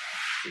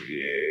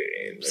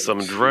 Yeah. Some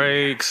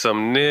Drake,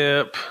 some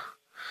Nip.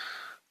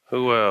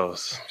 Who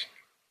else?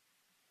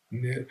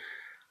 Nip.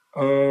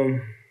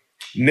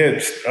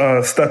 Nip's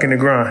Stuck in the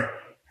Grind.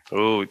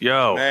 Oh,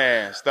 yo.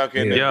 Man, Stuck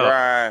in the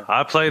Grind.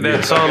 I played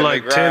that song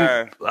like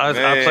 10 I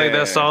played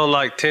that song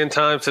like 10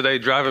 times today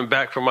driving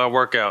back from my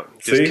workout.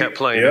 Just kept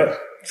playing it.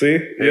 See?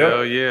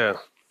 Hell yeah.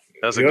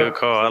 That's a good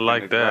call. I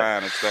like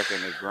that. Stuck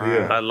in the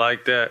Grind. I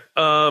like that.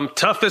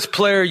 Toughest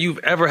player you've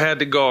ever had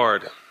to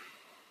guard?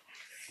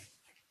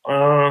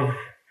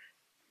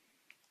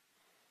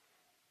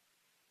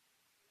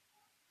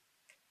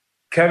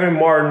 Kevin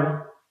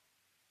Martin.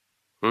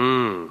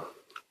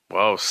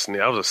 Wow,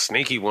 that was a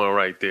sneaky one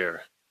right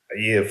there.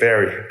 Yeah,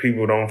 very.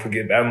 People don't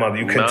forget that mother.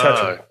 You couldn't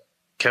touch him.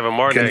 Kevin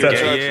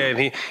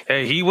Martin,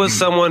 and he was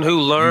someone who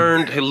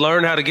learned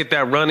how to get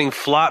that running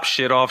flop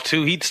shit off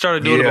too. He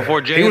started doing it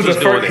before James was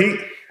doing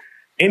it.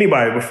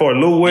 Anybody before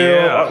Lou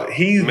Will,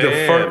 he's the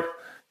first.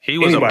 He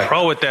was a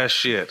pro at that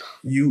shit.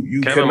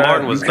 Kevin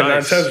Martin was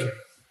nice. Touch him.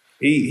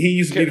 He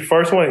used to be the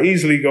first one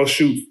easily go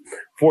shoot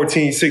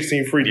 14,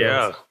 16 free throws.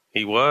 Yeah,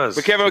 he was.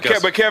 But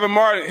Kevin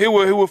Martin, he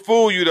would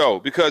fool you though,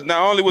 because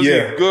not only was he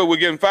good with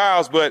getting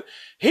fouls, but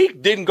he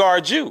didn't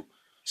guard you.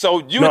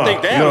 So you would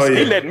think, damn,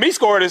 he let me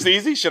score this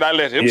easy. Should I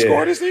let him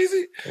score this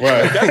easy?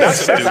 Right.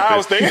 That's how I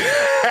was thinking.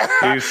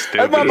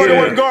 That motherfucker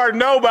wasn't guarding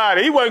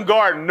nobody. He wasn't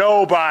guarding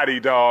nobody,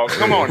 dog.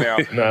 Come on now.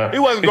 He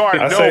wasn't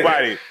guarding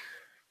nobody.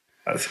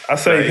 I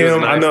say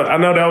him. Nice. I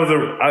know that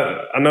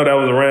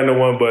was a random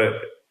one,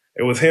 but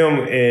it was him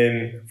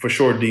and for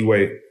sure D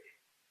Wade.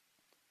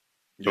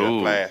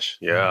 Flash.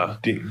 Yeah.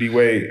 D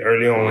Wade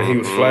early on when he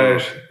was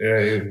Flash. Yeah,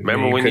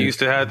 remember when you used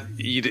to have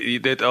you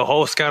did a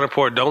whole scout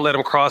report, don't let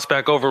him cross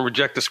back over and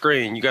reject the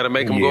screen. You got to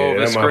make him go over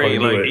the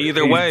screen. Like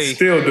either way,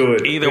 still do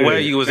it. Either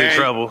way, you was in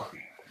trouble.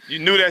 You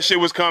knew that shit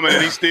was coming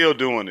and he's still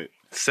doing it.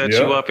 Set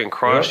you up and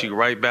cross you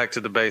right back to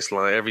the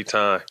baseline every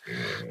time.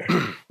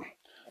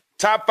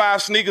 Top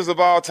 5 sneakers of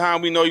all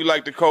time. We know you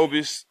like the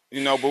Kobe's,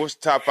 but what's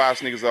the top 5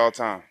 sneakers of all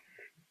time?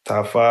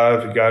 Top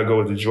 5, you gotta go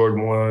with the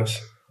Jordan 1s.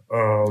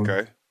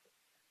 Okay.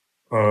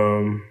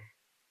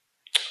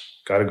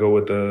 Gotta go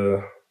with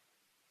the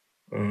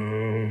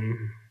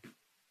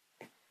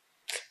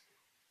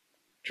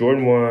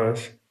Jordan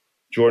 1s,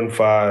 Jordan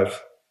 5s,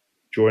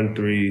 Jordan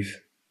 3s.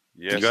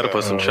 Yes, you gotta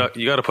put some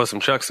You gotta put some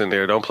Chucks in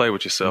there. Don't play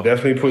with yourself.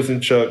 Definitely put some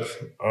Chucks.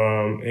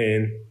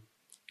 And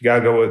you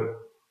gotta go with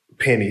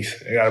pennies.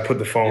 You gotta put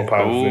the foam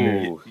pops in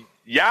there.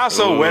 Y'all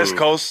so West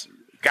Coast.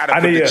 Gotta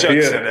put the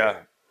Chucks in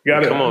there.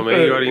 Come on,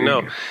 man. You already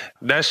know.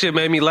 That shit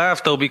made me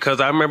laugh, though,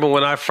 because I remember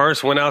when I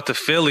first went out to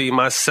Philly,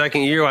 my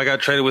second year, I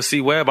got traded with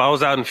C-Webb. I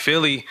was out in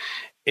Philly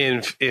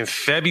in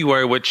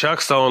February with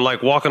Chucks on,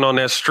 like walking on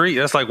that street.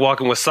 That's like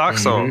walking with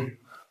socks on.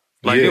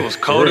 Like it was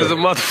cold as a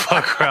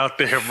motherfucker out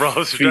there,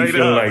 bro. Straight feet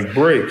feeling up. like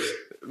bricks.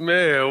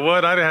 Man,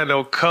 what? I didn't have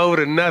no cold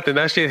or nothing.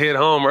 That shit hit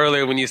home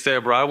earlier when you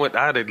said, bro,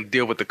 I had to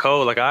deal with the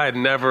cold. Like, I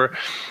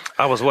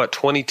was what,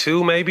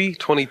 22 maybe,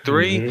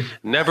 23?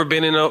 Mm-hmm. Never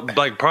been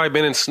probably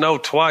been in snow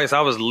twice.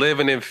 I was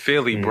living in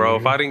Philly, bro.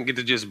 If I didn't get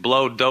to just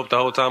blow dope the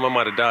whole time, I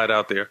might have died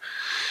out there.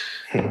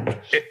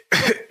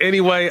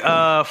 Anyway,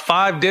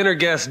 5 dinner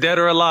guests, dead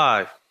or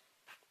alive?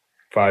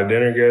 5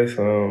 dinner guests,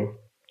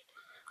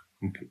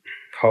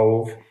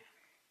 Hove.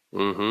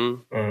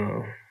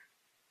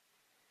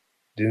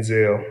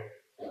 Denzel.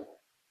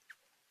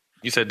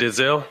 You said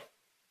Denzel?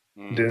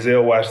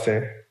 Denzel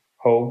Washington.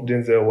 Hove,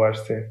 Denzel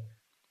Washington.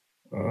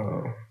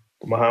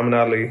 Muhammad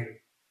Ali.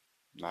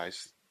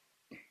 Nice.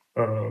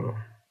 Hove,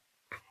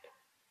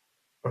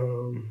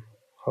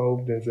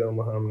 Denzel,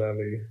 Muhammad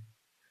Ali.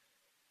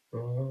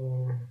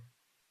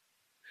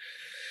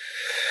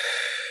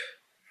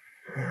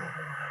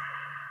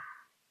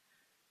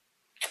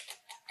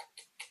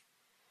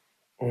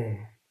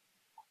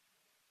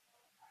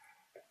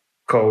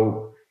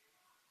 Cole.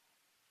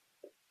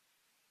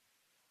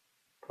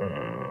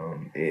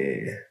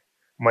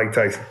 Mike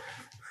Tyson.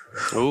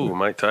 Ooh,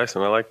 Mike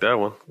Tyson. I like that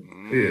one.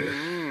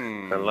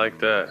 Yeah. I like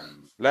that.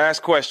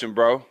 Last question,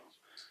 bro.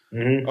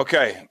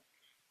 Okay.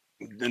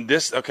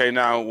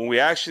 Now when we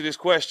ask you this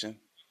question,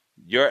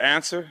 your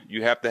answer,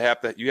 you have to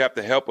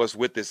help us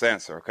with this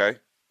answer, okay?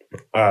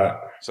 All right.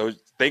 So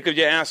think of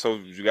your answer.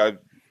 You gotta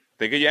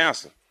think of your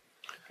answer.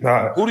 All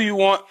right. Who do you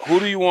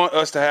want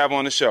us to have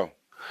on the show?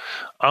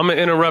 I'm going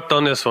to interrupt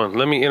on this one.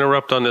 Let me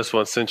interrupt on this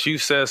one. Since you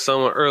said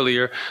someone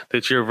earlier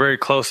that you're very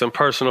close and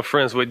personal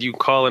friends with, you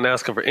call and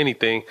asking for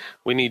anything,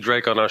 we need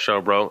Drake on our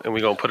show, bro, and we're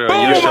going to put it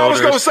on your shoulders. I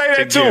was going to say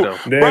that too.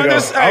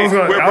 Brothers, I was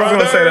going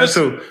to say that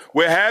too.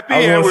 We're happy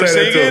and we're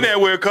singing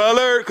and we're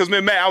colored. Because,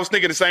 man, Matt, I was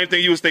thinking the same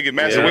thing you was thinking.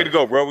 Matt, so way to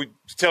go, bro. We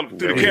tell them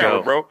through the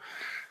camera, bro.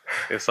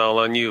 It's all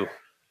on you.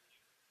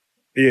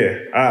 Yeah,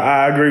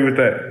 I agree with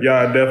that.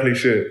 Y'all definitely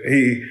should.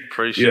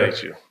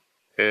 Appreciate you.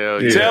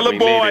 Hell yeah. Tell the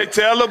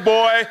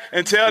boy,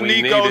 and tell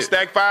Nico,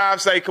 Stack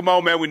 5, say, come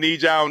on, man, we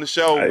need y'all on the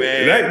show,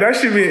 man. That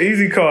should be an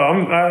easy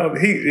call.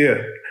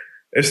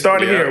 It's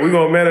starting here. We're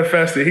going to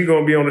manifest it. He's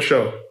going to be on the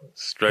show.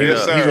 Straight up.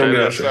 He's going to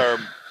be on the show.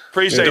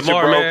 Appreciate you,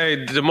 DeMar, bro.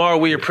 Man, DeMar,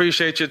 we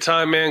appreciate your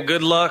time, man.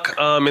 Good luck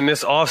in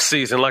this off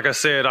season. Like I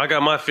said, I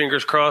got my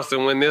fingers crossed,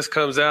 and when this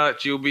comes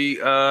out, you'll be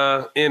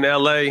in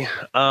LA.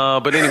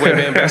 But anyway,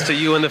 man, best to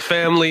you and the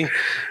family.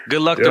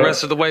 Good luck the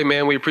rest of the way,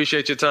 man. We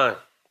appreciate your time.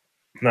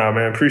 Nah,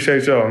 man,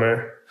 appreciate y'all,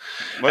 man.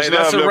 Much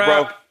love,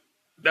 bro.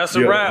 That's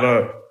a wrap.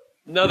 Love.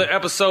 Another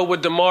episode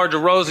with DeMar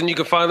DeRozan. You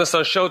can find us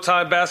on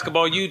Showtime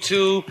Basketball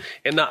YouTube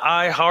and the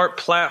iHeart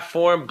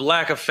platform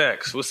Black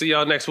Effects. We'll see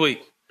y'all next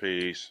week.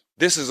 Peace.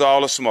 This is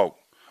All the Smoke,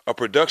 a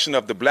production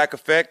of The Black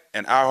Effect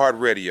and iHeart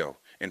Radio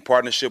in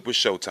partnership with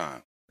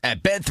Showtime.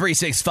 At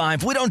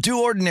Bet365, we don't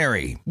do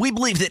ordinary. We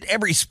believe that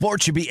every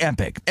sport should be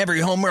epic.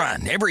 Every home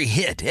run, every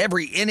hit,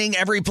 every inning,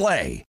 every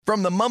play.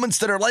 From the moments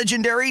that are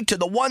legendary to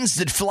the ones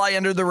that fly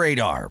under the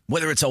radar.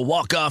 Whether it's a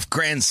walk-off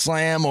grand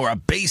slam or a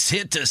base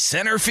hit to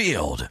center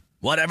field.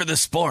 Whatever the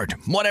sport,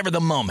 whatever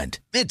the moment.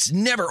 It's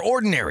never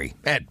ordinary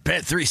at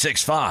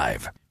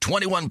Bet365.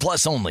 21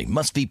 plus only.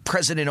 Must be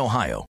present in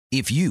Ohio.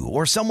 If you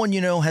or someone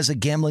you know has a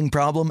gambling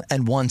problem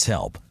and wants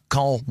help,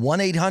 call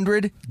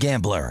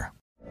 1-800-GAMBLER.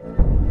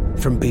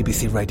 From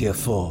BBC Radio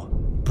 4,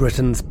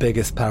 Britain's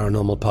biggest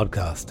paranormal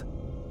podcast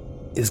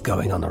is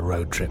going on a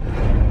road trip.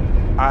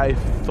 I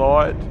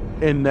thought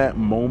in that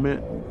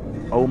moment,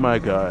 oh my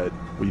God,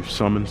 we've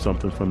summoned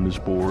something from this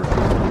board.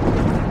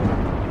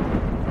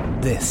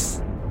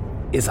 This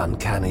is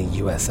Uncanny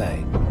USA.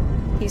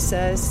 He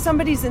says,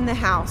 somebody's in the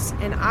house,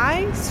 and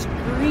I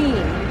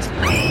screamed.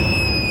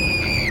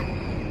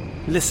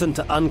 Listen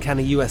to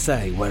Uncanny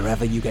USA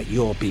wherever you get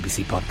your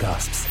BBC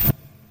podcasts,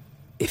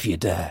 if you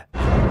dare.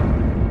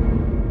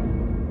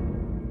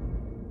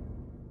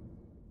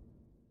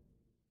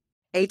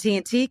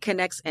 AT&T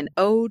connects an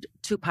ode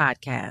to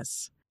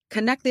podcasts.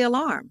 Connect the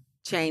alarm.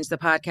 Change the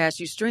podcast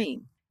you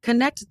stream.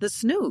 Connect the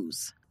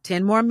snooze.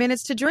 10 more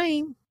minutes to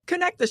dream.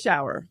 Connect the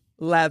shower.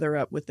 Lather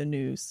up with the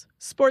news,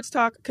 sports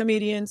talk,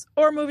 comedians,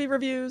 or movie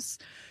reviews.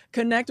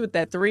 Connect with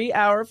that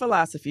 3-hour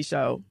philosophy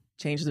show.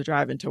 Change the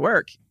drive into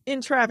work in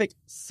traffic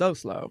so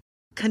slow.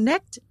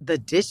 Connect the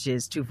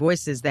dishes to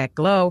voices that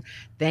glow.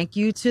 Thank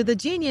you to the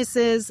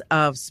geniuses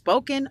of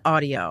spoken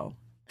audio.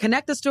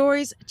 Connect the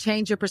stories,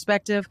 change your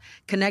perspective.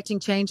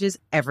 Connecting changes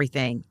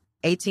everything.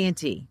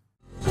 AT&T.